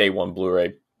 that's a day one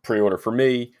Blu-ray pre-order for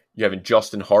me. You have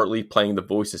Justin Hartley playing the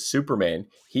voice of Superman.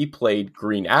 He played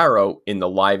Green Arrow in the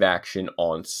live action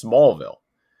on Smallville.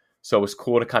 So it was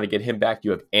cool to kind of get him back.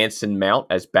 You have Anson Mount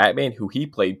as Batman, who he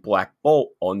played Black Bolt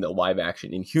on the live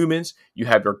action Inhumans. You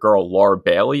have your girl Laura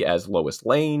Bailey as Lois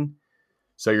Lane.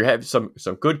 So you have some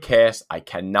good cast. I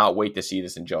cannot wait to see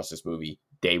this Injustice movie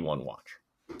day one watch.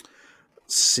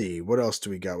 Let's see. What else do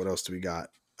we got?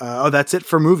 That's it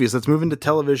for movies. Let's move into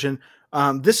television.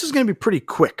 This is going to be pretty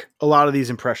quick, a lot of these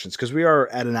impressions, because we are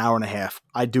at an hour and a half.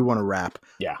 I do want to wrap.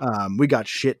 Yeah. We got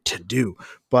shit to do.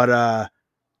 But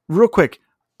real quick,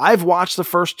 I've watched the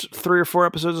first 3 or 4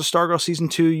 episodes of Stargirl Season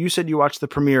 2. You said you watched the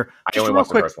premiere. I only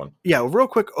watched the first one. Yeah, real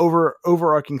quick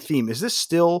overarching theme. Is this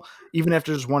still, even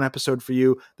after just one episode for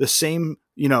you, the same,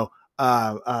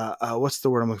 what's the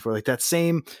word I'm looking for? Like that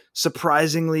same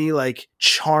surprisingly like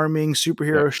charming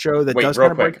superhero show that does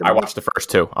kind of break the I watched the first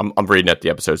 2. I'm reading at the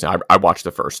episodes now. I watched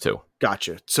the first 2.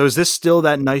 Gotcha. So is this still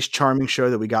that nice charming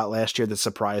show that we got last year that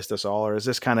surprised us all, or is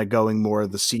this kind of going more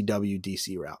the CW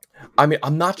DC route? I mean,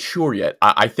 I'm not sure yet.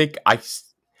 I think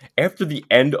after the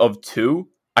end of 2,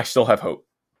 I still have hope.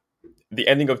 The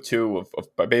ending of 2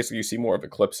 of basically you see more of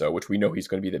Eclipso, which we know he's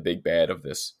going to be the big bad of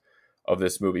this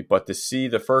movie, but to see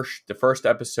the first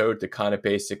episode to kind of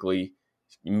basically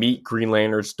meet Green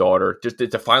Lantern's daughter, just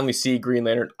to finally see Green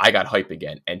Lantern, I got hype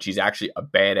again, and she's actually a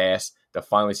badass. To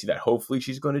finally see that, hopefully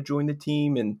she's going to join the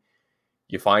team, and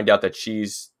you find out that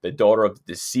she's the daughter of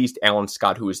the deceased Alan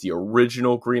Scott, who is the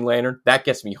original Green Lantern. That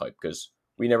gets me hyped because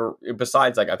we never,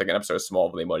 besides like I think an episode of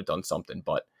Smallville, they might have done something,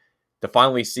 but to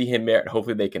finally see him there, and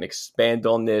hopefully they can expand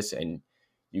on this. And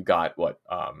you got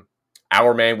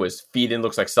Our Man was feeding,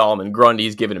 looks like Solomon Grundy.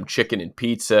 He's giving him chicken and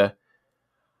pizza.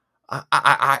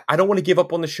 I don't want to give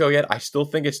up on the show yet. I still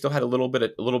think it still had a little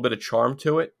bit of charm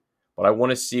to it, but I want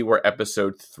to see where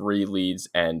episode 3 leads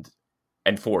and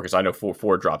 4, because I know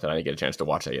 4 dropped and I didn't get a chance to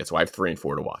watch that yet. So I have 3 and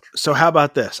 4 to watch. So how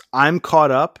about this? I'm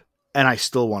caught up and I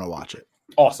still want to watch it.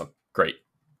 Awesome. Great.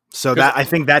 So that I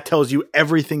think that tells you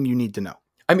everything you need to know.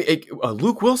 I mean,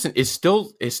 Luke Wilson is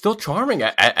still charming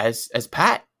as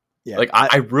Pat. Yeah, like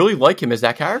I really like him as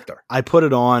that character. I put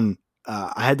it on.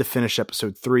 I had to finish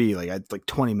episode 3. Like I had like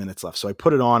 20 minutes left, so I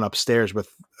put it on upstairs with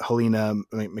Helena,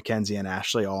 Mackenzie, and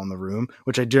Ashley all in the room,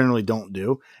 which I generally don't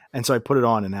do. And so I put it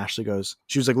on, and Ashley goes,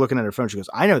 she was like looking at her phone. She goes,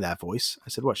 "I know that voice." I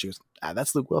said, "What?" She goes,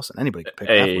 "That's Luke Wilson. Anybody can pick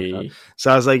that voice up."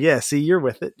 So I was like, "Yeah, see, you're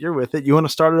with it. You're with it. You want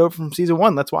to start it over from season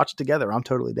 1? Let's watch it together. I'm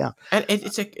totally down." And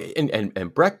it's like,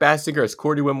 and Breck Bassinger as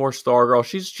Cordy Whitmore, Stargirl.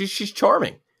 She's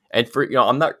charming. And for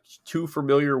I'm not too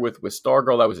familiar with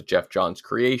Stargirl. That was a Jeff Johns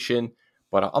creation.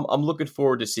 But I'm looking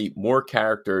forward to see more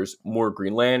characters, more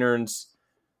Green Lanterns,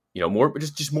 more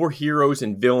just more heroes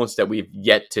and villains that we've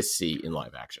yet to see in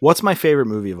live action. What's my favorite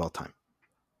movie of all time?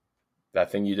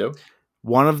 That Thing You Do?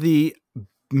 One of the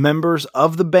members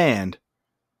of the band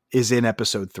is in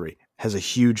episode 3. Has a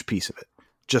huge piece of it.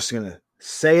 Just gonna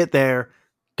say it there.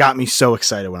 Got me so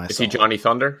excited when I saw it. Is he Johnny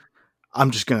Thunder?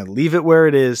 I'm just gonna leave it where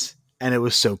it is, and it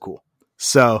was so cool.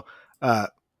 So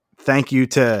thank you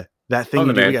to That Thing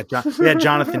You Do. We got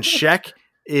Jonathan Sheck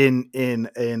in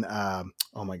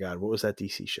oh my god, what was that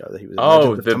DC show that he was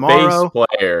in? The bass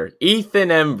player, Ethan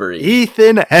Embry.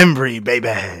 Ethan Embry, baby.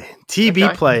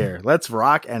 TB player. Let's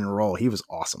rock and roll. He was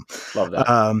awesome. Love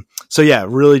that. So yeah,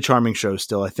 really charming show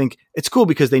still. I think it's cool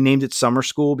because they named it Summer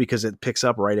School because it picks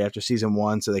up right after season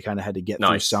 1, so they kind of had to get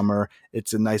through summer.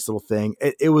 It's a nice little thing.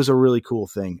 It was a really cool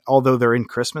thing. Although they're in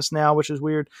Christmas now, which is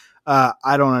weird.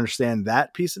 I don't understand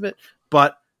that piece of it,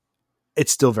 but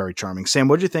it's still very charming. Sam,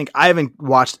 what did you think? I haven't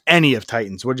watched any of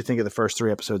Titans. What did you think of the first 3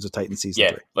 episodes of Titans season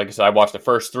 3? Like I said, I watched the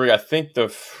first 3. I think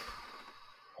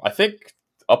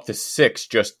up to 6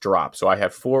 just dropped. So I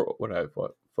have 4.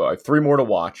 I have 3 more to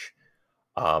watch.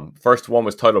 First one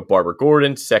was titled Barbara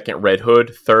Gordon. Second, Red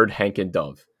Hood. Third, Hank and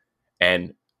Dove.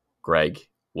 And Greg,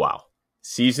 wow,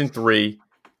 season 3,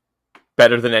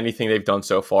 better than anything they've done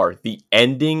so far. The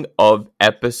ending of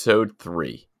episode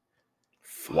 3,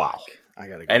 wow. I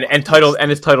gotta go.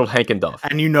 And it's titled Hank and Dove.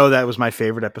 And that was my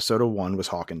favorite episode of 1 was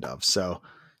Hawk and Dove. So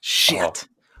shit.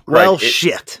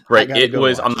 Shit. Right. It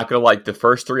was. I'm not gonna like the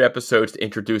first 3 episodes to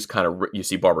introduce kind of. You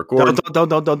see Barbara Gordon. Don't.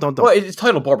 Well, it's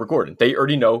titled Barbara Gordon. They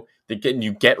already know.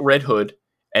 You get Red Hood,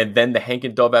 and then the Hank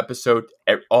and Dove episode.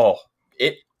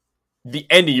 The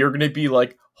ending. You're gonna be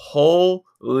like,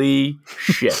 holy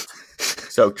shit.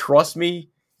 So trust me.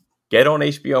 Get on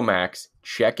HBO Max.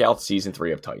 Check out season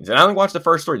 3 of Titans. And I only watched the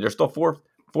first 3. There's still 4,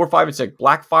 5, and 6.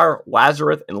 Blackfire,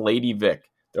 Lazarus, and Lady Vic.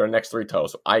 They're our next 3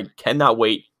 titles. So I cannot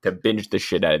wait to binge the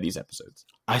shit out of these episodes.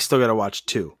 I still got to watch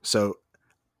 2. So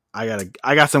I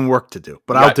got some work to do,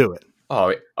 but I'll do it. Oh,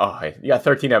 you got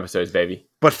 13 episodes, baby.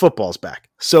 But football's back.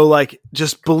 So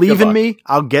just believe in me.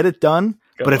 I'll get it done.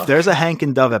 But if there's a Hank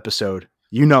and Dove episode,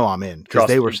 I'm in because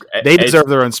they deserve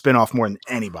their own spinoff more than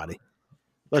anybody.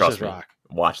 Let's just rock.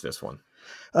 Watch this one.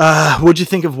 What'd you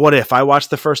think of What If? I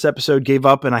watched the first episode, gave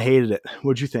up, and I hated it.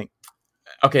 What'd you think?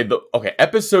 Okay,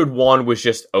 episode 1 was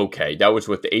just okay. That was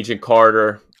with the Agent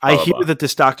Carter. I hear that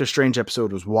this Doctor Strange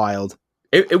episode was wild.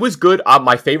 It was good.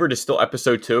 My favorite is still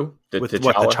episode 2. With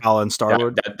T'Challa and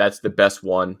Star-Lord? That's the best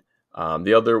one.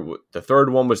 The third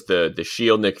one was the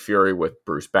Shield, Nick Fury with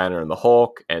Bruce Banner and the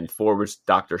Hulk, and 4 was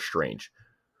Doctor Strange,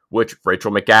 which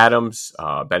Rachel McAdams,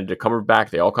 Benedict Cumberbatch,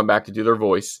 they all come back to do their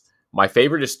voice. My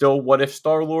favorite is still What If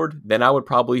Star-Lord. Then I would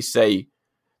probably say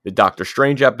the Doctor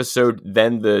Strange episode,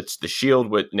 then the Shield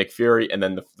with Nick Fury, and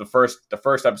then the first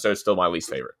episode is still my least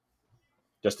favorite.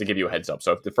 Just to give you a heads up.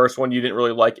 So if the first one you didn't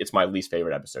really like, it's my least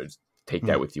favorite episodes. Take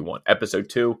that with you one. Episode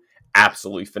 2,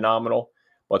 absolutely phenomenal.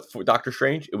 But for Doctor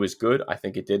Strange, it was good. I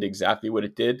think it did exactly what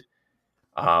it did.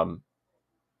 I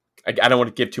don't want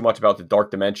to give too much about the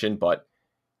Dark Dimension, but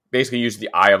basically use the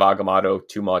Eye of Agamotto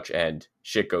too much and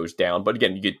shit goes down. But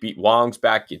again, you get Wong's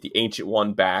back, get the Ancient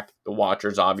One back, the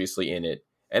Watcher's obviously in it.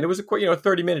 And it was a quick,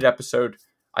 30-minute episode.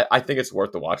 I think it's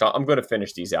worth the watch. I'm going to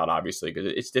finish these out, obviously,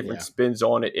 because it's different spins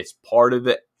on it. It's part of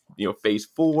the, phase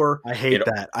 4. I hate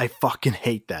that. I fucking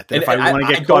hate that. If I want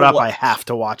to get caught up, I have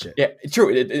to watch it. Yeah,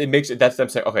 true. It makes it, that's them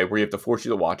saying, okay, we have to force you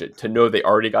to watch it, to know they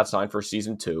already got signed for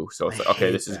season 2. So it's like,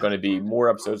 okay, this is going to be more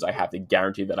episodes I have to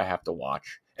guarantee that I have to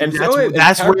watch. And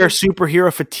that's where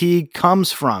superhero fatigue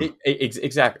comes from.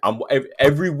 Exactly.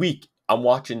 Every week I'm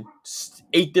watching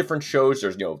 8 different shows.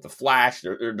 There's, The Flash.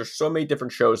 There's so many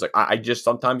different shows. Like I just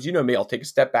sometimes, me, I'll take a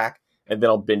step back and then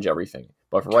I'll binge everything.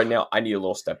 But for right now, I need a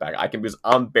little step back. Because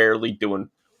I'm barely doing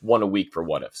one a week for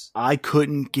What Ifs. I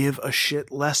couldn't give a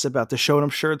shit less about the show, and I'm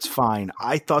sure it's fine.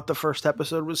 I thought the first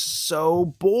episode was so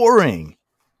boring.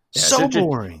 Yeah,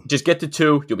 boring. Just get to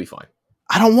 2, you'll be fine.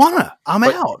 I don't want to. I'm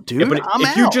out, dude. Yeah, but I'm if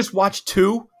out. you just watch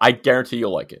 2, I guarantee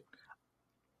you'll like it.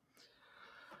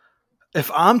 If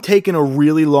I'm taking a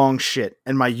really long shit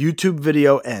and my YouTube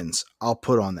video ends, I'll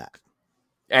put on that.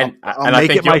 And I'll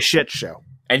make it my shit show.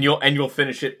 And you'll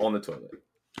finish it on the toilet.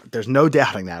 There's no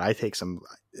doubting that.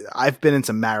 I've been in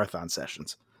some marathon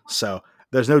sessions, so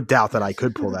there's no doubt that I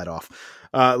could pull that off.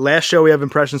 Last show we have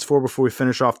impressions for before we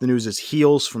finish off the news is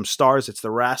Heels from Stars. It's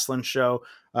the wrestling show.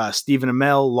 Stephen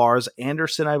Amell, Lars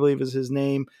Anderson, I believe is his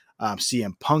name.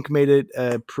 CM Punk made it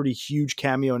a pretty huge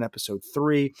cameo in episode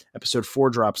 3. Episode 4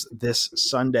 drops this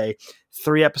Sunday.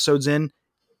 3 episodes in,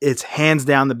 it's hands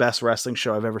down the best wrestling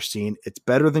show I've ever seen. It's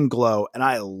better than Glow, and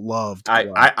I loved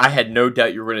Glow. I had no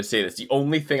doubt you were going to say this. The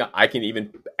only thing I can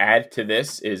even add to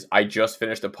this is I just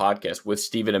finished a podcast with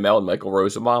Stephen Amell and Michael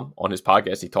Rosenbaum on his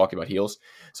podcast. He talked about Heels.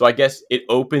 So I guess it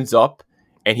opens up,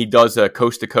 and he does a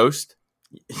coast to coast.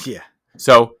 Yeah.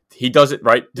 So he does it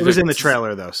right. It was in the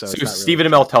trailer though. So Stephen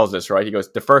Amell tells us, right? He goes,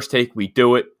 the first take, we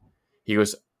do it. He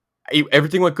goes,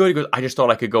 everything went good. He goes, I just thought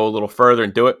I could go a little further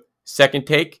and do it. Second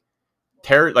take,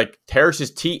 tears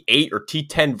his T8 or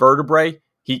T10 vertebrae.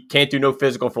 He can't do no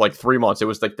physical for like 3 months. It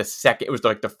was like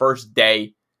the first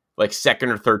day, like second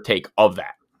or third take of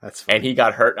that. That's funny. And he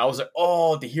got hurt. And I was like,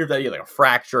 oh, to hear that he had like a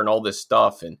fracture and all this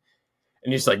stuff. And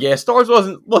he's like, yeah, Stars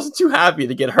wasn't too happy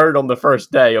to get hurt on the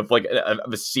first day of like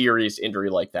of a serious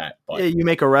injury like that. But yeah, you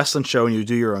make a wrestling show and you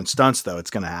do your own stunts, though. It's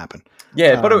going to happen.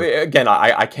 Yeah, but again,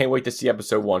 I can't wait to see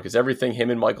episode 1 because everything him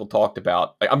and Michael talked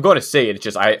about, like, I'm going to say it. It's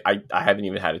just I haven't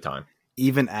even had a time.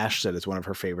 Even Ash said it's one of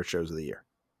her favorite shows of the year.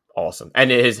 Awesome.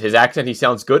 And his accent, he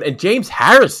sounds good. And James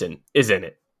Harrison is in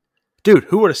it. Dude,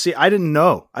 who would have seen? I didn't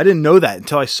know that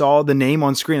until I saw the name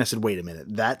on screen. I said, wait a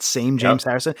minute, that same James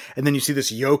Harrison? And then you see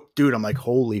this yoked dude. I'm like,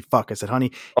 holy fuck. I said,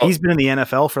 honey, he's been in the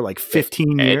NFL for like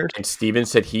 15 years. And Steven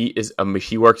said he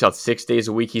works out 6 days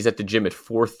a week. He's at the gym at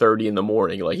 4:30 in the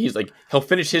morning. Like he'll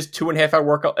finish his 2.5 hour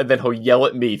workout and then he'll yell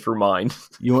at me through mine.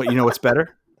 You know what's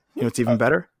better? You know what's even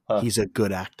better? He's a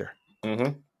good actor.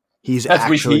 Mm-hmm. He's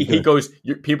actually he goes,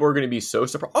 people are going to be so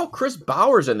surprised. Oh, Chris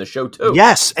Bauer's in the show too.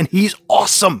 Yes, and he's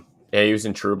awesome. Yeah, he was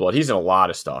in True Blood. He's in a lot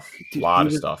of stuff.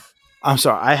 Stuff. I'm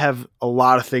sorry. I have a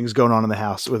lot of things going on in the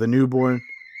house with a newborn,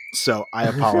 so I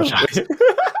apologize.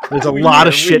 There's a lot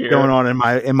of shit going on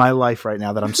in my life right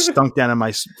now that I'm stunk down in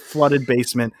my flooded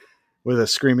basement with a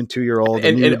screaming 2-year-old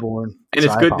and newborn. And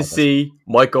it's good to see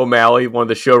Mike O'Malley, one of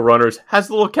the showrunners, has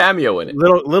a little cameo in it.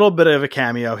 Little bit of a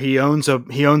cameo. He owns a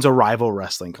rival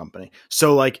wrestling company.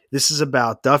 So like this is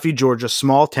about Duffy, Georgia,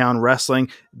 small town wrestling.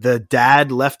 The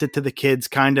dad left it to the kids,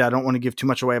 kind of. I don't want to give too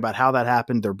much away about how that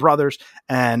happened. They're brothers,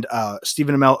 and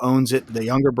Stephen Amell owns it. The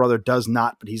younger brother does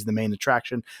not, but he's the main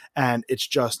attraction. And it's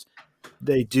just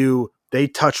they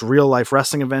touch real life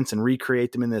wrestling events and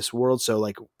recreate them in this world. So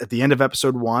like at the end of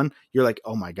episode 1, you're like,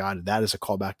 oh my God, that is a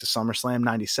callback to SummerSlam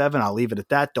 97. I'll leave it at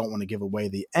that. Don't want to give away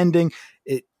the ending.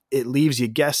 It leaves you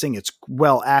guessing. It's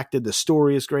well acted. The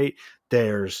story is great.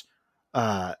 There's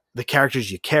the characters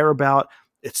you care about.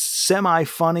 It's semi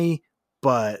funny,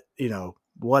 but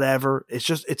whatever.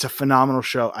 It's a phenomenal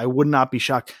show. I would not be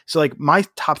shocked. So like my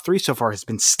top 3 so far has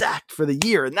been stacked for the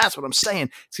year. And that's what I'm saying.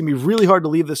 It's going to be really hard to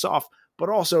leave this off. But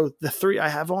also the 3 I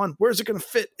have on, where's it going to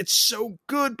fit? It's so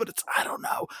good, but I don't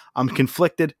know. I'm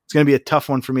conflicted. It's going to be a tough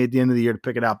one for me at the end of the year to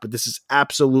pick it out, but this is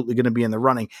absolutely going to be in the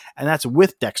running. And that's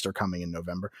with Dexter coming in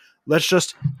November. Let's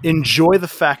just enjoy the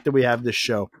fact that we have this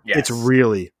show. Yes. It's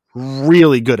really,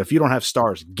 really good. If you don't have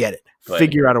Stars, get it.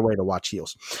 Figure out a way to watch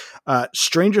Heels.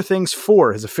 Stranger Things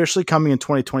 4 is officially coming in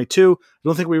 2022. I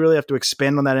don't think we really have to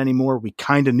expand on that anymore. We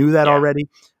kind of knew that already.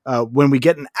 When we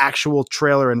get an actual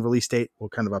trailer and release date, we'll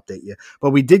kind of update you.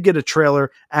 But we did get a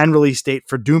trailer and release date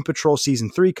for Doom Patrol Season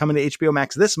 3 coming to HBO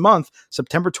Max this month,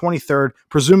 September 23rd,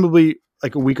 presumably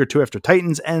like a week or two after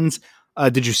Titans ends.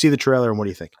 Did you see the trailer, and what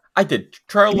do you think? I did.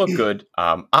 Trailer looked good.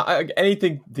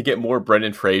 Anything to get more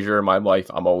Brendan Fraser in my life,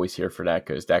 I'm always here for that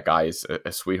because that guy is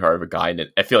a sweetheart of a guy. And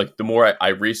I feel like the more I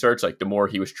research, like the more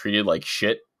he was treated like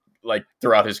shit like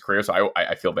throughout his career. So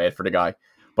I feel bad for the guy.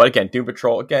 But again, Doom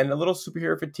Patrol, again, a little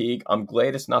superhero fatigue. I'm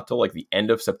glad it's not till like the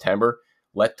end of September.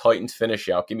 Let Titans finish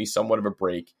out. Give me somewhat of a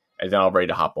break. And then I'm ready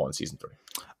to hop on Season 3.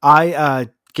 I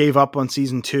gave up on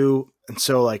Season 2. And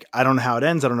so, like, I don't know how it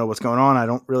ends. I don't know what's going on. I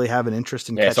don't really have an interest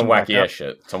in catching some wacky-ass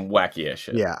shit. Some wacky-ass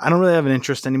shit. Yeah, I don't really have an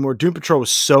interest anymore. Doom Patrol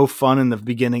was so fun in the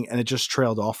beginning, and it just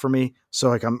trailed off for me. So,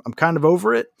 like, I'm kind of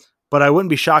over it. But I wouldn't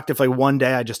be shocked if, like, one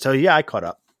day I just tell you, yeah, I caught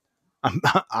up.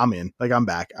 I'm in. Like, I'm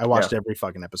back. I watched every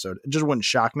fucking episode. It just wouldn't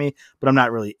shock me, but I'm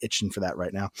not really itching for that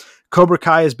right now. Cobra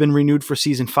Kai has been renewed for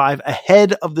season 5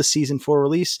 ahead of the season 4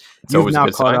 release. You've now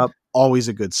caught up. Always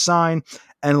a good sign.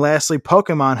 And lastly,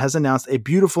 Pokemon has announced a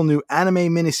beautiful new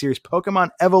anime miniseries,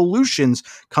 Pokemon Evolutions,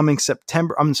 coming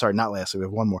September. I'm sorry, not lastly. We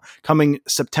have one more coming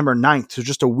September 9th. So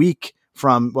just a week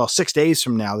from, 6 days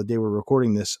from now, the day we're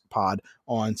recording this pod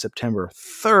on September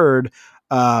 3rd.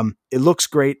 It looks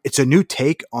great. It's a new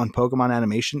take on Pokemon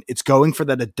animation. It's going for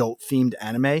that adult themed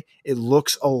anime. It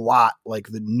looks a lot like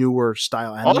the newer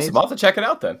style anime. Awesome. I'll have to check it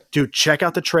out then. Dude, check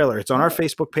out the trailer. It's on our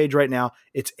Facebook page right now.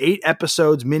 It's 8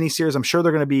 episodes, miniseries. I'm sure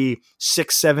they're going to be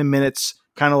 6-7 minutes,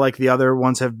 kind of like the other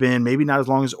ones have been. Maybe not as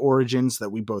long as Origins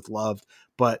that we both loved,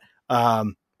 but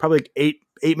probably like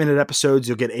 8-minute episodes.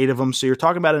 You'll get 8 of them. So you're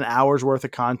talking about an hour's worth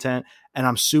of content. And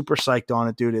I'm super psyched on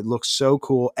it, dude. It looks so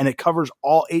cool. And it covers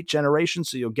all 8 generations.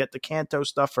 So you'll get the Kanto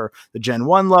stuff for the Gen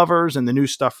 1 lovers and the new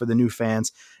stuff for the new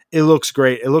fans. It looks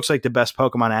great. It looks like the best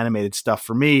Pokemon animated stuff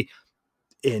for me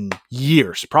in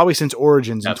years, probably since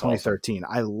Origins in 2013.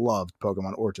 Awesome. I loved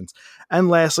Pokemon Origins. And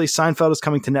lastly, Seinfeld is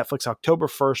coming to Netflix October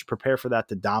 1st. Prepare for that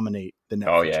to dominate the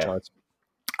Netflix charts.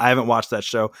 I haven't watched that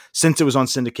show since it was on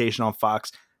syndication on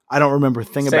Fox. I don't remember a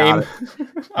thing about it.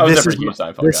 I was never a huge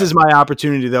Seinfeld guy. This is my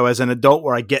opportunity, though, as an adult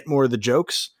where I get more of the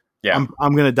jokes. Yeah.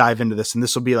 I'm going to dive into this, and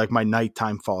this will be like my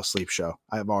nighttime fall asleep show.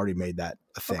 I've already made that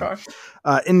a thing. Okay.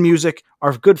 In music,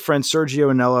 our good friend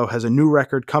Sergio Anello has a new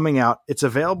record coming out. It's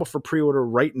available for pre-order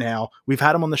right now. We've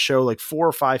had him on the show like 4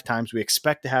 or 5 times. We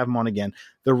expect to have him on again.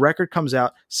 The record comes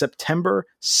out September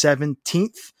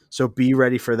 17th, so be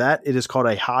ready for that. It is called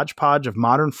A Hodgepodge of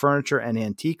Modern Furniture and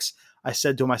Antiques. I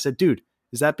said to him, dude,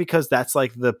 is that because that's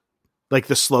like the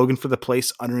slogan for the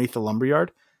place underneath the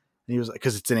lumberyard? And he was like,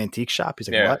 because it's an antique shop. He's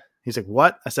like, what? He's like,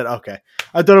 what? I said, okay.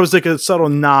 I thought it was like a subtle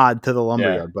nod to the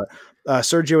lumberyard, but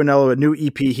Sergio Anello, a new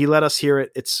EP. He let us hear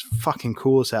it. It's fucking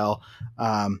cool as hell.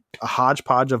 A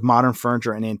hodgepodge of modern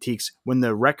furniture and antiques. When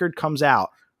the record comes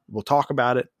out, we'll talk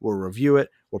about it. We'll review it.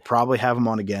 We'll probably have him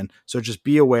on again. So just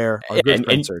be aware.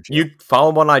 And you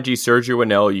follow him on IG, Sergio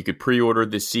Anello. You could pre-order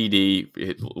the CD.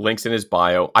 It links in his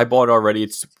bio. I bought it already. I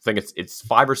think it's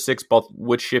 $5 or $6, both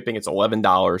with shipping. It's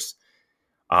 $11.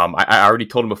 I already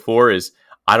told him before is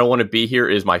I Don't Want to Be Here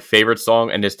is my favorite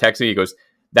song. And his text me, he goes,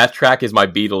 that track is my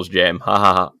Beatles jam. Ha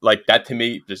ha ha. Like that to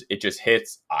me, it just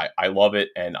hits. I love it.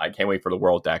 And I can't wait for the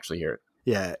world to actually hear it.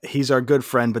 Yeah, he's our good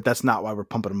friend, but that's not why we're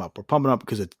pumping him up. We're pumping him up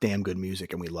because it's damn good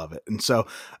music and we love it. And so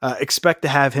expect to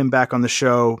have him back on the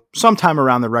show sometime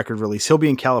around the record release. He'll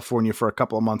be in California for a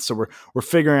couple of months, so we're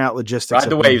figuring out logistics. Ride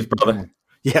the waves, brother.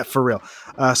 Yeah, for real.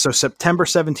 So September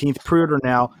 17th, pre-order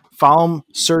now. Follow him,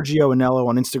 Sergio Anello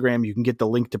on Instagram. You can get the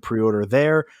link to pre-order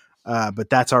there.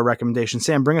 But that's our recommendation.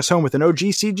 Sam, bring us home with an OG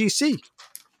CGC.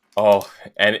 Oh,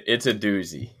 and it's a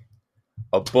doozy.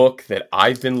 A book that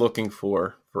I've been looking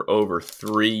for over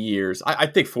 3 years. I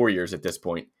think 4 years at this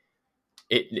point.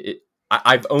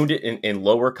 I've owned it in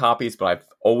lower copies, but I've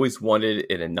always wanted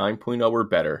it in 9.0 or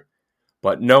better.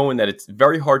 But knowing that it's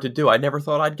very hard to do, I never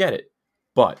thought I'd get it.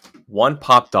 But one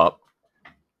popped up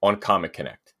on Comic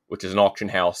Connect, which is an auction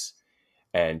house.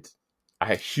 And I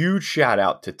had a huge shout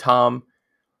out to Tom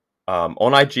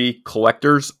on IG,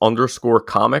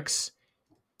 collectors_comics.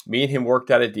 Me and him worked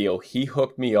out a deal. He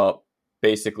hooked me up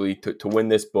basically to win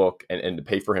this book and to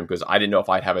pay for him because I didn't know if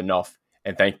I'd have enough.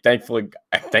 And thank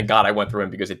God I went through him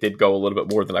because it did go a little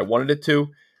bit more than I wanted it to.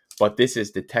 But this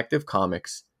is Detective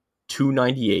Comics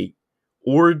 298,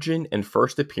 Origin and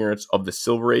First Appearance of the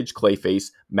Silver Age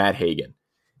Clayface, Matt Hagen.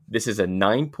 This is a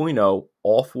 9.0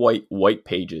 off-white white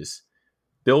pages.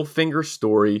 Bill Finger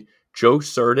story, Joe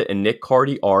Certa and Nick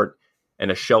Cardy art, and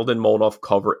a Sheldon Moldoff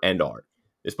cover and art.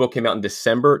 This book came out in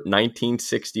December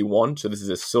 1961, so this is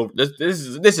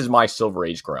this is my Silver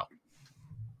Age Grail.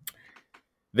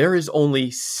 There is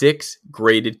only 6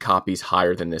 graded copies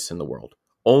higher than this in the world.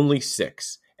 Only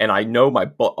 6. And I know my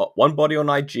one buddy on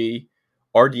IG,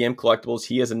 RDM Collectibles,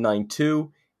 he has a 9.2,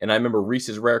 and I remember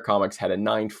Reese's Rare Comics had a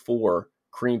 9.4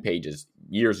 cream pages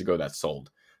years ago that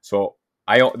sold. So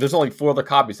there's only 4 other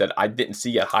copies that I didn't see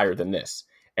yet higher than this.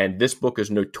 And this book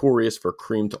is notorious for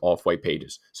cream to off-white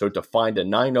pages. So to find a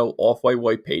 9.0 off-white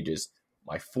white pages,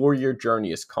 my 4-year journey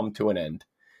has come to an end.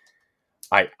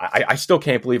 I still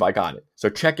can't believe I got it. So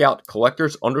check out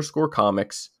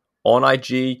collectors_comics on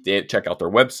IG. Check out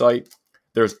their website.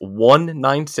 There's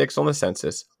 196 on the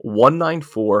census,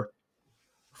 194,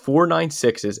 4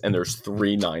 96s, and there's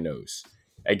 3 90s.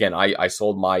 Again, I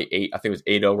sold my 8, I think it was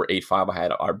 8.0 or 8.5. I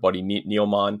had our buddy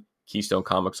Neilman, Keystone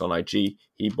Comics on IG.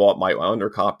 He bought my under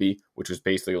copy, which was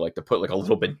basically like to put like a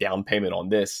little bit down payment on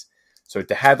this. So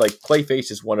to have like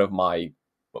Clayface is one of my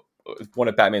one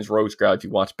of Batman's rogue squad. If you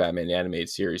watch Batman the animated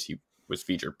series, he was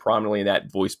featured prominently in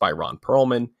that, voiced by Ron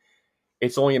Perlman.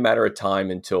 It's only a matter of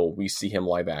time until we see him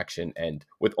live action. And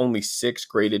with only 6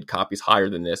 graded copies higher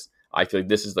than this, I feel like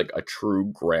this is like a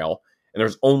true grail. And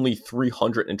there's only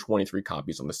 323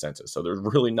 copies on the census. So there's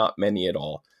really not many at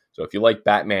all. So if you like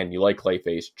Batman, you like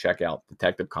Clayface, check out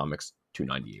Detective Comics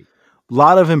 298. A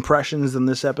lot of impressions in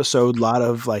this episode, lot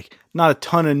of like not a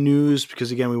ton of news because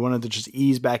again, we wanted to just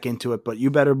ease back into it, but you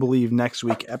better believe next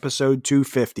week, episode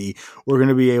 250, we're going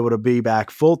to be able to be back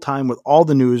full time with all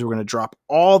the news. We're going to drop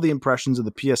all the impressions of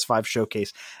the PS5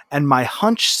 showcase. And my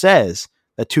hunch says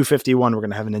that 251, we're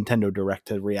going to have a Nintendo Direct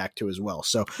to react to as well.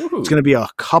 So It's going to be a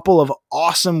couple of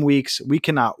awesome weeks. We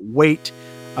cannot wait.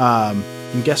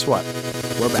 And guess what?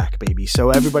 We're back, baby. So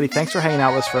everybody, thanks for hanging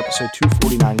out with us for episode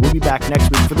 249. We'll be back next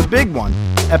week for the big one,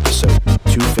 episode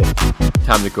 250.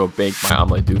 Time to go bake my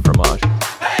omelette du fromage.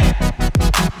 Hey!